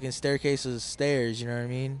a fucking staircase of stairs. You know what I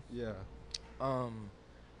mean? Yeah.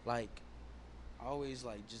 Like, I always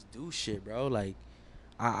like just do shit, bro. Like,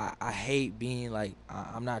 I hate being like,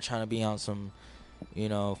 I'm not trying to be on some,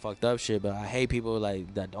 fucked up shit, but I hate people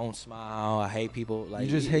like that don't smile. I hate people like,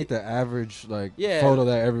 you just hate the average photo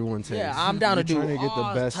that everyone takes. Yeah, I'm down to do get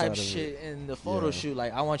all the best type out of shit in the photo shoot.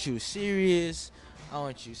 Like, I want you serious. I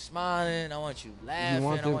want you smiling. I want you laughing.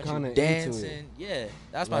 I want you dancing. Yeah,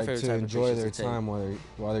 that's my favorite type of pictures to enjoy their time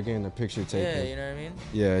while they're getting the picture taken. Yeah, you know what I mean?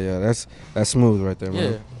 Yeah, that's smooth right there,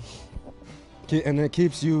 man. Yeah. And it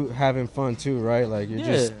keeps you having fun too, right? Like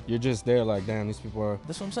you're just there, like, damn, these people are.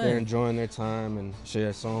 That's what I'm saying. They're enjoying their time and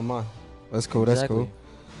shit. So am I. That's cool. That's cool.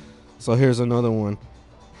 So here's another one.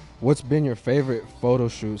 What's been your favorite photo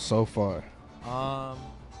shoot so far? I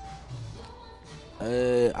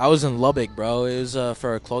was in Lubbock, bro. It was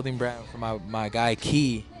for a clothing brand for my guy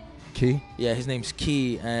Key. Key? Yeah, his name's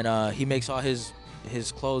Key, and he makes all his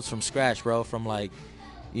clothes from scratch, bro. From like,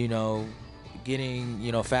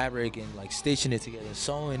 getting fabric and like stitching it together,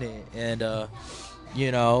 sewing it, and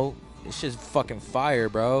it's just fucking fire,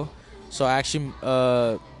 bro. So I actually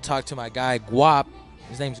talked to my guy Guap.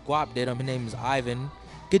 His name's Guap. His name is Ivan.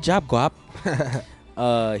 Good job, Guap.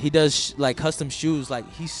 He does like custom shoes. Like,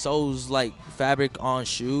 he sews like fabric on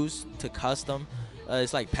shoes to custom.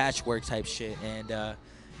 It's like patchwork type shit. And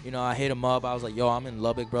I hit him up. I was like, yo, I'm in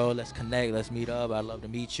Lubbock, bro. Let's connect. Let's meet up. I'd love to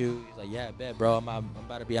meet you. He's like, yeah, bet, bro. I'm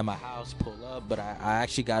about to be at my house. Pull up. But I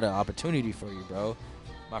actually got an opportunity for you, bro.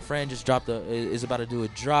 My friend just is about to do a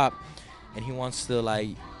drop, and he wants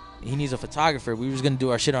to he needs a photographer. We was gonna do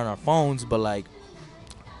our shit on our phones, but like,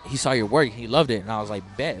 he saw your work. He loved it, and I was like,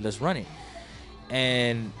 bet, let's run it.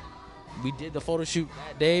 And we did the photo shoot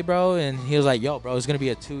that day, bro. And he was like, yo, bro, it's gonna be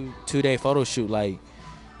a two-day photo shoot. Like,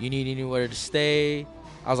 you need anywhere to stay?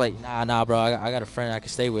 I was like, nah, bro. I got a friend I can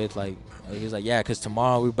stay with. Like, he was like, yeah, because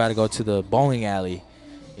tomorrow we're about to go to the bowling alley.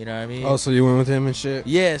 You know what I mean? Oh, so you went with him and shit?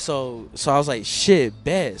 Yeah, so I was like, shit,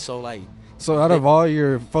 bet. So out of all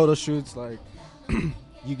your photo shoots, like,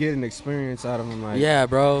 you get an experience out of them. Like, yeah,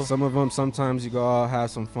 bro. Some of them, sometimes you go out,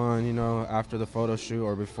 have some fun, after the photo shoot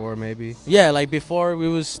or before maybe. Yeah, like before we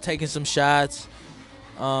was taking some shots.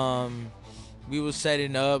 We was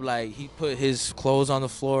setting up. Like, he put his clothes on the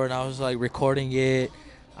floor, and I was like recording it.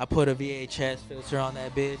 I put a VHS filter on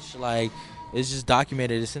that bitch. Like, it's just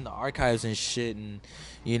documented. It's in the archives and shit. And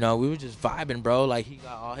we were just vibing, bro. Like, he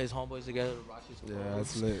got all his homeboys together to rock his clothes. Yeah,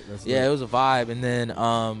 that's lit. Yeah, it was a vibe. And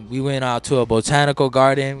then we went out to a botanical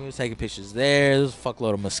garden. We was taking pictures there. There was a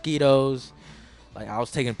fuckload of mosquitoes. Like, I was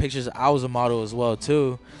taking pictures. I was a model as well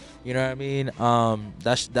too. You know what I mean?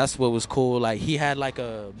 That's what was cool. Like, he had like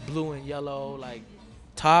a blue and yellow like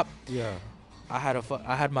top. Yeah. I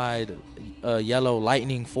had my yellow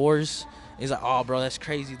Lightning 4s He's like, oh, bro, that's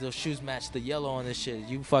crazy. Those shoes match the yellow on this shit.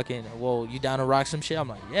 You fucking, well, you down to rock some shit? I'm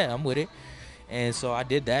like, yeah, I'm with it. And so I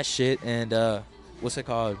did that shit. And what's it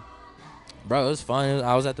called? Bro, it was fun.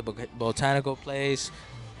 I was at the botanical place.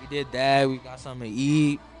 We did that. We got something to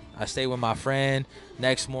eat. I stayed with my friend.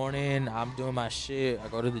 Next morning, I'm doing my shit. I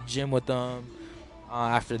go to the gym with them.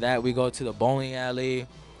 After that, we go to the bowling alley.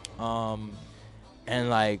 And,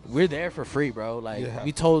 like, we're there for free, bro. Like,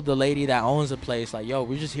 we told the lady that owns the place, like, yo,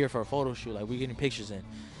 we're just here for a photo shoot. Like, we're getting pictures in.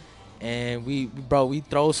 And we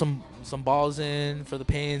throw some balls in for the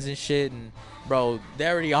pins and shit. And, bro,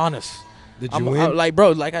 they're already on us. Did you win? Like,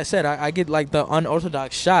 bro, like I said, I get, like, the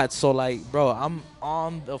unorthodox shots. So, like, bro, I'm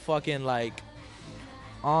on the fucking, like,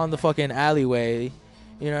 alleyway.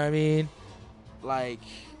 You know what I mean? Like,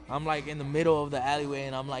 I'm, like, in the middle of the alleyway,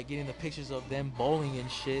 and I'm, like, getting the pictures of them bowling and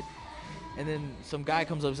shit. And then some guy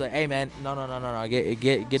comes up and is like, hey, man, no,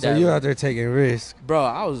 get that. So you out there taking risks.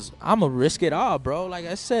 Bro, I'm a risk it all, bro. Like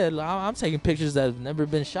I said, I'm taking pictures that have never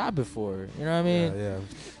been shot before. You know what I mean? Yeah.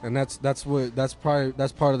 And that's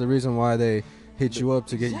part of the reason why they hit you up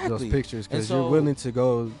to get those pictures, because you're willing to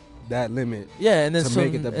go that limit. Yeah, and then to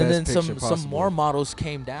make it the best picture possible. Some more models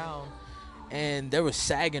came down, and they were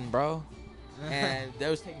sagging, bro. And they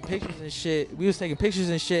was taking pictures and shit. We was taking pictures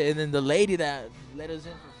and shit, and then the lady that let us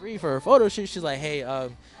in for free for her photo shoot, she's like, hey,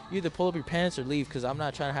 you either pull up your pants or leave, because I'm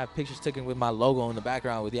not trying to have pictures taken with my logo in the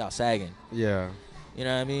background with y'all sagging. Yeah. You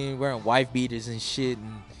know what I mean? Wearing wife beaters and shit,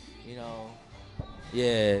 and, you know,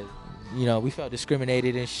 yeah, you know, we felt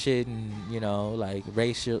discriminated and shit, and, you know, like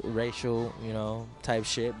racial, you know, type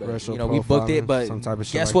shit. But, racial, you know, we booked it, but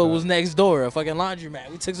guess what was next door? A fucking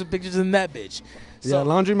laundromat. We took some pictures in that bitch. So, yeah,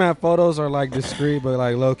 laundromat photos are like discreet, but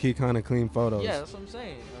like low key kind of clean photos. Yeah, that's what I'm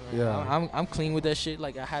saying. I mean, I'm clean with that shit.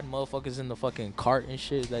 Like, I had motherfuckers in the fucking cart and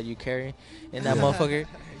shit that you carry in that motherfucker.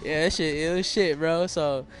 Yeah, that shit, it was shit, bro.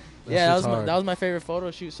 So, yeah, that was my favorite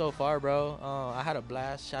photo shoot so far, bro. I had a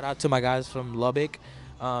blast. Shout out to my guys from Lubbock.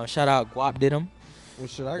 Shout out Guap did them. Well,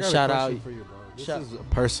 shit, I got a question for you, bro. This is a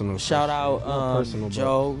personal. Shout out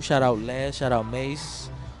Joe. Shout out Les. Shout out Mace.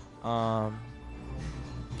 Shout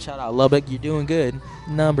out Lubbock. You're doing good.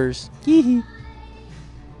 Numbers.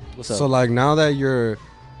 What's up? So, like, now that you're,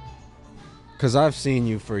 because I've seen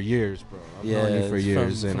you for years, bro. I've known you for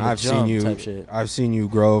years, and I've seen you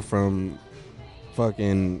grow from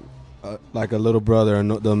fucking like a little brother,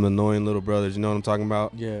 them annoying little brothers. You know what I'm talking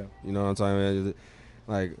about? Yeah. You know what I'm talking about?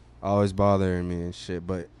 Like, always bothering me and shit.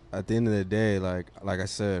 But at the end of the day, like I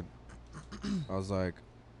said, I was like,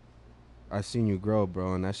 I've seen you grow,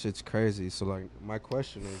 bro, and that shit's crazy. So, like, my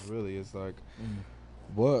question is like,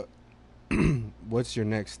 what's your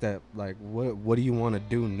next step? Like, what do you want to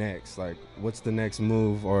do next? Like, what's the next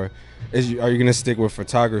move? Or are you gonna stick with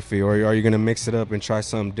photography, or are you gonna mix it up and try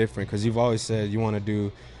something different? Because you've always said you want to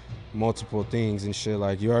do multiple things and shit.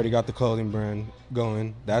 Like, you already got the clothing brand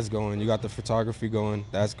going, that's going. You got the photography going,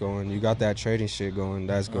 that's going. You got that trading shit going,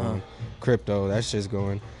 that's going. Crypto, that shit's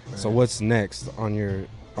going. Right. So what's next on your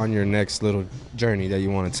next little journey that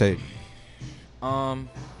you want to take?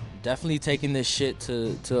 Definitely taking this shit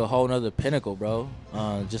to a whole nother pinnacle, bro.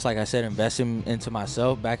 Just like I said, investing back into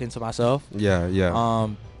myself. Yeah.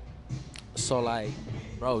 So, like,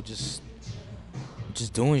 bro, just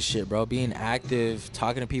doing shit, bro. Being active,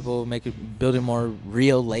 talking to people, building more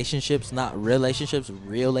real relationships. Yeah,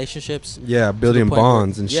 building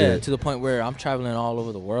bonds and shit. Yeah, to the point where I'm traveling all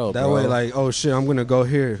over the world, that bro. way, like, oh shit, I'm gonna go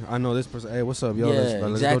here. I know this person. Hey, what's up, yo? Yeah, let's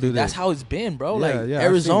exactly. go do this. That's how it's been, bro. Yeah, like, yeah,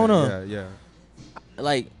 Arizona. Yeah.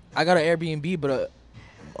 Like, I got an Airbnb, but a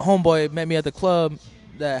homeboy met me at the club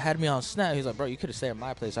that had me on Snap. He's like, bro, you could have stayed at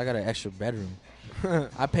my place. I got an extra bedroom.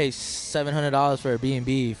 I paid $700 for a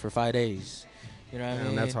B&B for 5 days. You know what I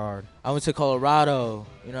mean? That's hard. I went to Colorado.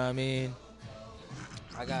 You know what I mean?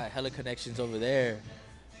 I got hella connections over there.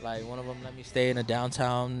 Like, one of them let me stay in a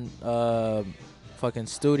downtown fucking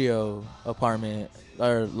studio apartment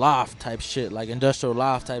or loft type shit, like industrial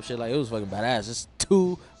loft type shit. Like, it was fucking badass. It's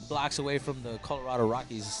 2 blocks away from the Colorado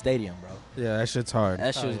Rockies stadium, bro. Yeah, that shit's hard.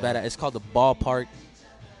 That shit was badass. It's called the Ballpark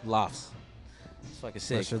Lofts. It's fucking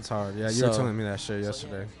sick. That shit's hard. Yeah, you were telling me that shit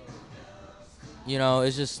yesterday. You know,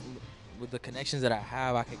 it's just with the connections that I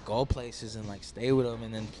have, I could go places and, like, stay with them,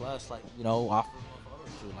 and then plus, like, you know, offer them a photo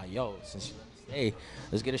shoot. Like, yo, since you let me stay,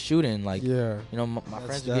 let's get a shoot in. Like, yeah, you know, my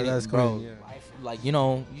friends are getting, bro, yeah. Like, you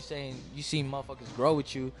know, you see motherfuckers grow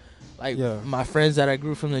with you. Like, my friends that I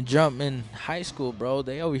grew from the jump in high school, bro,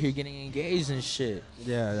 they over here getting engaged and shit.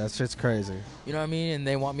 Yeah, that shit's crazy. You know what I mean? And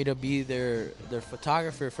they want me to be their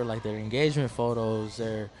photographer for, like, their engagement photos,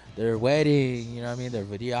 their wedding, you know what I mean, their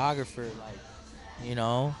videographer, like, you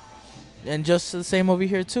know. And just the same over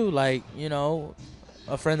here too, like, you know,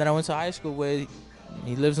 a friend that I went to high school with,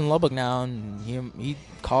 he lives in Lubbock now, and he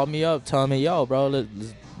called me up telling me, yo, bro,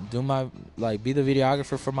 let's do my, like, be the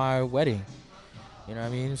videographer for my wedding. You know what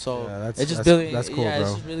I mean? So it's just building. That's cool, bro.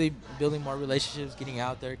 It's just really building more relationships, getting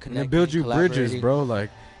out there, connecting. And it builds you bridges, bro. Like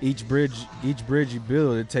each bridge you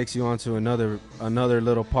build, it takes you onto another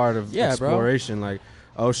little part of exploration. Bro. Like,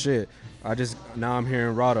 oh shit, now I'm here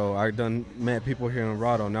in Rado. I done met people here in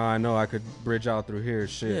Rado. Now I know I could bridge out through here.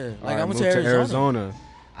 Shit. Yeah, like I went to Arizona.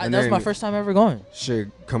 That's my first time ever going. Shit,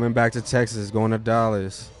 coming back to Texas, going to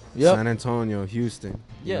Dallas, San Antonio, Houston.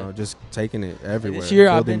 You know, just taking it everywhere. This year,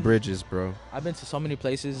 building bridges, bro. I've been to so many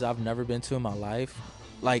places I've never been to in my life.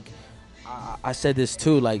 Like, I said this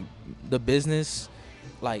too. Like, the business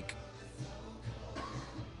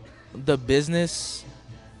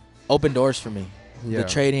opened doors for me. Yeah. The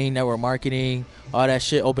trading, network marketing, all that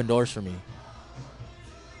shit opened doors for me.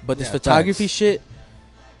 But this photography shit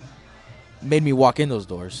made me walk in those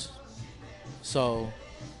doors. So.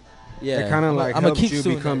 Yeah, it kind of like helps you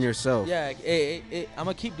become yourself. Yeah, I'm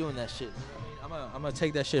gonna keep doing that shit. I'm gonna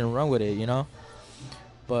take that shit and run with it, you know.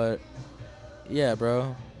 But yeah,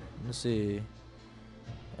 bro. Let me see.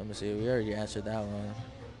 We already answered that one.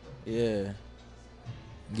 Yeah.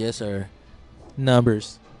 Yes, sir.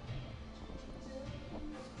 Numbers.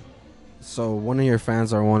 So one of your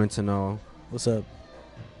fans are wanting to know, what's up?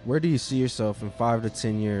 Where do you see yourself in 5 to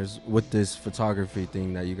 10 years with this photography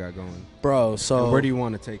thing that you got going? Bro, so... And where do you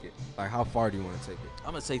want to take it? Like, how far do you want to take it?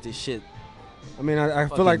 I'm going to take this shit. I mean, I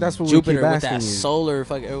feel like that's what Jupiter, we keep asking with that solar,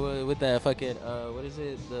 with that fucking, what is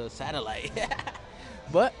it? The satellite.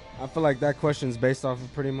 But... I feel like that question's based off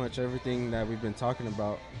of pretty much everything that we've been talking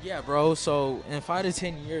about. Yeah, bro. So, in 5 to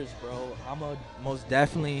 10 years, bro, I'm going to most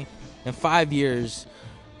definitely... In 5 years,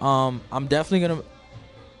 I'm definitely going to...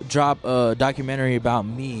 drop a documentary about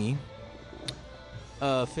me,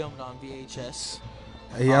 filmed on VHS.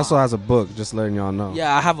 He also has a book, just letting y'all know.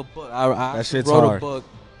 Yeah, I have a book. I wrote a book.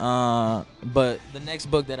 But the next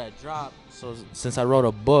book that I drop, so since I wrote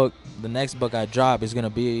a book, the next book I drop is going to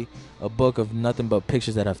be a book of nothing but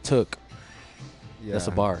pictures that I've took. Yeah. That's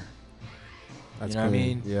a bar. That's you know what I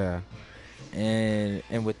mean? Yeah.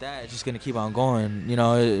 And with that, it's just going to keep on going, you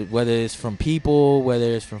know, whether it's from people, whether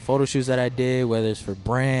it's from photo shoots that I did, whether it's for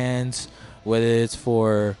brands, whether it's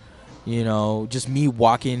for, you know, just me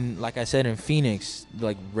walking, like I said, in Phoenix,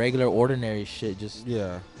 like regular, ordinary shit. Just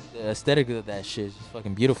the aesthetic of that shit is just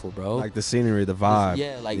fucking beautiful, bro. Like the scenery, the vibe.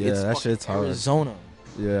 It's that shit's hard. Arizona.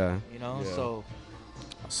 Yeah. You know,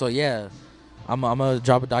 so yeah, I'm going to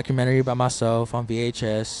drop a documentary by myself on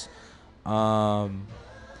VHS.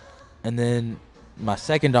 And then my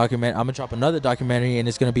second document, I'm going to drop another documentary, and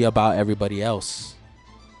it's going to be about everybody else.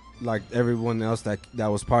 Like everyone else that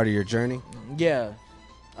was part of your journey? Yeah.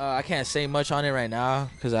 I can't say much on it right now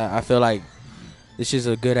because I feel like this is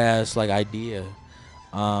a good-ass like idea.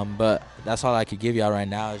 But that's all I could give y'all right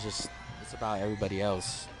now. It's about everybody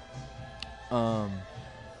else. And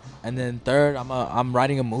then third, I'm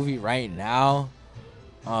writing a movie right now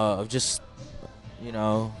of just, you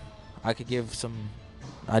know, I could give some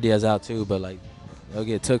ideas out too, but like they'll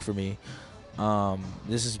get took for me.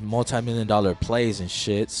 This is multi-million-dollar plays and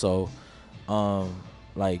shit, so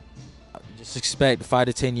like just expect 5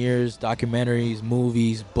 to 10 years, documentaries,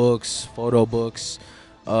 movies, books, photo books,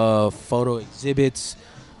 photo exhibits.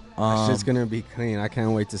 That shit's gonna be clean. I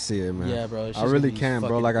can't wait to see it, man. Yeah, bro. I really can,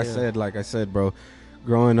 bro. Like I said, bro.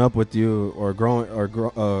 Growing up with you,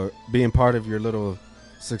 or being part of your little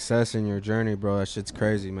success in your journey, bro. That shit's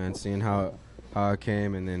crazy, man. Seeing how it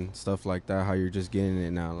came and then stuff like that. How you're just getting it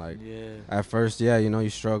now. Like at first, you know, you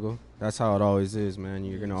struggle. That's how it always is, man.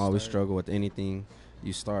 You're gonna always struggle with anything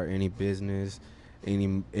you start, any business,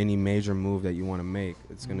 any major move that you want to make.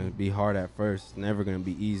 It's gonna be hard at first. It's never gonna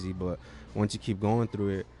be easy, but once you keep going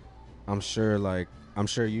through it, I'm sure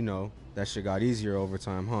you know that shit got easier over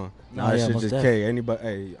time, huh? Now that shit just anybody,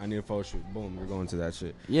 hey, I need a photo shoot, boom, we're going to that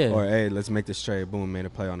shit. Yeah. Or hey, let's make this trade, boom, made a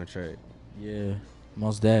play on a trade. Yeah,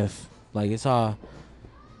 most def. Like it's all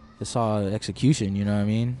execution, you know what I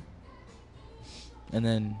mean? And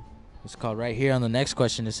then it's called right here on the next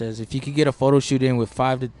question. It says, if you could get a photo shoot in with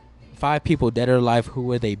five people dead or alive, who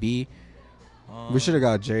would they be? We should have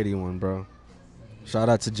got JD one, bro. Shout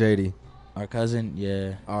out to JD. Our cousin,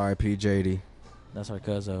 yeah. R.I.P. JD. That's our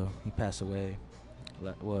cousin. He passed away.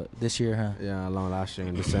 What, this year, huh? Yeah, along last year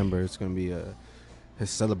in December. It's gonna be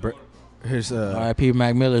his R.I.P.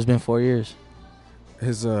 Mac Miller. It's been 4 years.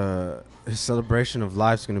 His celebration of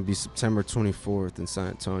life is gonna be September 24th in San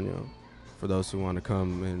Antonio. For those who want to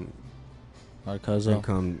come and our cousin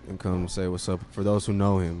and come say what's up. For those who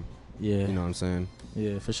know him, yeah, you know what I'm saying.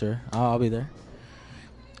 Yeah, for sure. I'll be there.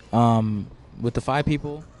 with the 5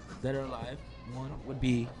 people that are alive, one would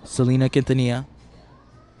be Selena Quintanilla.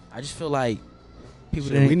 I just feel like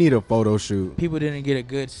we need a photo shoot. People didn't get a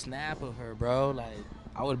good snap of her, bro. Like,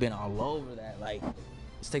 I would have been all over that. Like,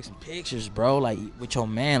 let's take some pictures, bro. Like, with your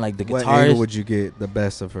man, like the guitarist. What angle would you get the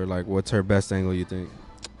best of her? Like, what's her best angle, you think?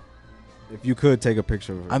 If you could take a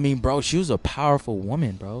picture of her. I mean, bro, she was a powerful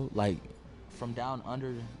woman, bro. Like, from down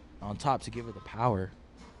under on top to give her the power.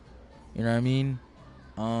 You know what I mean?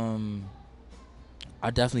 I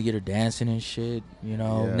definitely get her dancing and shit, you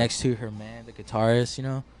know, next to her man, the guitarist, you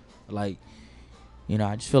know. Like, you know,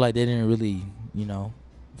 I just feel like they didn't really, you know,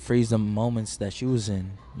 freeze the moments that she was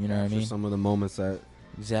in. You know what I mean? Some of the moments that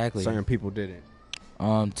certain people didn't.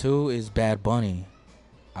 2 is Bad Bunny.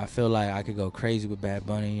 I feel like I could go crazy with Bad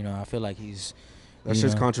Bunny. You know, I feel like he's. That's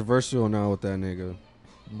just controversial now with that nigga.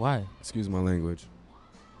 Why? Excuse my language.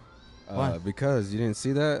 Why? Because you didn't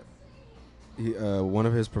see that. He, one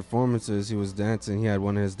of his performances, he was dancing. He had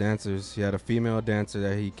one of his dancers. He had a female dancer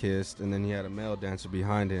that he kissed, and then he had a male dancer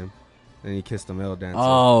behind him. Then he kissed the male dancer.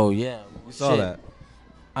 Oh yeah, you saw that.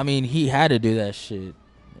 I mean, he had to do that shit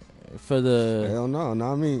for the. Hell no,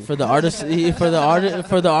 not me. For the artist, for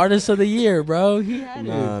the artist of the year, bro. He had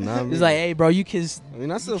to. Not me. It's like, hey, bro, you kiss. I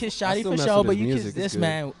mean, I still kiss Shotty for mess sure, with but his you music. kiss this It's good.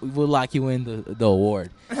 man, we'll lock you in the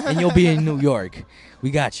award, and you'll be in New York.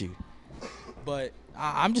 We got you. But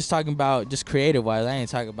I'm just talking about just creative wise. I ain't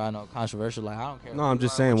talking about no controversial. Like, I don't care. No, I'm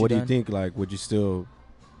just saying. What do you think? Like, would you still,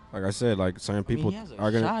 like I said, like certain people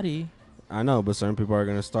are gonna. Shotty. I know, but certain people are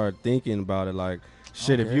gonna start thinking about it. Like,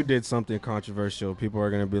 shit, if you did something controversial, people are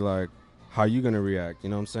gonna be like, "How you gonna react?"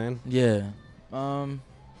 You know what I'm saying? Yeah.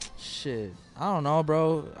 Shit. I don't know,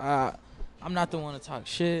 bro. I'm not the one to talk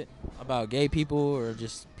shit about gay people or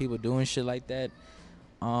just people doing shit like that.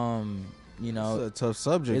 You know, it's a tough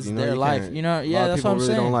subject. It's you know, their life. You know, yeah, that's what I'm saying.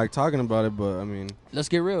 People really don't like talking about it, but I mean, let's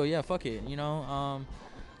get real. Yeah, fuck it. You know,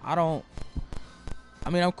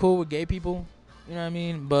 I'm cool with gay people. You know what I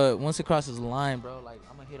mean? But once it crosses the line, bro, like,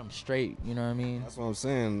 I'm gonna hit them straight. You know what I mean? That's what I'm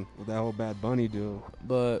saying with that whole Bad Bunny deal.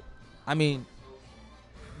 But I mean,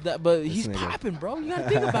 but he's popping, bro. You gotta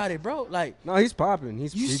think about it, bro. Like, no, he's popping. You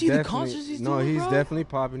see the concerts he's doing, he's bro? definitely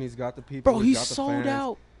popping. He's got the people. Bro, he's sold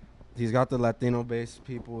out. He's got the Latino-based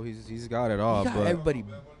people. He's got it all. He got but everybody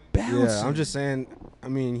bouncing. Yeah, I'm just saying. I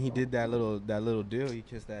mean, he did that little deal. He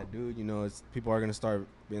kissed that dude. You know, people are gonna start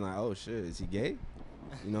being like, "Oh shit, is he gay?"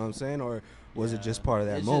 You know what I'm saying? Or was it just part of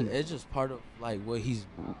that moment? It's just part of like what he's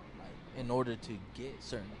like in order to get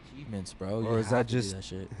certain achievements, bro. Or is that just that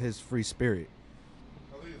shit. His free spirit?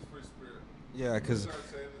 I think it's free spirit. Yeah, because. I'm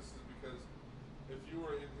saying this is because if you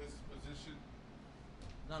were in his position.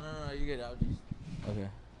 No, you get out. Okay.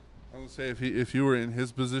 I would say if you were in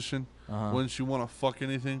his position, wouldn't you want to fuck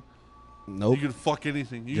anything? Nope. You can fuck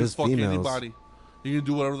anything. You just can fuck females. anybody. You can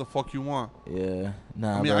do whatever the fuck you want. Yeah.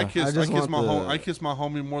 Nah. I mean, bro. I kiss my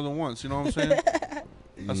homie more than once. You know what I'm saying?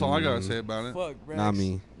 That's all I gotta say about it. Fuck, Rex. Not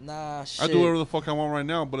me. Nah, shit. I do whatever the fuck I want right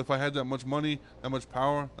now. But if I had that much money, that much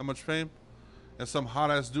power, that much fame, and some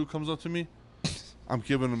hot ass dude comes up to me, I'm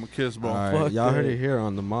giving him a kiss, bro. All right, y'all heard it here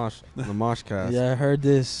on the MOSHCAST. Yeah, I heard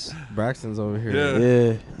this. Braxton's over here.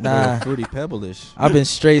 Yeah. Nah. Fruity Pebble-ish. I've been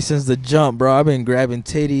straight since the jump, bro. I've been grabbing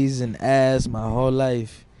titties and ass my whole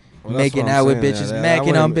life. Well, making out with bitches,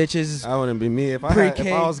 macking on bitches. That wouldn't be me. If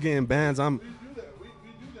I was getting bands, I'm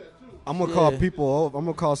gonna call people over. I'm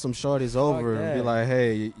gonna call some shorties over and be like,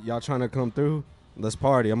 "Hey, y'all trying to come through? Let's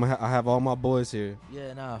party." I have all my boys here.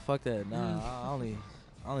 Yeah, nah, fuck that. Nah, I only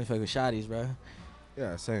fuck with shotties, bro.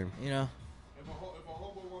 Yeah, same. You know. If a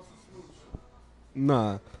homeboy wants to smooch.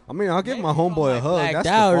 Nah, I mean, I'll give my homeboy a hug. That's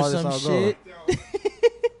the out or farthest some I'll shit.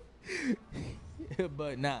 go.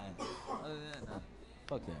 But nah. Other than that, nah.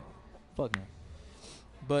 Fuck that. Fuck no.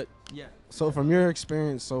 But yeah. So from your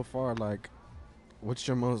experience so far, like, what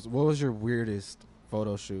was your weirdest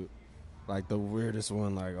photo shoot? Like the weirdest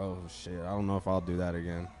one, like, oh shit, I don't know if I'll do that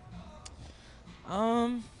again.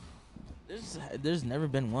 There's never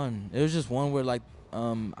been one. It was just one where like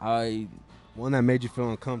one that made you feel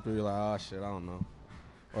uncomfortable. You're like, oh shit, I don't know.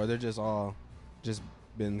 Or they're just all just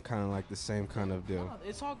been kind of like the same kind of deal.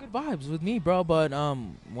 It's all good vibes with me, bro. But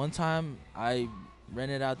one time I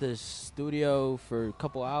rented out this studio for a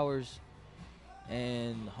couple hours,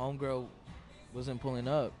 and homegirl wasn't pulling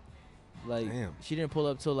up. Like, damn. She didn't pull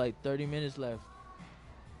up till like 30 minutes left.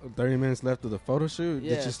 30 minutes left of the photo shoot?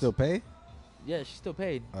 Yes. Did she still pay? Yeah, she still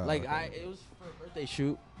paid. Okay. It was for a birthday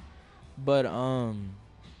shoot, but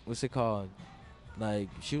what's it called? Like,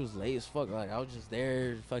 she was late as fuck. Like, I was just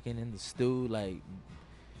there, fucking in the stew, like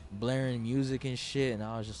blaring music and shit, and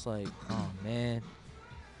I was just like, oh man.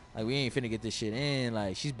 Like, we ain't finna get this shit in.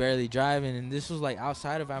 Like, she's barely driving, and this was like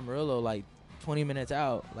outside of Amarillo, like 20 minutes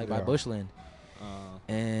out, like by Bushland.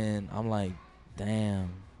 And I'm like,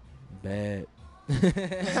 damn, bad.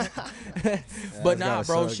 But nah,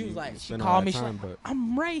 bro, she was like, she called me, she's like,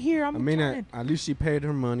 I'm right here. I mean, at least she paid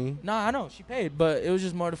her money. Nah, I know, she paid, but it was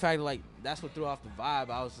just more the fact that, like, that's what threw off the vibe.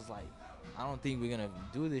 I was just like, I don't think we're gonna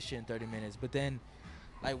do this shit in 30 minutes. But then,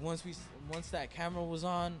 like, once that camera was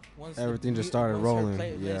on, once everything just started rolling.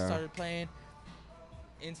 Started playing,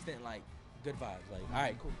 instant, like, good vibes. Like, all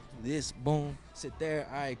right, cool. This, boom, sit there.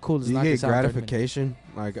 All right, cool. Do you get gratification,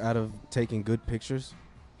 like, out of taking good pictures?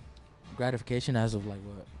 Gratification as of, like,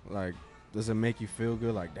 what? Like, does it make you feel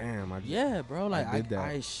good? Like, damn, yeah, bro. Like, I did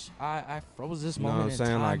that. I froze this moment in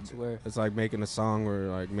time, like, to where it's like making a song or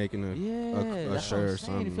like making a shirt or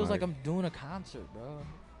something. It feels like I'm doing a concert, bro.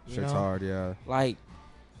 Shit's hard, yeah. Like,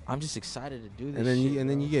 I'm just excited to do this. And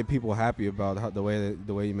then you get people happy about the way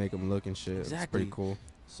you make them look and shit. Exactly. It's pretty cool.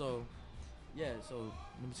 So, yeah. So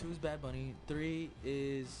number 2 is Bad Bunny. 3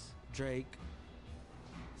 is Drake.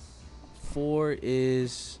 4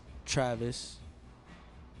 is Travis.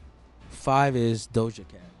 5 is Doja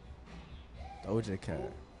Cat.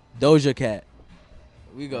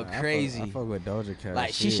 We go crazy. I fuck with Doja Cat.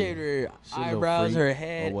 Like, she shaved her eyebrows, her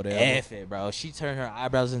head. F it, bro. She turned her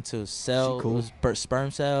eyebrows into cells,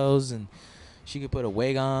 sperm cells, and she could put a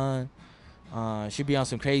wig on. She'd be on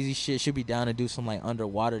some crazy shit. She'd be down to do some, like,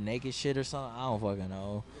 underwater naked shit or something. I don't fucking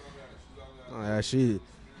know.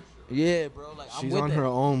 Yeah, bro. Like, she's on her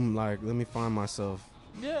own. Like, let me find myself.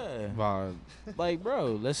 Yeah. Vibe. Like,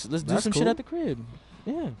 bro, let's do some shit at the crib.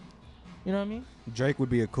 Yeah. You know what I mean? Drake would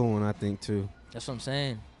be a cool one, I think, too. That's what I'm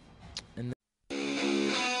saying. And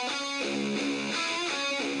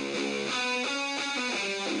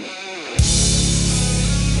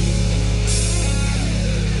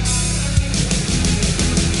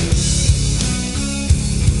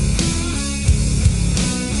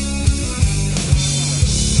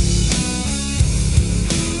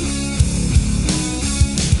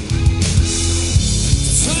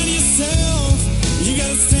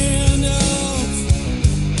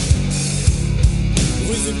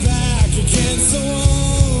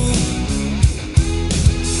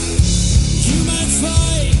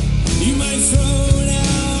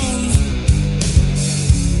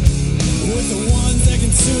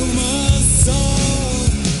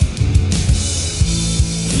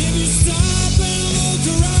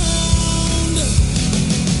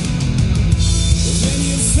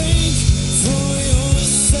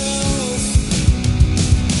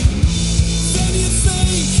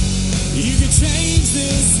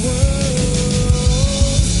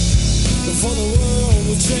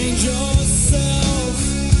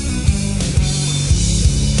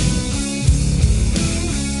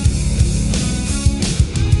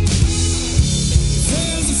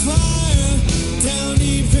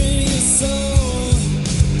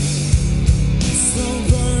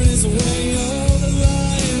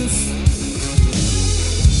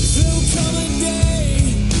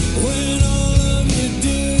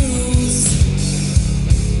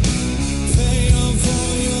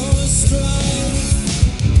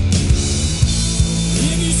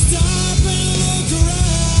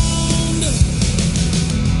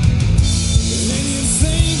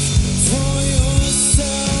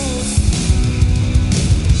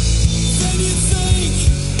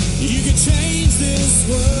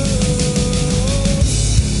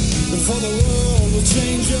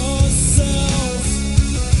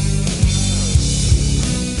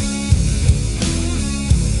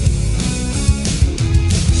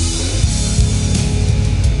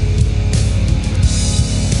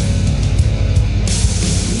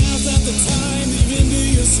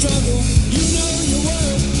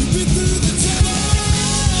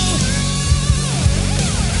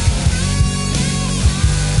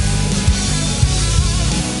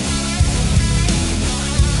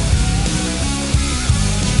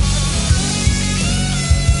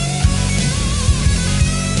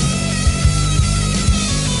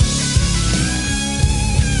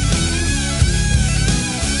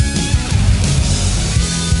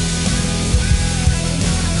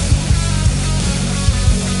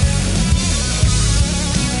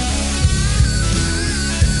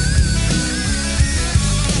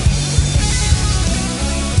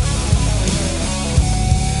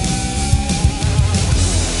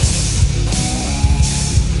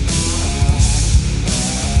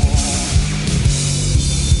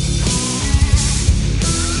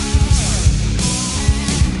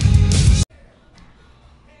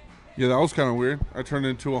Yeah, that was kind of weird. I turned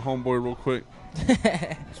into a homeboy real quick.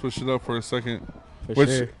 Switch it up for a second. For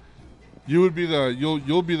sure. You would be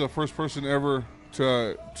you'll be the first person ever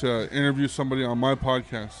to interview somebody on my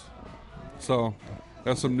podcast. So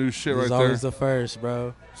that's some new shit right there. It's always the first,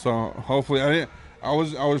 bro. So hopefully I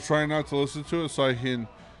was trying not to listen to it so I can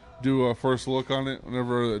do a first look on it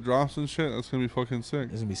whenever it drops and shit. That's gonna be fucking sick.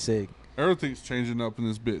 It's gonna be sick. Everything's changing up in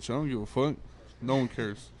this bitch. I don't give a fuck. No one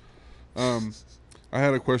cares. I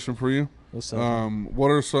had a question for you. What's up? What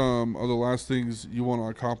are some of the last things you want to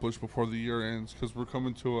accomplish before the year ends? Because we're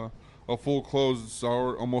coming to a full close. It's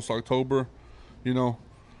almost October. You know,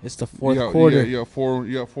 it's the fourth quarter. Yeah, 4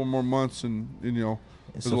 more months, and you know,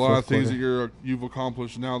 there's a lot of things that you've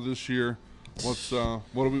accomplished now this year. What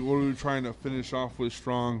are we trying to finish off with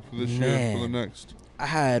strong for this year, for the next? I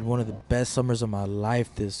had one of the best summers of my life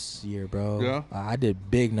this year, bro. Yeah? I did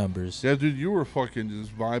big numbers. Yeah, dude, you were fucking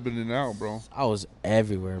just vibing it out, bro. I was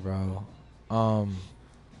everywhere, bro.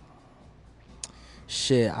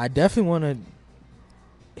 Shit, I definitely want to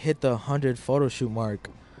hit the 100 photo shoot mark.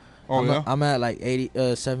 I'm at like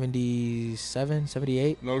 77,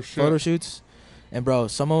 78 no shit. Photo shoots. And, bro,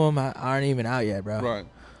 some of them aren't even out yet, bro. Right.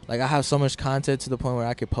 Like, I have so much content to the point where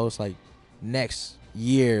I could post, like, next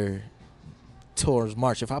year towards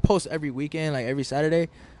March. If I post every weekend, like, every Saturday,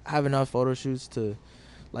 I have enough photo shoots to,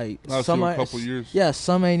 like, some a couple years. Yeah,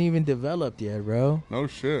 some ain't even developed yet, bro. No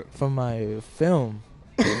shit. From my film.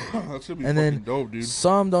 That's gonna be fucking dope, dude.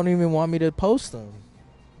 Some don't even want me to post them.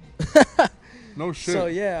 No shit. So,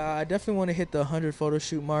 yeah, I definitely want to hit the 100 photo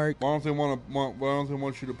shoot mark. Why don't they want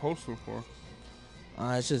you to post them for?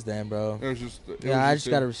 It's just them, bro. I just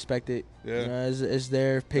gotta respect it. Yeah, you know, it's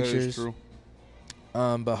their pictures. That is true.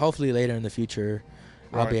 But hopefully later in the future,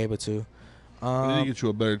 I'll be able to. I need to get you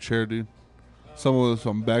a better chair, dude.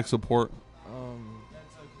 Some back support.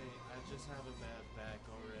 That's okay. I just have a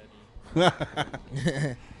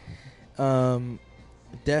bad back already.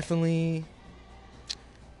 Definitely.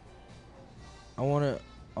 I wanna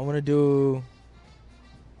do.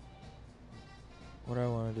 What do I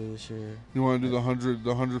want to do this year? You want to do the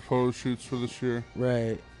 100 photo shoots for this year?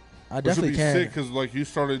 Right. I definitely can. Sick because like you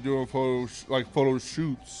started doing photo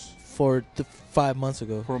shoots for 5 months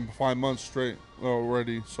ago. From 5 months straight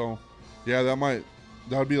already. So, yeah,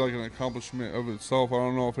 that'd be like an accomplishment of itself. I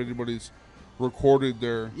don't know if anybody's recorded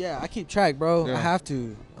their. Yeah, I keep track, bro. Yeah. I have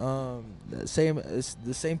to. It's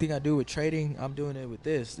the same thing I do with trading. I'm doing it with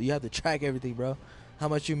this. You have to track everything, bro. How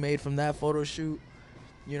much you made from that photo shoot?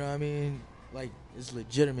 You know what I mean? Like, it's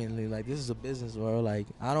legitimately, like, this is a business, bro. Like,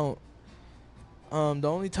 I don't, the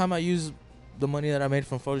only time I use the money that I made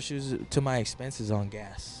from photo shoots to my expenses on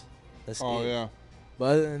gas. That's it. Yeah. But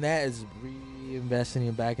other than that, is reinvesting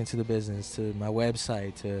it back into the business, to my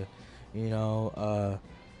website, to, you know,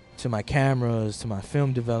 to my cameras, to my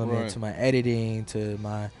film development, to my editing, to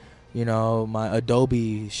my, you know, my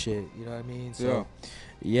Adobe shit. You know what I mean? So,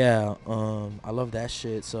 yeah, I love that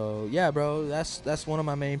shit. So yeah, bro, that's one of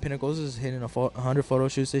my main pinnacles, is hitting 100 photo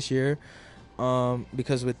shoots this year.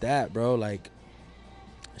 Because with that, bro, like,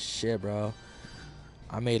 shit, bro,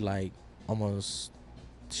 I made like almost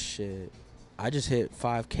shit. I just hit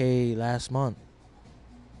 5K last month.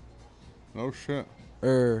 No shit.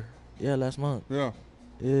 Yeah, last month. Yeah.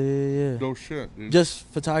 Yeah. No shit, dude. Just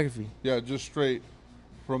photography. Yeah, just straight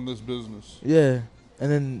from this business. Yeah,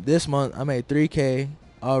 and then this month I made 3K.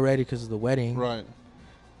 Already because of the wedding. Right.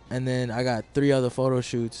 And then I got 3 other photo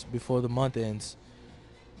shoots before the month ends.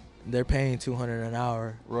 They're paying $200 an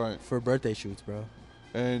hour. Right. For birthday shoots, bro.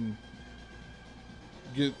 And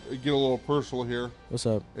get a little personal here. What's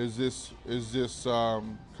up? Is this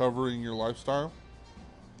covering your lifestyle?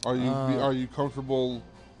 Are you comfortable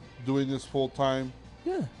doing this full time?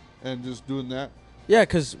 Yeah. And just doing that? Yeah,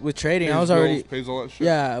 because with trading, pays all that shit.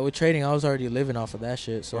 Yeah, with trading, I was already living off of that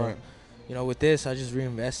shit. So. Right. You know, with this, I just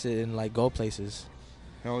reinvested in, like, go places.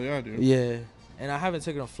 Hell yeah, dude. Yeah, and I haven't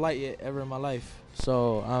taken a flight yet ever in my life,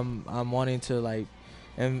 so I'm wanting to, like,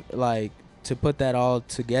 and like to put that all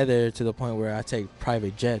together to the point where I take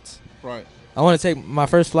private jets. Right. I want to take my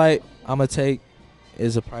first flight. I'm gonna take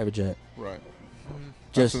is a private jet. Right.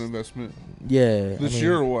 Just that's an investment. Yeah. This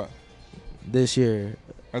year or what? This year,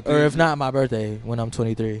 or if not my birthday when I'm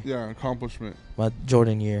 23. Yeah, accomplishment. My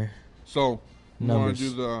Jordan year. So. We want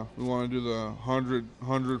to do the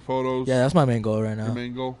 100 photos. Yeah, that's my main goal right now. Your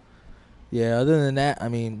main goal. Yeah. Other than that, I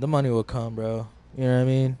mean, the money will come, bro. You know what I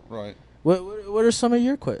mean? Right. What are some of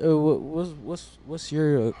your what's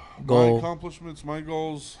your goal? My accomplishments, my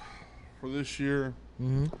goals for this year.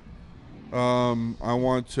 Mm-hmm. I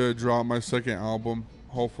want to drop my second album,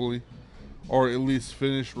 hopefully, or at least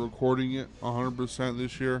finish recording it 100%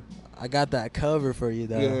 this year. I got that cover for you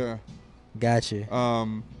though. Yeah. Gotcha.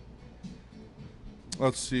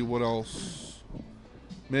 Let's see what else,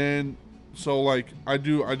 man. So like I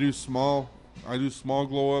do small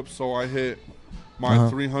glow ups. So I hit my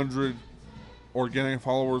 300 organic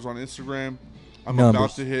followers on Instagram. I'm Numbers.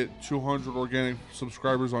 about to hit 200 organic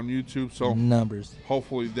subscribers on YouTube. So numbers.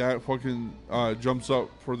 Hopefully that fucking jumps up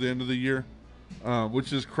for the end of the year,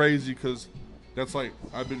 which is crazy because that's like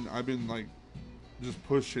I've been like just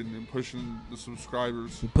pushing the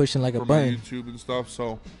subscribers. You're pushing like a for button. my YouTube and stuff.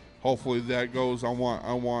 So hopefully that goes. I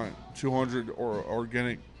want 200 or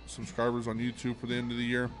organic subscribers on YouTube for the end of the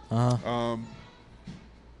year. And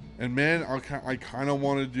man, I kind of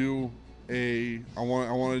want to do I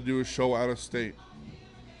want to do a show out of state.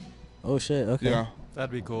 Oh shit! Okay. Yeah, that'd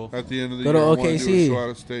be cool. At the end of the year, I want to OKC. do a show out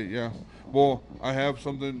of state. Yeah. Well, I have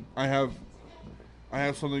something. I have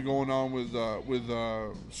something going on with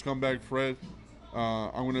Scumbag Fred.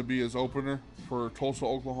 I'm gonna be his opener for Tulsa,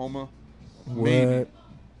 Oklahoma. Maybe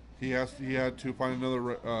he had to find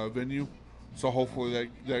another venue, so hopefully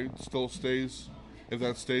that still stays. If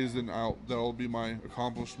that stays, then that'll be my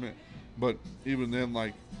accomplishment. But even then,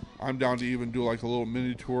 like, I'm down to even do like a little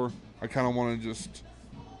mini tour. I kind of want to just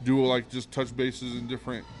do like just touch bases in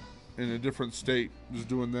a different state, just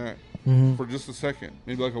doing that for just a second,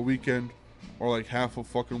 maybe like a weekend or like half a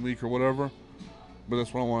fucking week or whatever. But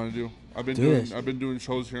that's what I want to do. I've been doing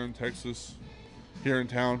shows here in Texas, here in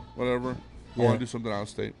town, whatever. I want to do something out of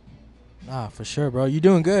state. Ah, for sure, bro. You're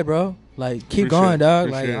doing good, bro. Like, keep going, dog.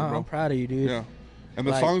 Like, I'm proud of you, dude. Yeah. And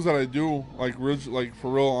the songs that I do, like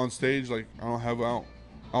for real on stage, like I don't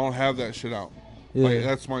have that shit out. Yeah. Like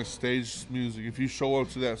that's my stage music. If you show up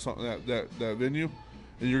to that venue,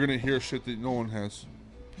 and you're gonna hear shit that no one has,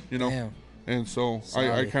 you know. Damn. And so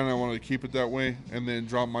I kind of want to keep it that way, and then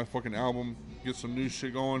drop my fucking album, get some new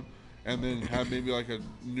shit going, and then have maybe like a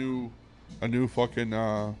new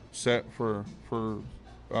fucking set for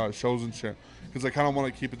shows and shit. Because I kind of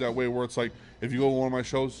want to keep it that way, where it's like if you go to one of my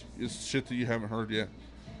shows, it's shit that you haven't heard yet,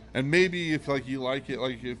 and maybe if like you like it,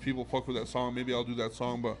 like if people fuck with that song, maybe I'll do that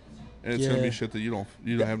song, but it's gonna be shit that you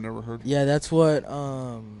have never heard. Yeah, that's what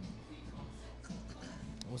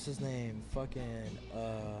what's his name? Fucking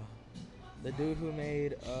the dude who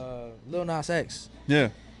made Lil Nas X.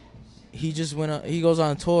 Yeah. He just he goes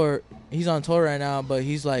on tour. He's on tour right now, but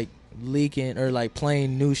he's like leaking or like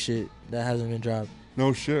playing new shit that hasn't been dropped.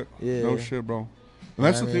 No shit. Yeah. No shit, bro. And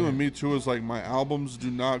that's the thing with me too, is like my albums do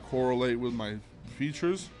not correlate with my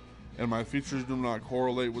features, and my features do not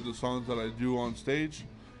correlate with the songs that I do on stage.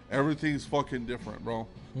 Everything's fucking different, bro.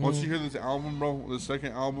 Once you hear this album, bro, the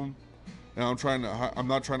second album, and I'm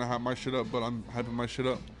not trying to hype my shit up, but I'm hyping my shit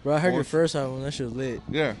up. Bro, I heard your first album. That shit was lit.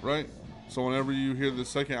 Yeah, right. So whenever you hear the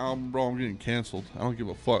second album, bro, I'm getting canceled. I don't give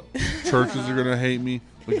a fuck. Churches are gonna hate me.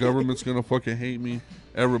 The government's gonna fucking hate me.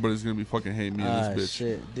 Everybody's gonna be fucking hating me in this bitch.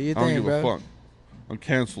 Shit. Do you I don't give a fuck. I'm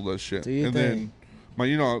canceled that shit. And then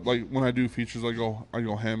like when I do features, I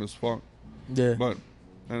go ham as fuck. Yeah. But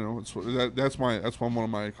I don't know. That's one of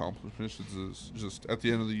my accomplishments is just at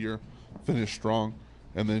the end of the year, finish strong,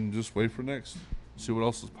 and then just wait for next. See what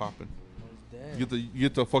else is popping.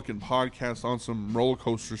 Get the fucking podcast on some roller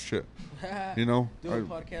coaster shit. You know, do a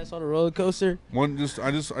podcast on a roller coaster.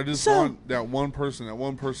 I just want that one person. That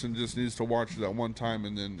one person just needs to watch it that one time,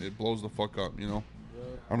 and then it blows the fuck up. You know,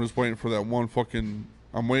 I'm just waiting for that one fucking.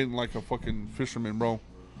 I'm waiting like a fucking fisherman, bro,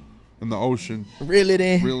 in the ocean. Reel it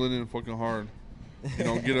in fucking hard. You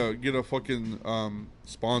know, get a fucking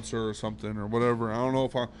sponsor or something or whatever. I don't know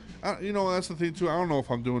if you know, that's the thing too. I don't know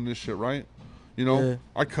if I'm doing this shit right. You know,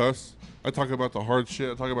 I cuss. I talk about the hard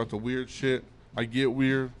shit. I talk about the weird shit. I get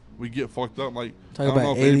weird. We get fucked up. Like, I don't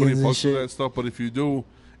know if anybody fucks with that stuff, but if you do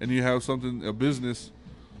and you have a business,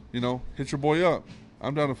 you know, hit your boy up.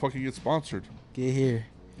 I'm down to fucking get sponsored. Get here.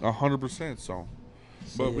 100%. So,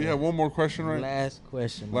 but we have one more question, right? Last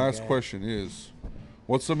question. Last question is,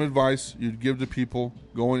 what's some advice you'd give to people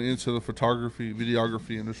going into the photography,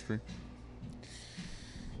 videography industry?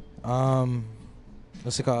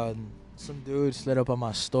 What's it called? Some dude slid up on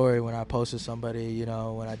my story when I posted somebody, you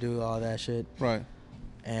know, when I do all that shit. Right.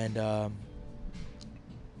 And I'm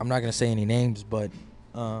not going to say any names, but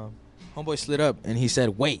homeboy slid up and he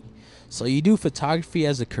said, wait, so you do photography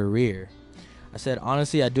as a career? I said,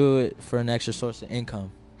 honestly, I do it for an extra source of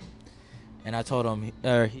income. And I told him,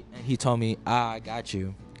 he told me, I got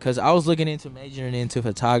you. Because I was looking into majoring into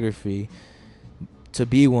photography to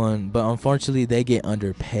be one, but unfortunately they get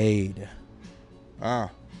underpaid.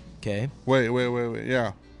 Okay. Wait.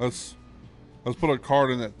 Yeah. Let's put a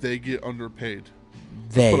card in that they get underpaid.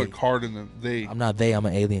 They. Let's put a card in them. They. I'm not they. I'm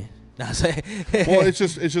an alien. Well, it's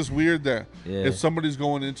just weird that if somebody's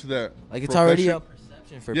going into that, like it's already a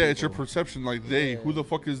perception for people. Yeah, it's your perception. Like they. Who the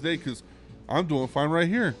fuck is they? Because I'm doing fine right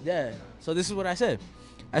here. Yeah. So this is what I said.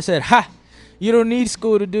 I said, ha, you don't need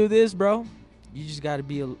school to do this, bro. You just gotta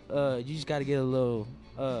be you just gotta get a little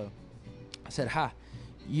said,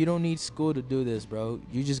 you don't need school to do this, bro.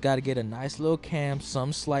 You just got to get a nice little cam,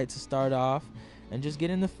 some slight to start off, and just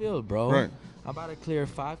get in the field, bro. Right. I'm about to clear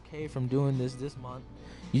 $5K from doing this month.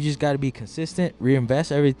 You just got to be consistent,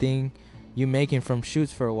 reinvest everything you making from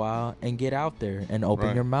shoots for a while, and get out there and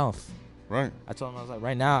open your mouth. Right. I told him, I was like,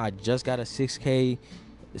 right now, I just got a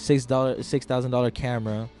 $6,000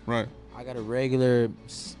 camera. Right. I got a regular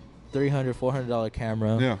 $300, $400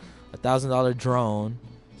 camera. Yeah. $1,000 drone.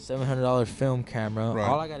 $700 film camera. Right.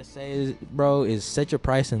 All I gotta say is, bro, is set your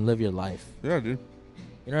price and live your life. Yeah, dude.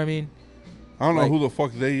 You know what I mean? I don't know who the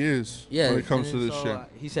fuck they is when it comes to this shit.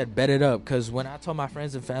 He said, bet it up. Because when I told my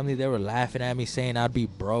friends and family, they were laughing at me saying I'd be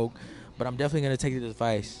broke. But I'm definitely going to take this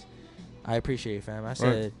advice. I appreciate it, fam. I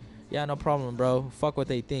said, yeah, no problem, bro. Fuck what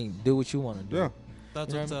they think. Do what you want to do. Yeah.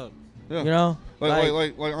 That's what's up. Yeah. You know?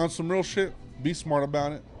 Like on some real shit, be smart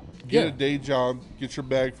about it. Get a day job. Get your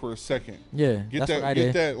bag for a second. Yeah. Get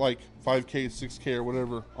that like 5K, 6K or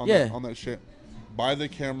whatever on that shit. Buy the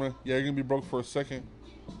camera. Yeah, you're going to be broke for a second.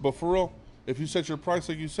 But for real, if you set your price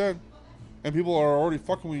like you said, and people are already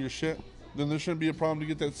fucking with your shit, then there shouldn't be a problem to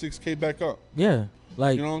get that 6K back up. Yeah.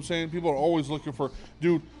 Like, you know what I'm saying? People are always looking for,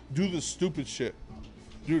 dude, do the stupid shit.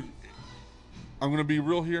 Dude, I'm going to be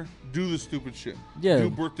real here. Do the stupid shit. Yeah. Do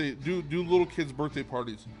little kids' birthday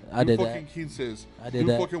parties. I did that. Do fucking quinces. I did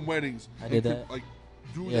that. Do fucking weddings. I did that. Like,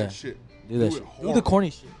 do that shit. Do that shit. Do the corny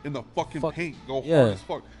shit. In the fucking paint. Go hard as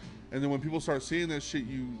fuck. And then when people start seeing that shit,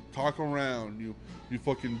 you talk around. You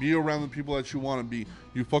fucking be around the people that you want to be.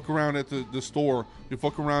 You fuck around at the store. You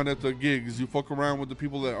fuck around at the gigs. You fuck around with the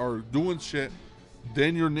people that are doing shit.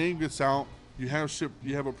 Then your name gets out. You have shit.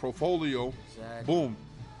 You have a portfolio. Exactly. Boom.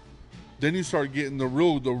 Then you start getting the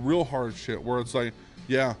real hard shit where it's like,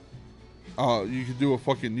 yeah, you could do a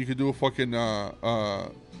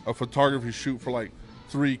photography shoot for like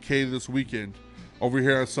 $3K this weekend over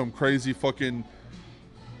here at some crazy fucking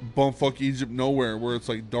bumfuck Egypt nowhere where it's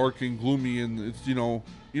like dark and gloomy and it's you know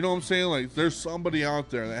what I'm saying, like there's somebody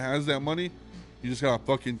out there that has that money. You just gotta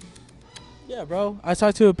fucking bro. I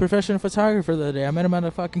talked to a professional photographer the other day. I met him at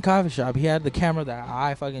a fucking coffee shop. He had the camera that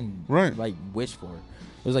I fucking like wished for.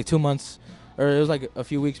 It was like 2 months, or it was like a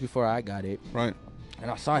few weeks before I got it. Right.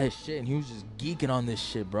 And I saw his shit, and he was just geeking on this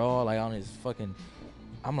shit, bro. Like on his fucking.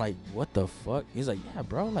 I'm like, what the fuck? He's like, yeah,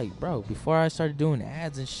 bro. Like, bro, before I started doing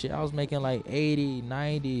ads and shit, I was making like 80,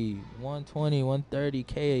 90, 120,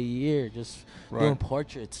 130K a year just doing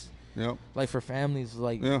portraits. Yep. Like for families,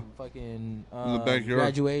 like fucking in the backyard.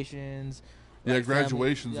 Graduations. Yeah, like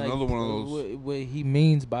graduations, family, another one of those. What he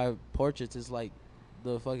means by portraits is like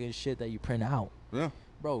the fucking shit that you print out. Yeah.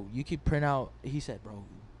 Bro, you could print out. He said,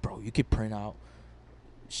 bro, you could print out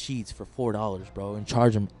sheets for $4, bro, and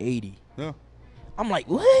charge them $80. Yeah. I'm like,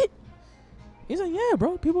 what? He's like, yeah,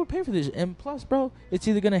 bro, people pay for this, and plus, bro, it's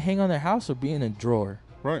either gonna hang on their house or be in a drawer.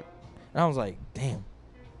 Right. And I was like, damn,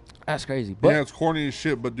 that's crazy. But yeah, it's corny as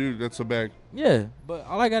shit, but dude, that's a bag. Yeah, but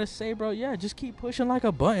all I gotta say, bro, just keep pushing like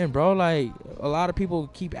a button, bro. Like a lot of people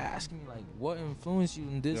keep asking me, like, what influenced you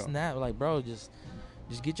and this and that. Like, bro, just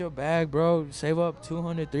get your bag, bro. Save up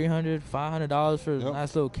 $200, $300, $500 for a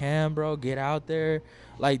nice little cam, bro. Get out there.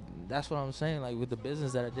 Like, that's what I'm saying. Like, with the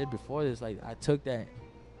business that I did before this, like, I took that,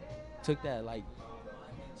 like,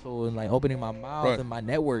 so in, like, opening my mouth and my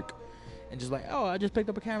network. And just like, oh, I just picked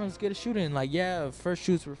up a camera, let's get a shoot in. Like, yeah, first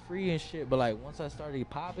shoots were free and shit. But, like, once I started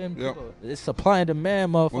popping, people, it's supply and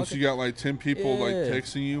demand, motherfucker. Once you got, like, 10 people, like,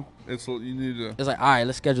 texting you, you need to. It's like, all right,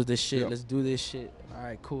 let's schedule this shit. Let's do this shit. All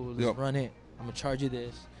right, cool. Let's run it. I'm going to charge you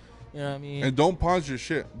this. You know what I mean? And don't pause your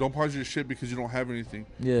shit. Don't pause your shit because you don't have anything.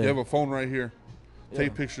 Yeah. You have a phone right here.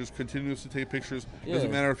 Take pictures. Continuously take pictures.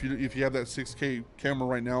 Doesn't matter if you have that 6K camera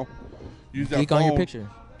right now. Use that phone. On your picture.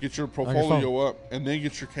 Get your portfolio up, and then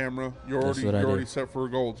get your camera. You're already set for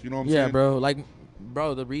gold. You know what I'm saying? Yeah, bro. Like,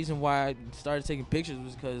 bro, the reason why I started taking pictures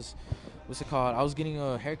was because, what's it called? I was getting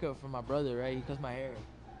a haircut from my brother, right? He cuts my hair.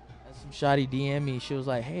 And some shawty DM me. She was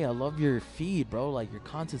like, hey, I love your feed, bro. Like, your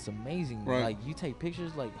content's amazing. Right. Like, you take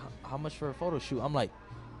pictures. Like, how much for a photo shoot? I'm like,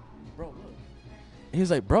 bro, look. And he was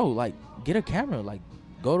like, bro, like, get a camera. Like,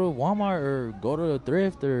 go to Walmart or go to a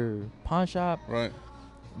thrift or pawn shop. Right.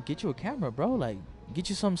 Get you a camera, bro. Like, get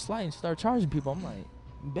you some slight and start charging people. I'm like,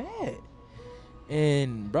 bad.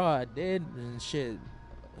 And bro, I did, and shit,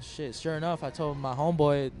 sure enough, I told my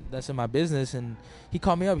homeboy that's in my business, and he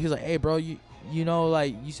called me up. He was like, hey, bro, you know,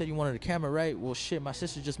 like, you said you wanted a camera, right? Well, shit, my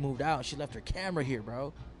sister just moved out, and she left her camera here,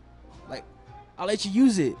 bro. Like, I'll let you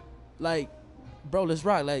use it. Like, bro, let's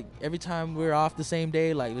rock. Like, every time we're off the same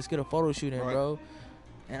day, like, let's get a photo shoot in, bro.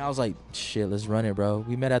 And I was like, shit, let's run it, bro.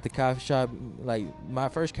 We met at the coffee shop. Like, my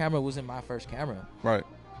first camera wasn't my first camera. Right.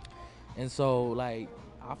 And so, like,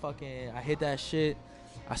 I hit that shit.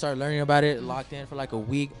 I started learning about it, locked in for like a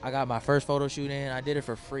week. I got my first photo shoot in. I did it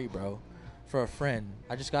for free, bro, for a friend.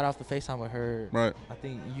 I just got off the FaceTime with her. Right. I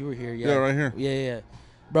think you were here. Yeah. Yeah, right here. Yeah.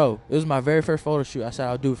 Bro, it was my very first photo shoot. I said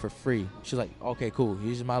I'll do it for free. She's like, okay, cool.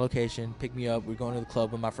 Here's my location. Pick me up. We're going to the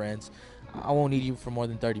club with my friends. I won't need you for more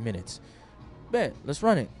than 30 minutes. Bet, let's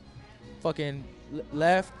run it. Fucking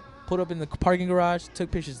left, put up in the parking garage,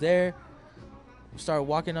 took pictures there. Started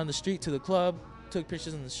walking on the street to the club, took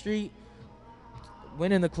pictures in the street.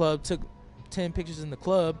 Went in the club, took 10 pictures in the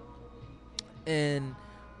club. And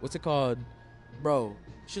what's it called? Bro,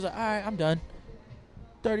 she was like, all right, I'm done.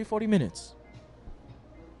 30, 40 minutes.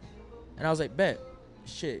 And I was like, bet.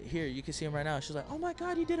 Shit, here, you can see him right now. She was like, oh my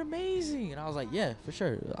God, you did amazing. And I was like, yeah, for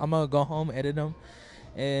sure. I'm going to go home, edit them.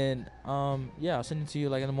 And, yeah, I'll send it to you,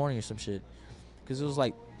 like, in the morning or some shit. Because it was,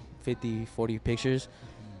 like, 50, 40 pictures.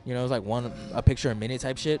 You know, it was, like, a picture a minute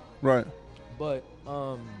type shit. Right. But,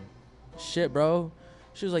 shit, bro.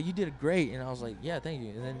 She was like, you did great. And I was like, yeah, thank you.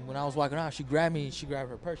 And then when I was walking out, she grabbed me. She grabbed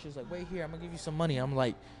her purse. She was like, wait here, I'm going to give you some money. I'm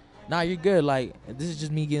like, nah, you're good. Like, this is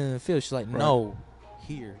just me getting in the field. She's like, no,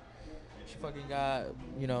 here. She fucking got,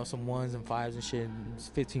 you know, some 1s and 5s and shit. And it's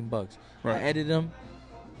 $15. Right. I edited them.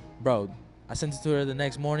 Bro, I sent it to her the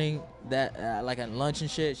next morning. That like at lunch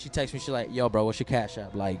and shit, she texted me. She's like, yo, bro, what's your Cash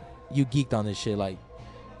App? Like, you geeked on this shit. Like,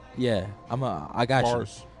 yeah, I got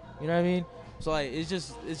Bars. You. You know what I mean? So, like, it's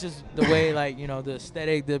just the way, like, you know, the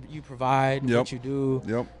aesthetic that you provide, what you do.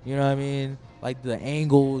 Yep. You know what I mean? Like, the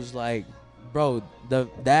angles, like, bro,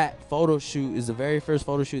 that photo shoot is the very first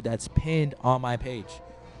photo shoot that's pinned on my page.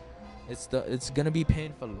 It's gonna be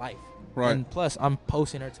pinned for life. Right. And plus, I'm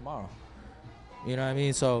posting her tomorrow. You know what I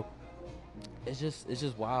mean? So, it's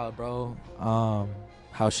just wild, bro.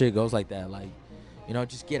 How shit goes like that. Like, you know,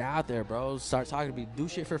 just get out there, bro. Start talking to me. Do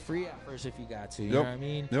shit for free at first if you got to. You know what I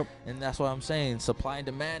mean? Yep. And that's what I'm saying. Supply and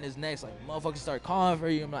demand is next. Like, motherfuckers start calling for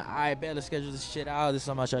you. I'm like, all right, bet, let's schedule this shit out. This is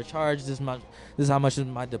how much I charge. This is how much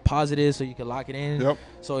my deposit is, so you can lock it in. Yep.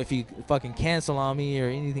 So if you fucking cancel on me or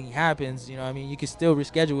anything happens, you know what I mean, you can still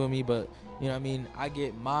reschedule with me, but, you know what I mean, I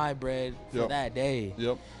get my bread for that day.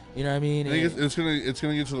 Yep. You know what I mean? I think it's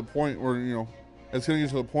gonna get to the point where, you know, it's gonna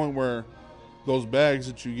get to the point where those bags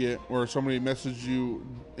that you get, where somebody messages you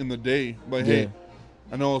in the day, like, hey,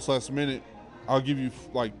 I know it's last minute, I'll give you,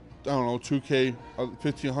 like, I don't know, $2K,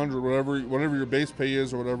 $1,500, whatever your base pay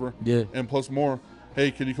is or whatever, and plus more.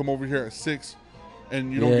 Hey, can you come over here at 6,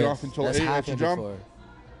 and you don't get off until 8 at your job? Before.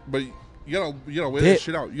 But you gotta weigh that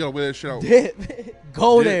shit out. You gotta weigh that shit out.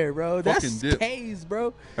 Go there, bro. That's pays,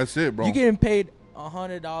 bro. That's it, bro. You getting paid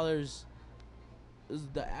 $100.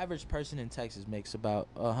 The average person in Texas makes about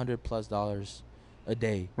 $100+ a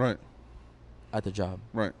day. Right. At the job.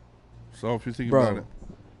 Right. So if you think about it,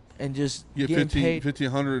 and just you get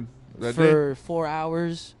 $1,500 that for day 4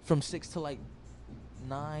 hours from 6 to like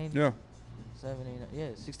 9. Yeah. 7, 8,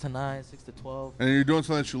 9, 6 to 9, 6 to 12. And you're doing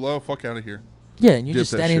something that you love. Fuck out of here. Yeah, and you're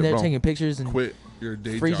just standing there taking pictures and quit your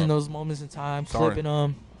day freezing job. those moments in time, clipping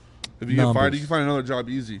them. If you get fired, you can find another job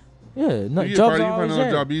easy. Yeah, no, you can find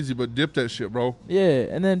another job easy, but dip that shit, bro. Yeah,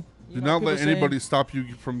 and then do not let anybody stop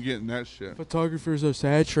you from getting that shit. Photographers are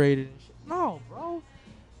saturated. No, bro.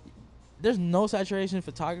 There's no saturation in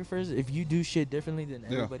photographers if you do shit differently than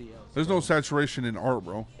everybody else. There's no saturation in art,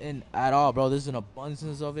 bro. And at all, bro. There's an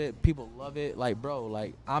abundance of it. People love it. Like, bro,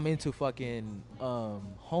 like, I'm into fucking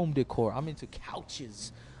home decor. I'm into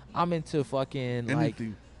couches. I'm into fucking anything.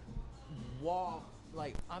 Like wall.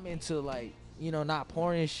 Like, I'm into, like, you know, not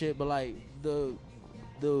porn and shit, but like the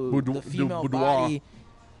female body.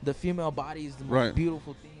 The female body is the most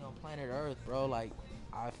beautiful thing on planet Earth, bro. Like,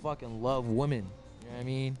 I fucking love women. You know what I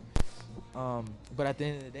mean? But at the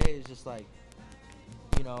end of the day, it's just like,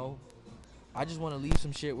 you know, I just want to leave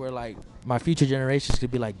some shit where, like, my future generations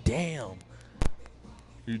could be like, damn,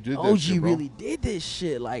 you did OG shit, really did this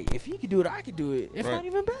shit. Like, if he could do it, I could do it. If not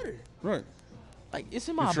even better. Right. Like, it's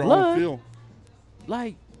in my your blood. Own feel.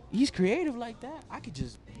 Like, he's creative like that. I could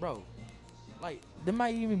just, bro. Like, there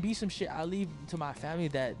might even be some shit I leave to my family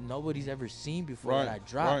that nobody's ever seen before that I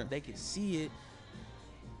drop. They could see it,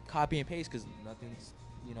 copy and paste, because nothing's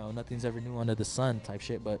ever new under the sun type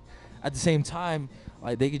shit. But at the same time,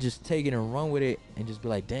 like, they could just take it and run with it and just be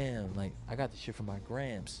like, damn, like, I got this shit from my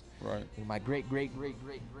grams. Right. Like, my great grams.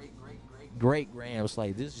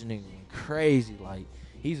 Like, this nigga crazy. Like,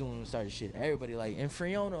 he's the one who started shit. Everybody, like, and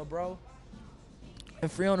Friona, bro.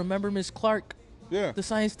 And Friona, remember Miss Clark? Yeah. The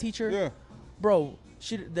science teacher? Yeah. Bro,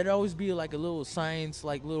 there'd always be like a little science,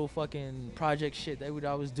 like little fucking project shit they would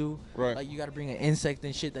always do. Right. Like, you gotta bring an insect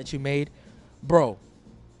and shit that you made. Bro,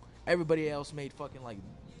 everybody else made fucking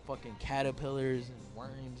fucking caterpillars and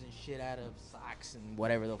worms and shit out of socks and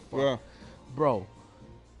whatever the fuck. Yeah. Bro,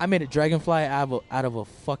 I made a dragonfly out of a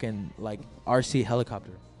fucking like RC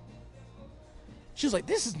helicopter. She was like,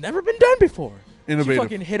 this has never been done before. Innovative. She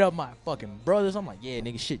fucking hit up my fucking brothers. I'm like, yeah,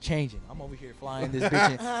 nigga, shit changing. I'm over here flying this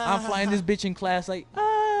bitch. I'm flying this bitch in class like,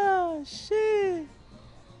 shit.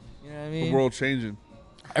 You know what I mean? The world changing.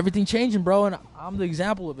 Everything changing, bro, and I'm the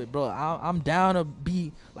example of it, bro. I'm down to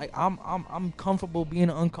be like, I'm comfortable being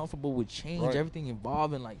uncomfortable with change. Right. Everything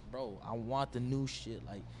evolving, like, bro. I want the new shit.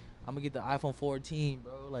 Like, I'm gonna get the iPhone 14,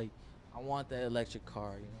 bro. Like, I want that electric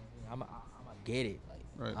car. You know, I'm gonna get it. Like,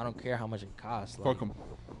 Right. I don't care how much it costs. Like, Fuck them.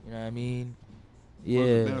 you know what I mean? Yeah.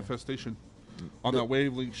 Yeah. Manifestation on that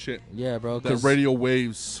wavelength shit. Yeah, bro. That radio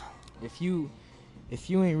waves. If you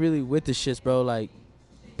ain't really with the shits, bro, like,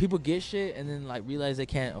 people get shit and then like realize they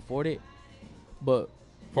can't afford it. But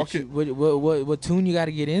Fuck it. What tune you got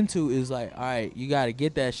to get into is like, all right, you got to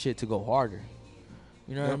get that shit to go harder.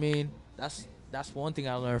 You know what I mean? That's one thing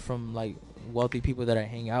I learned from like wealthy people that I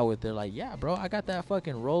hang out with. They're like, yeah, bro, I got that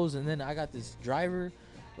fucking Rolls, and then I got this driver.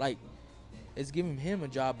 Like, it's giving him a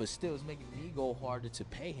job, but still it's making me go harder to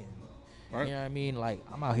pay him. Right. You know what I mean? Like,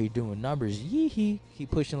 I'm out here doing numbers. He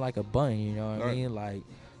pushing like a button, you know what I mean? Like,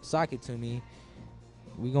 sock it to me.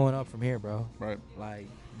 We going up from here, bro. Right. Like,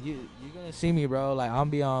 you're gonna see me, bro. Like, I'm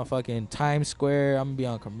be on fucking Times Square. I'm gonna be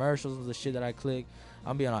on commercials of the shit that I click.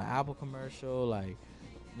 I'm be on an Apple commercial. Like,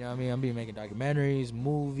 you know what I mean? I'm be making documentaries,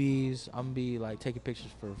 movies. I'm be like taking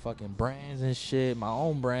pictures for fucking brands and shit, my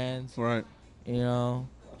own brands. Right. You know,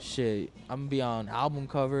 shit. I'm gonna be on album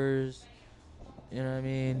covers. You know what I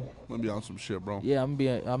mean? I'm gonna be on some shit, bro. Yeah, I'm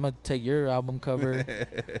gonna take your album cover.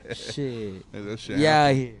 Shit. Hey, that shit.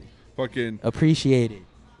 Yeah, here. Fucking Appreciate it.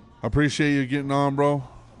 I appreciate you getting on, bro.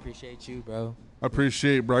 Appreciate you, bro. I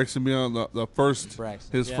appreciate Braxton being on the first,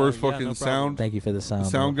 Braxton. his first fucking no sound. Thank you for the sound.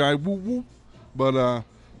 Sound guy. Woo woo. But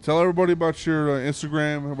tell everybody about your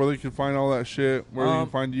Instagram, where they can find all that shit, where they can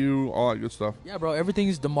find you, all that good stuff. Yeah, bro.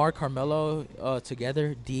 Everything's DAMAR CARMELO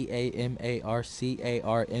together.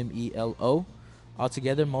 DAMARCARMELO. All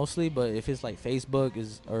together mostly, but if it's like Facebook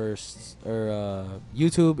or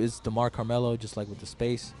YouTube, it's DAMAR CARMELO, just like with the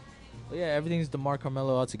space. But yeah, everything's DAMAR CARMELO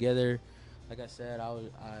all together. Like I said,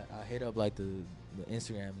 I hit up like the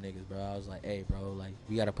Instagram niggas, bro. I was like, hey, bro, like,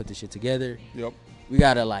 we gotta put this shit together. Yep. We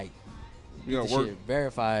gotta like You get gotta work. shit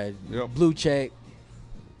verified. Yep. Blue check,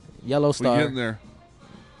 yellow star. We getting there.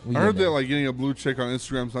 I heard that like getting a blue check on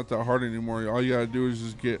Instagram's not that hard anymore. All you gotta do is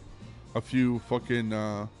just get a few fucking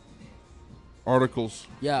articles.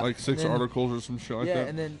 Yeah. Like 6 articles or some shit like that. Yeah,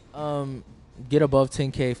 and then get above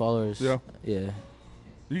 10K followers. Yeah. Yeah.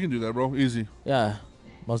 You can do that, bro. Easy. Yeah.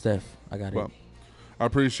 Most def. I got But it. I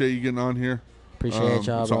appreciate you getting on here. Appreciate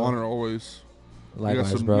y'all, It's bro. an honor always.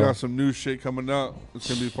 Likewise, bro. We got some new shit coming up. It's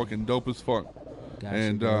gonna be fucking dope as fuck.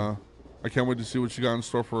 Gotcha, I can't wait to see what you got in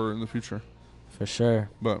store for in the future. For sure.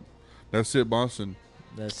 But that's it, Boston.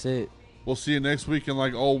 That's it. We'll see you next week, and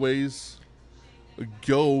like always,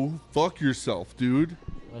 go fuck yourself, dude.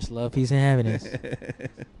 Much love, peace, and happiness. Let's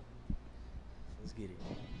get it.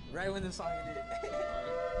 Right when the song ended.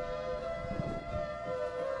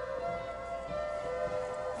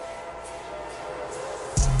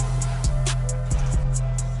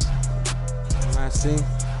 See?